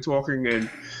time they were talking and,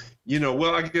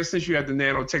 I guess since you have the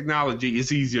nanotechnology,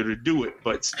 it's easier to do it,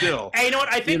 but still. Hey, you know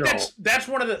what? I think that's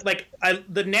one of the,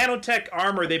 the nanotech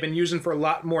armor they've been using for a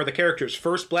lot more of the characters.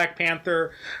 First Black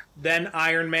Panther, then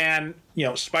Iron Man,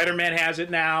 Spider-Man has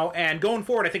it now, and going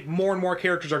forward, I think more and more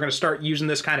characters are going to start using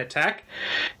this kind of tech,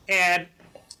 and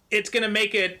it's going to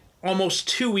make it almost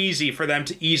too easy for them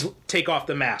to easily take off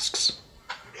the masks.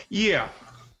 Yeah.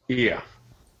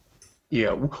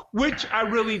 Which I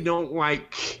really don't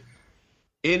like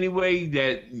anyway,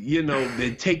 that,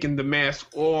 they're taking the mask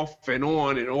off and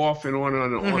on and off and on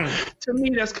and on. To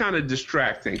me, that's kind of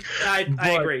distracting. I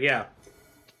agree, yeah.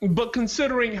 But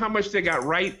considering how much they got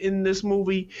right in this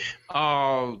movie,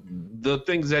 the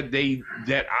things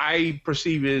that I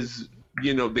perceive as,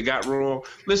 they got wrong.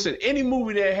 Listen, any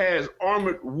movie that has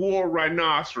armored war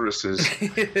rhinoceroses, I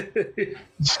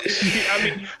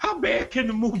mean, how bad can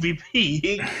the movie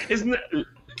be? It's not.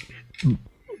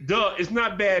 It's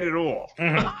not bad at all.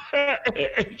 Well,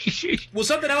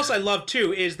 something else I love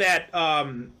too is that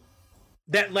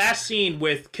that last scene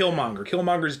with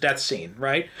Killmonger's death scene,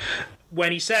 right?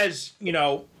 When he says, he's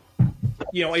like,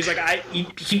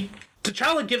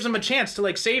 T'Challa gives him a chance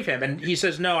to save him, and he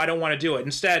says, "No, I don't want to do it.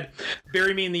 Instead,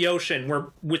 bury me in the ocean, where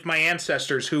with my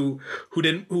ancestors who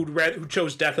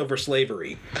chose death over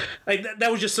slavery."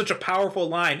 That was just such a powerful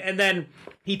line. And then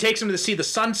he takes him to see the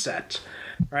sunset,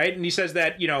 right? And he says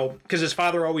that because his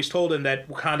father always told him that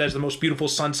Wakanda has the most beautiful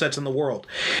sunsets in the world.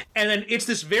 And then it's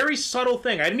this very subtle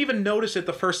thing. I didn't even notice it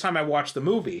the first time I watched the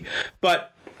movie,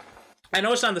 but I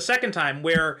noticed on the second time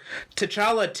where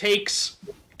T'Challa takes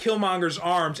Killmonger's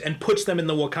arms and puts them in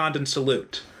the Wakandan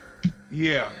salute.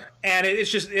 Yeah. And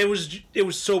it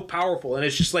was so powerful, and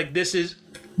it's just like, this is,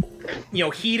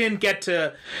 he didn't get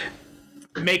to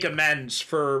make amends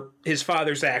for his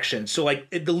father's actions, so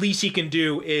the least he can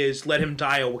do is let him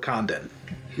die a Wakandan.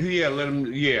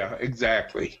 Yeah,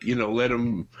 exactly. Let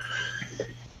him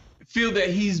feel that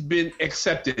he's been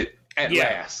accepted at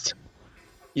last.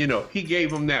 He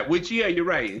gave him that, which, you're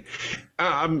right.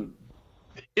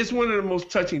 It's one of the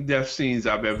most touching death scenes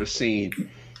I've ever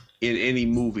seen in any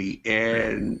movie.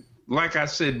 And like I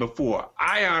said before,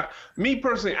 me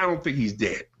personally, I don't think he's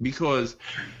dead, because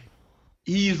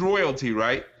he's royalty,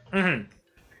 right? Mm-hmm.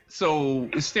 So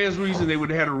it stands to reason they would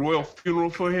have had a royal funeral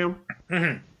for him.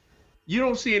 Mm-hmm. You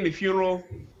don't see any funeral.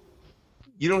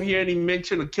 You don't hear any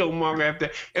mention of Killmonger after.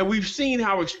 And we've seen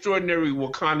how extraordinary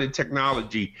Wakandan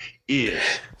technology is.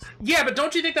 Yeah, but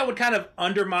don't you think that would kind of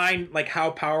undermine how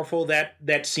powerful that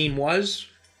scene was?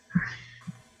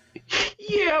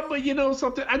 Yeah, but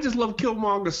something, I just love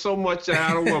Killmonger so much that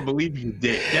I don't want to believe he's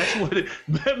dead. That's what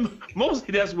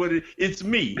mostly that's what it's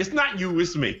me. It's not you,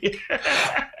 it's me.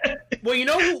 Well, you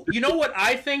know what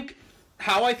I think,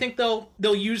 how I think they'll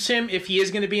use him if he is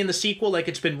going to be in the sequel, like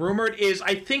it's been rumored, is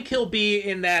I think he'll be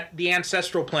in the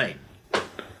ancestral plane.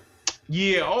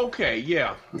 Yeah, okay,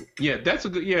 yeah. That's a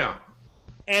good, yeah.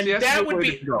 And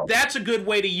that's a good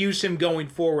way to use him going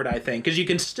forward, I think, because you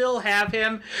can still have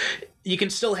him be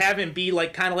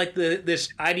kind of this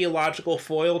ideological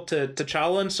foil to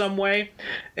T'Challa in some way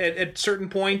at certain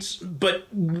points, but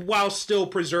while still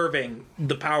preserving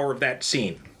the power of that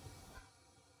scene.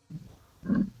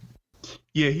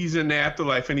 Yeah, he's in the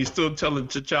afterlife, and he's still telling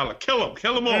T'Challa,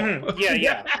 kill him all. Mm-hmm.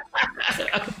 Yeah.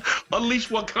 Unleash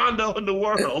Wakanda on the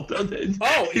world.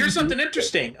 Oh, here's something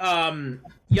interesting.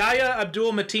 Yahya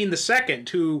Abdul-Mateen II,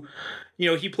 who,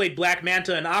 he played Black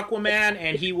Manta in Aquaman,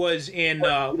 and he was in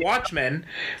Watchmen,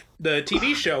 the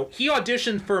TV show. He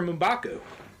auditioned for M'Baku.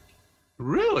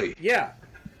 Really? Yeah.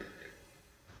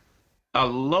 I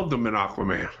loved him in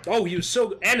Aquaman. Oh, he was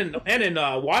so, and in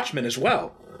Watchmen as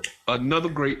well. Another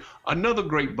great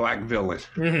black villain.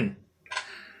 Mm-hmm.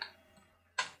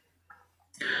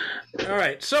 All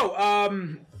right. So,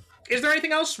 is there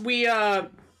anything else we have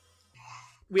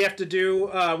to do?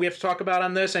 We have to talk about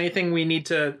on this? Anything we need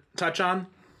to touch on?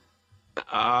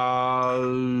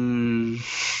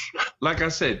 Like I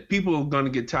said, people are gonna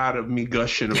get tired of me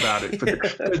gushing about it.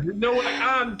 You know what?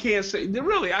 I can't say.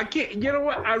 Really, I can't. You know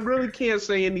what? I really can't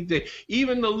say anything.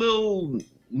 Even the little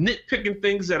nitpicking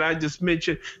things that I just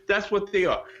mentioned, that's what they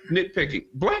are. Nitpicking.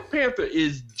 Black Panther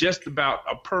is just about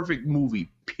a perfect movie,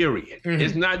 period. Mm-hmm.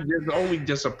 It's not just only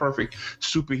just a perfect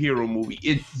superhero movie.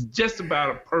 It's just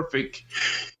about a perfect,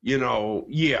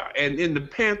 yeah. And in the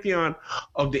pantheon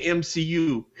of the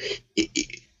MCU,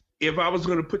 if I was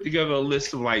going to put together a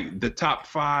list of like the top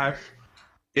 5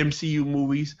 MCU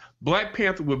movies, Black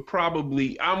Panther would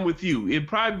probably, I'm with you, it'd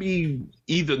probably be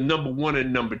either number 1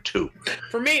 and number 2.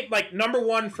 For me, like number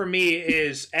 1 for me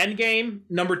is Endgame,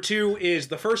 number 2 is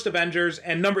the first Avengers,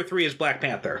 and number 3 is Black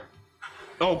Panther.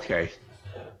 Okay,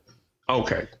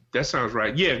 that sounds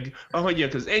right. Yeah,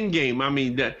 because Endgame, I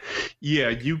mean,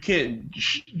 you can't,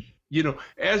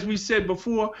 as we said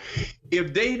before,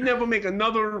 if they never make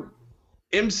another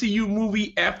MCU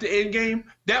movie after Endgame,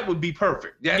 that would be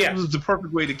perfect. That was the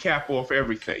perfect way to cap off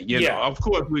everything. You know, of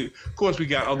course we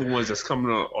got other ones that's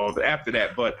coming on after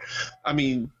that. But I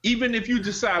mean, even if you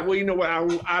decide, well, you know what,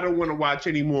 I don't want to watch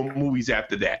any more movies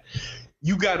after that.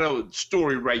 You got a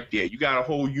story right there. You got a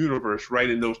whole universe right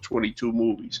in those 22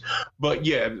 movies. But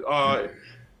if I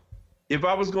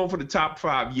was going for the top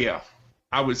 5,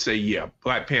 I would say,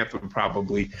 Black Panther would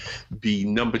probably be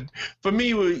for me,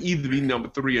 it would either be number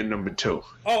 3 or number 2.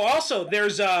 Oh, also,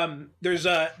 there's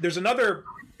another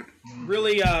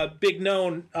really big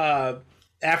known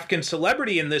African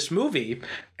celebrity in this movie,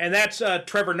 and that's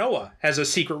Trevor Noah has a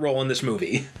secret role in this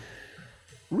movie.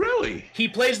 Really? He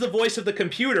plays the voice of the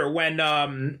computer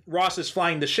when Ross is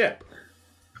flying the ship.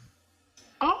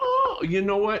 Oh, you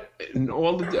know what?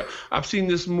 I've seen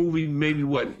this movie maybe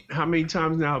how many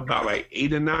times now? About like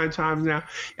 8 or 9 times now,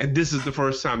 and this is the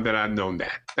first time that I've known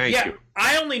that. Thank you.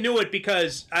 I only knew it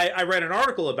because I read an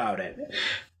article about it,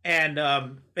 and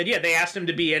they asked him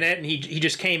to be in it, and he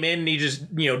just came in and he just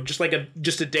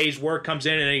just a day's work comes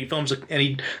in and he films and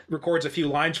he records a few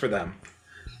lines for them.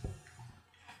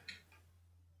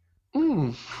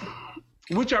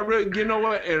 Which I really, you know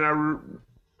what, and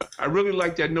I really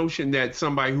like that notion that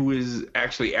somebody who is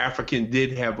actually African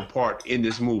did have a part in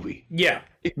this movie. Yeah.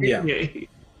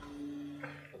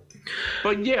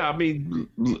 But I mean,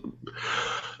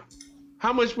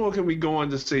 how much more can we go on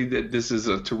to say that this is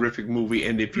a terrific movie?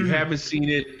 And if you haven't seen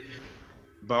it,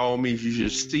 by all means, you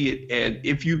should see it. And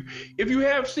if you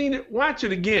have seen it, watch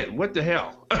it again. What the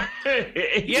hell?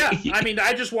 I mean,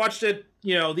 I just watched it,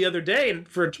 the other day and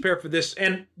to prepare for this,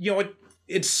 and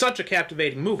it's such a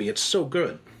captivating movie. It's so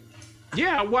good.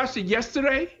 Yeah, I watched it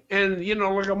yesterday, and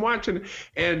I'm watching it,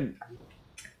 and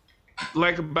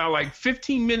about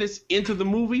 15 minutes into the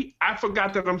movie, I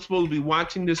forgot that I'm supposed to be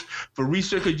watching this for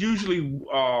research. Because usually,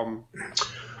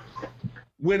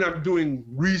 when I'm doing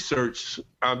research,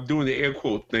 I'm doing the air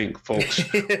quote thing, folks.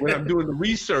 When I'm doing the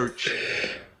research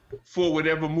for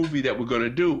whatever movie that we're going to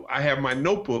do, I have my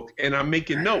notebook and I'm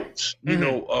making notes,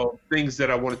 of things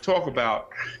that I want to talk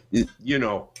about,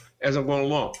 as I'm going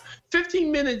along.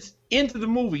 15 minutes into the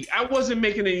movie, I wasn't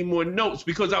making any more notes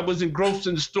because I was engrossed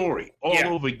in the story all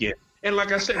over again. And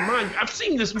like I said, I've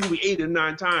seen this movie 8 or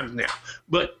 9 times now,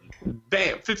 but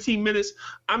bam, 15 minutes,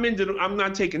 I'm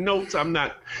not taking notes. I'm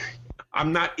not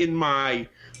in my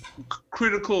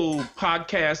critical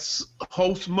podcast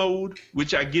host mode,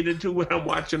 which I get into when I'm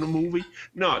watching a movie.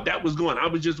 No, that was gone. I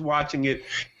was just watching it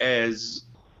as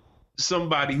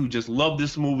somebody who just loved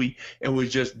this movie and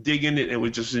was just digging it and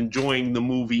was just enjoying the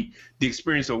movie, the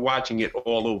experience of watching it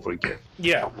all over again.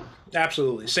 Yeah,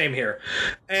 absolutely. Same here.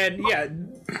 And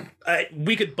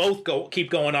we could both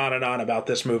keep going on and on about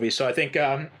this movie. So I think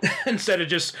instead of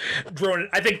just throwing it,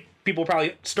 I think people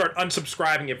probably start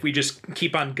unsubscribing if we just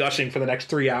keep on gushing for the next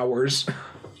 3 hours.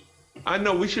 I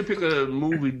know we should pick a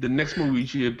movie. The next movie we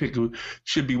should pick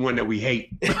should be one that we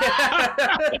hate. Well,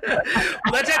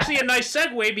 that's actually a nice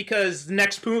segue because the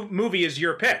next movie is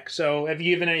your pick. So have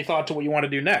you given any thought to what you want to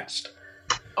do next?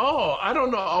 Oh, I don't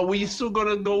know. Are we still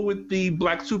gonna go with the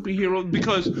black superhero?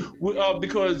 Because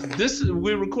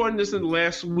we're recording this in the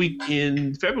last week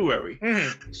in February.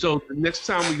 Mm-hmm. So the next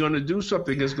time we're gonna do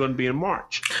something is gonna be in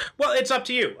March. Well, it's up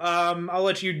to you. I'll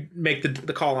let you make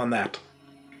the call on that.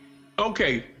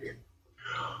 Okay,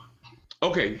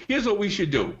 here's what we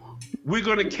should do. We're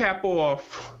going to cap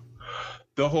off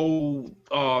the whole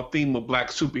theme of black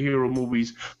superhero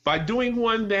movies by doing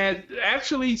one that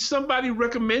actually somebody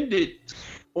recommended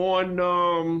on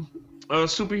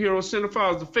Superhero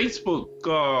Cinephiles, the Facebook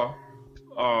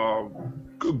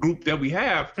group that we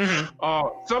have.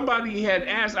 Somebody had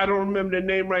asked, I don't remember the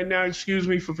name right now, excuse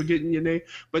me for forgetting your name,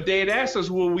 but they had asked us,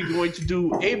 were we going to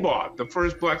do Abar, the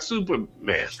first Black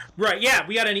Superman? Right, yeah,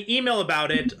 we got an email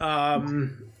about it.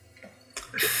 I'm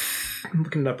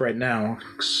looking it up right now.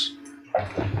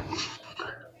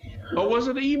 Oh, was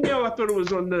it an email? I thought it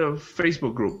was on the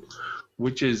Facebook group,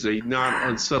 which is a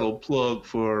non-unsubtle plug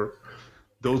for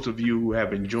those of you who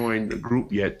haven't joined the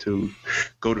group yet to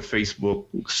go to Facebook,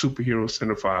 Superhero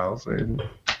Cinephiles, and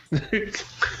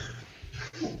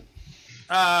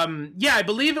yeah, I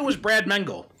believe it was Brad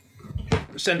Mengel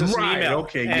sent us an email.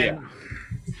 Okay, yeah.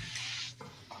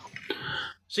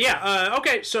 So yeah,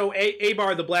 okay. So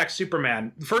Abar, the Black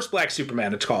Superman, the first Black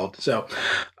Superman, it's called. So,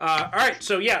 all right.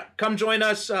 So yeah, come join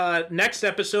us next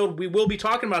episode. We will be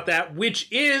talking about that, which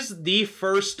is the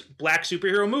first Black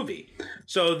superhero movie.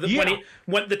 So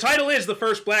when the title is the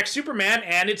first Black Superman,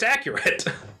 and it's accurate.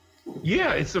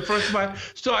 Yeah, it's the first one.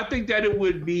 So I think that it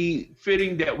would be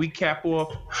fitting that we cap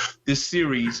off this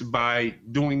series by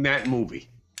doing that movie.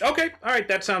 Okay, all right,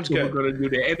 that sounds good. We're gonna do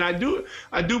that, and I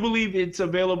do believe it's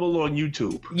available on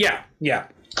YouTube. Yeah.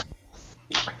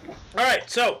 All right,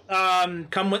 so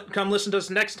come listen to us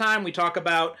next time. We talk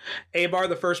about Abar,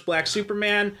 the first Black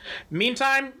Superman.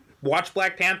 Meantime, watch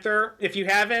Black Panther if you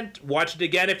haven't. Watch it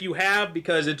again if you have,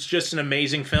 because it's just an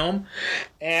amazing film.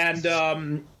 And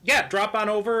yeah, drop on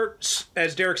over.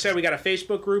 As Derek said, we got a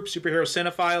Facebook group, Superhero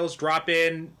Cinephiles. Drop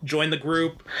in, join the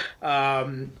group.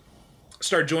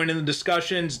 Start joining the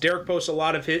discussions. Derek posts a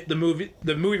lot of the movie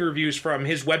reviews from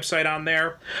his website on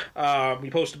there. We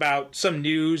post about some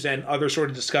news and other sort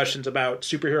of discussions about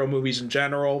superhero movies in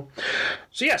general.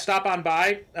 So yeah, stop on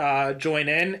by, join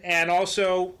in, and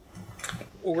also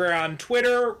we're on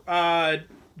Twitter.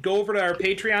 Go over to our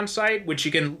Patreon site, which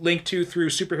you can link to through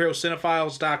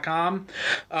superherocinephiles.com.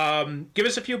 Give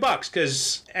us a few bucks,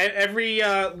 because every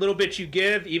little bit you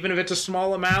give, even if it's a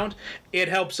small amount, it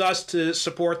helps us to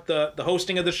support the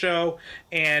hosting of the show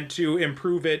and to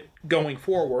improve it going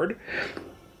forward.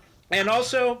 And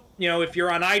also, if you're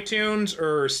on iTunes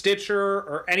or Stitcher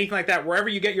or anything like that, wherever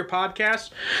you get your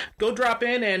podcasts, go drop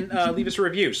in and leave us a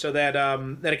review so that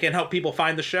it can help people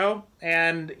find the show.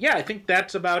 And yeah, I think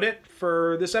that's about it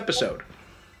for this episode.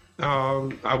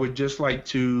 I would just like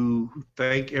to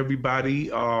thank everybody.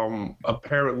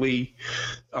 Apparently,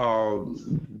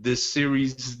 this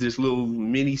little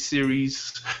mini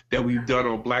series that we've done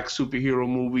on Black superhero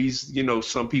movies,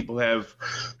 some people have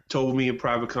told me in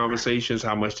private conversations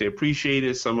how much they appreciate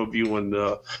it. Some of you on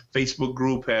the Facebook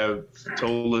group have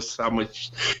told us how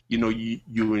much,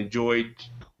 you enjoyed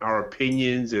our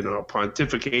opinions and our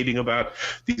pontificating about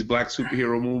these Black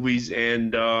superhero movies.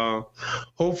 And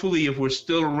hopefully, if we're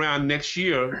still around next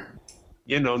year,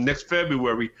 next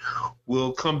February,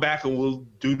 we'll come back and we'll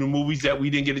do the movies that we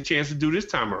didn't get a chance to do this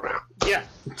time around. Yeah,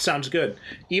 sounds good.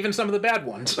 Even some of the bad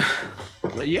ones.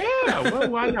 Yeah, well,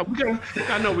 why not?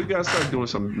 I know we gotta start doing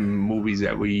some movies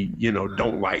that we,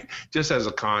 don't like, just as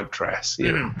a contrast,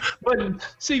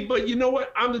 But you know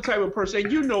what? I'm the type of person,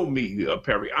 and you know me,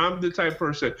 Perry. I'm the type of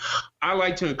person. I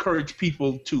like to encourage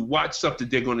people to watch stuff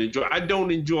that they're going to enjoy. I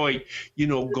don't enjoy,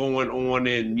 going on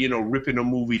and ripping a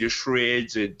movie to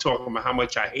shreds and talking about how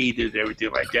much I hate it and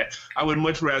everything like that. I would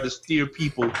much rather steer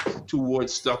people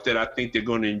towards stuff that I think they're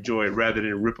going to enjoy rather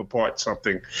than rip apart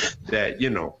something that,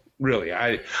 really,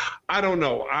 I don't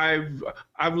know.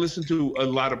 I've listened to a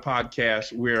lot of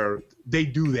podcasts where they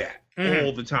do that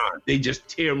all the time. They just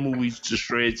tear movies to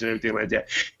shreds and everything like that.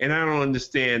 And I don't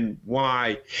understand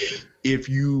why, if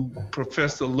you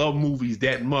profess to love movies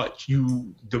that much,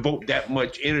 you devote that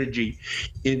much energy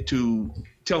into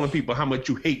telling people how much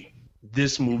you hate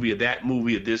this movie or that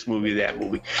movie or this movie or that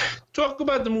movie. Talk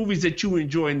about the movies that you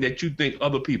enjoy and that you think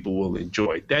other people will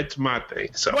enjoy. That's my thing.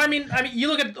 So, well, I mean, you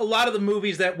look at a lot of the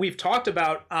movies that we've talked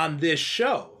about on this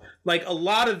show. Like, a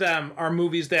lot of them are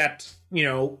movies that,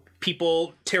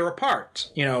 people tear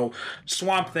apart.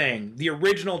 Swamp Thing, the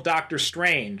original Doctor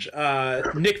Strange,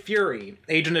 Nick Fury,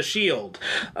 Agent of S.H.I.E.L.D.,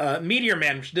 Meteor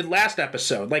Man, which we did last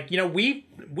episode. Like,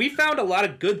 we found a lot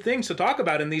of good things to talk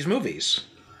about in these movies.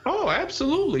 Oh,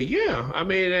 absolutely. Yeah. I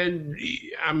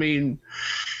mean,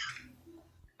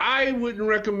 I wouldn't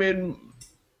recommend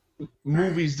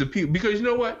movies to people because you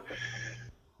know what?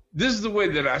 This is the way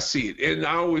that I see it. And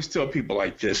I always tell people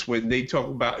like this when they talk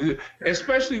about,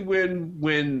 especially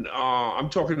when I'm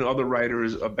talking to other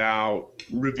writers about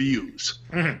reviews.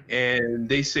 Mm-hmm. And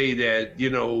they say that,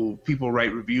 people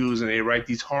write reviews and they write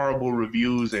these horrible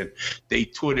reviews and they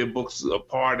tore their books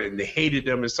apart and they hated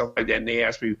them and stuff like that. And they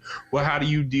ask me, well, how do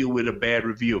you deal with a bad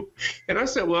review? And I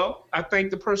said, well, I thank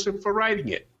the person for writing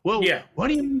it. Well, what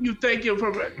do you mean you think you're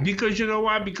from? Because you know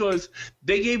why? Because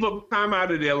they gave up time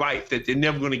out of their life that they're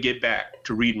never going to get back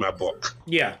to read my book.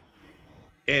 Yeah.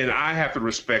 And I have to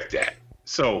respect that.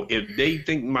 So if they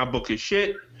think my book is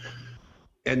shit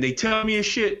and they tell me it's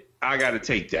shit, I got to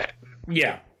take that.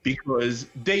 Yeah. Because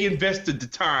they invested the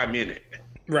time in it.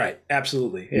 Right.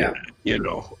 Absolutely. Yeah. You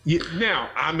know, now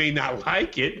I may not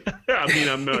like it. I mean,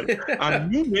 I'm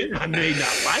human. I may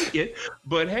not like it,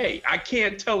 but hey, I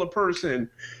can't tell a person,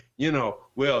 you know,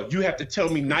 well, you have to tell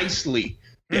me nicely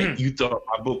that you thought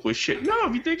my book was shit. No,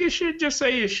 if you think it's shit, just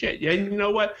say it's shit. Yeah, you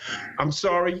know what? I'm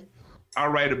sorry. I'll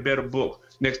write a better book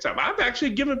next time. I've actually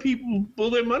given people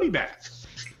their money back.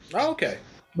 Oh, okay.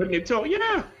 When they told,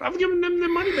 I've given them their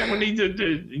money back when they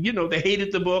they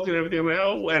hated the book and everything.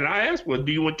 And I asked, well, do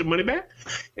you want the money back?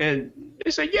 And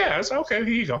they said, yeah. I said, okay,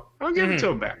 here you go. I'll give it to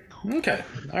them back. Okay.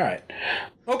 All right.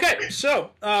 Okay. So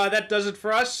that does it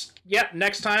for us. Yeah.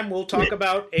 Next time we'll talk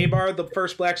about Abar, the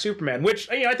first Black Superman, which,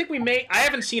 I think I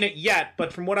haven't seen it yet,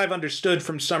 but from what I've understood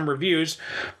from some reviews,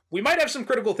 we might have some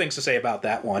critical things to say about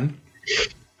that one.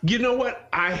 You know what?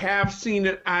 I have seen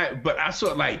it, but I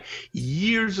saw it like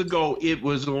years ago. It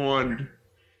was on,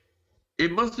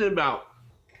 it must have been about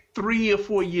 3 or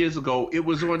 4 years ago. It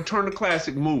was on Turner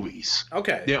Classic Movies.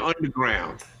 Okay. They're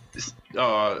underground,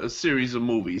 a series of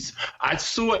movies. I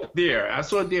saw it there.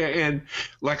 And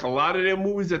like a lot of their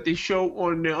movies that they show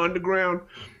on their underground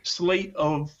slate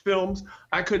of films,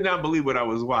 I could not believe what I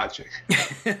was watching.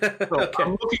 So okay.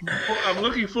 I'm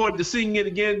looking forward to seeing it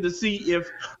again to see if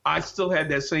I still had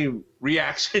that same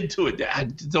reaction to it. That I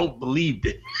don't believe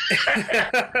it.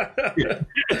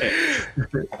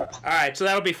 All right, so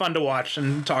that'll be fun to watch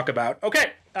and talk about.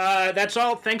 Okay, that's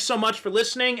all. Thanks so much for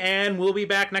listening, and we'll be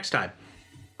back next time.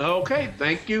 Okay,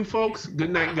 thank you, folks. Good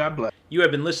night. God bless. You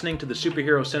have been listening to the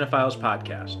Superhero Cinephiles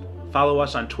podcast. Follow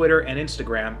us on Twitter and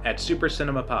Instagram at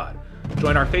SuperCinemaPod.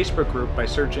 Join our Facebook group by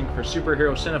searching for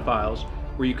Superhero Cinephiles,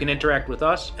 where you can interact with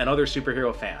us and other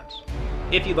superhero fans.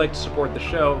 If you'd like to support the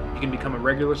show, you can become a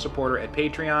regular supporter at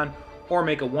Patreon or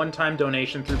make a one-time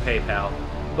donation through PayPal,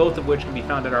 both of which can be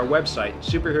found at our website,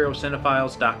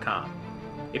 superherocinephiles.com.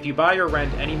 If you buy or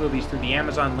rent any movies through the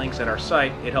Amazon links at our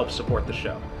site, it helps support the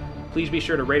show. Please be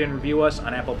sure to rate and review us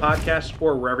on Apple Podcasts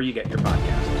or wherever you get your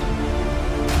podcasts.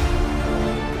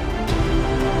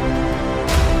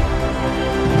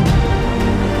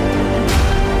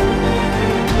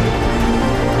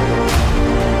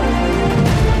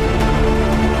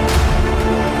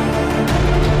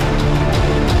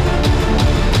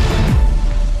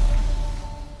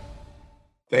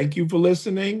 Thank you for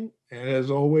listening. And as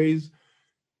always,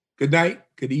 good night,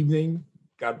 good evening.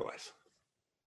 God bless.